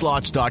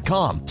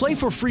LuckyLandSlots.com. Play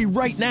for free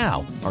right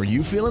now. Are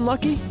you feeling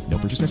lucky? No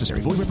purchase necessary.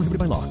 Void where prohibited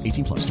by law.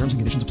 18+. Terms and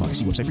conditions apply.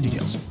 See website for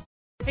details.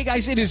 Hey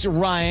guys, it is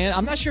Ryan.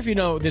 I'm not sure if you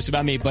know this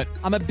about me, but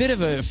I'm a bit of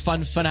a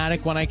fun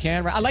fanatic when I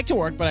can. I like to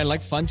work, but I like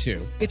fun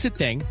too. It's a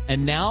thing.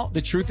 And now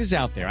the truth is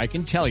out there. I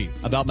can tell you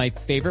about my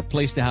favorite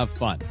place to have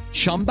fun.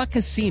 Chumba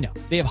Casino.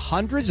 They have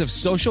hundreds of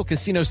social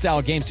casino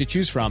style games to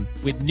choose from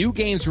with new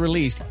games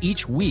released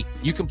each week.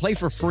 You can play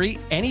for free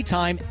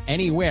anytime,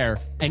 anywhere.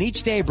 And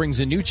each day brings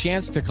a new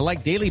chance to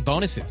collect daily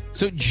bonuses.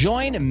 So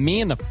join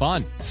me in the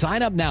fun.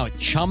 Sign up now at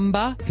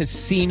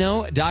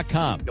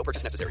ChumbaCasino.com. No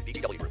purchase necessary.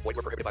 VGW Group. Void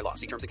where prohibited by law.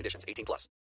 See terms and conditions. 18+.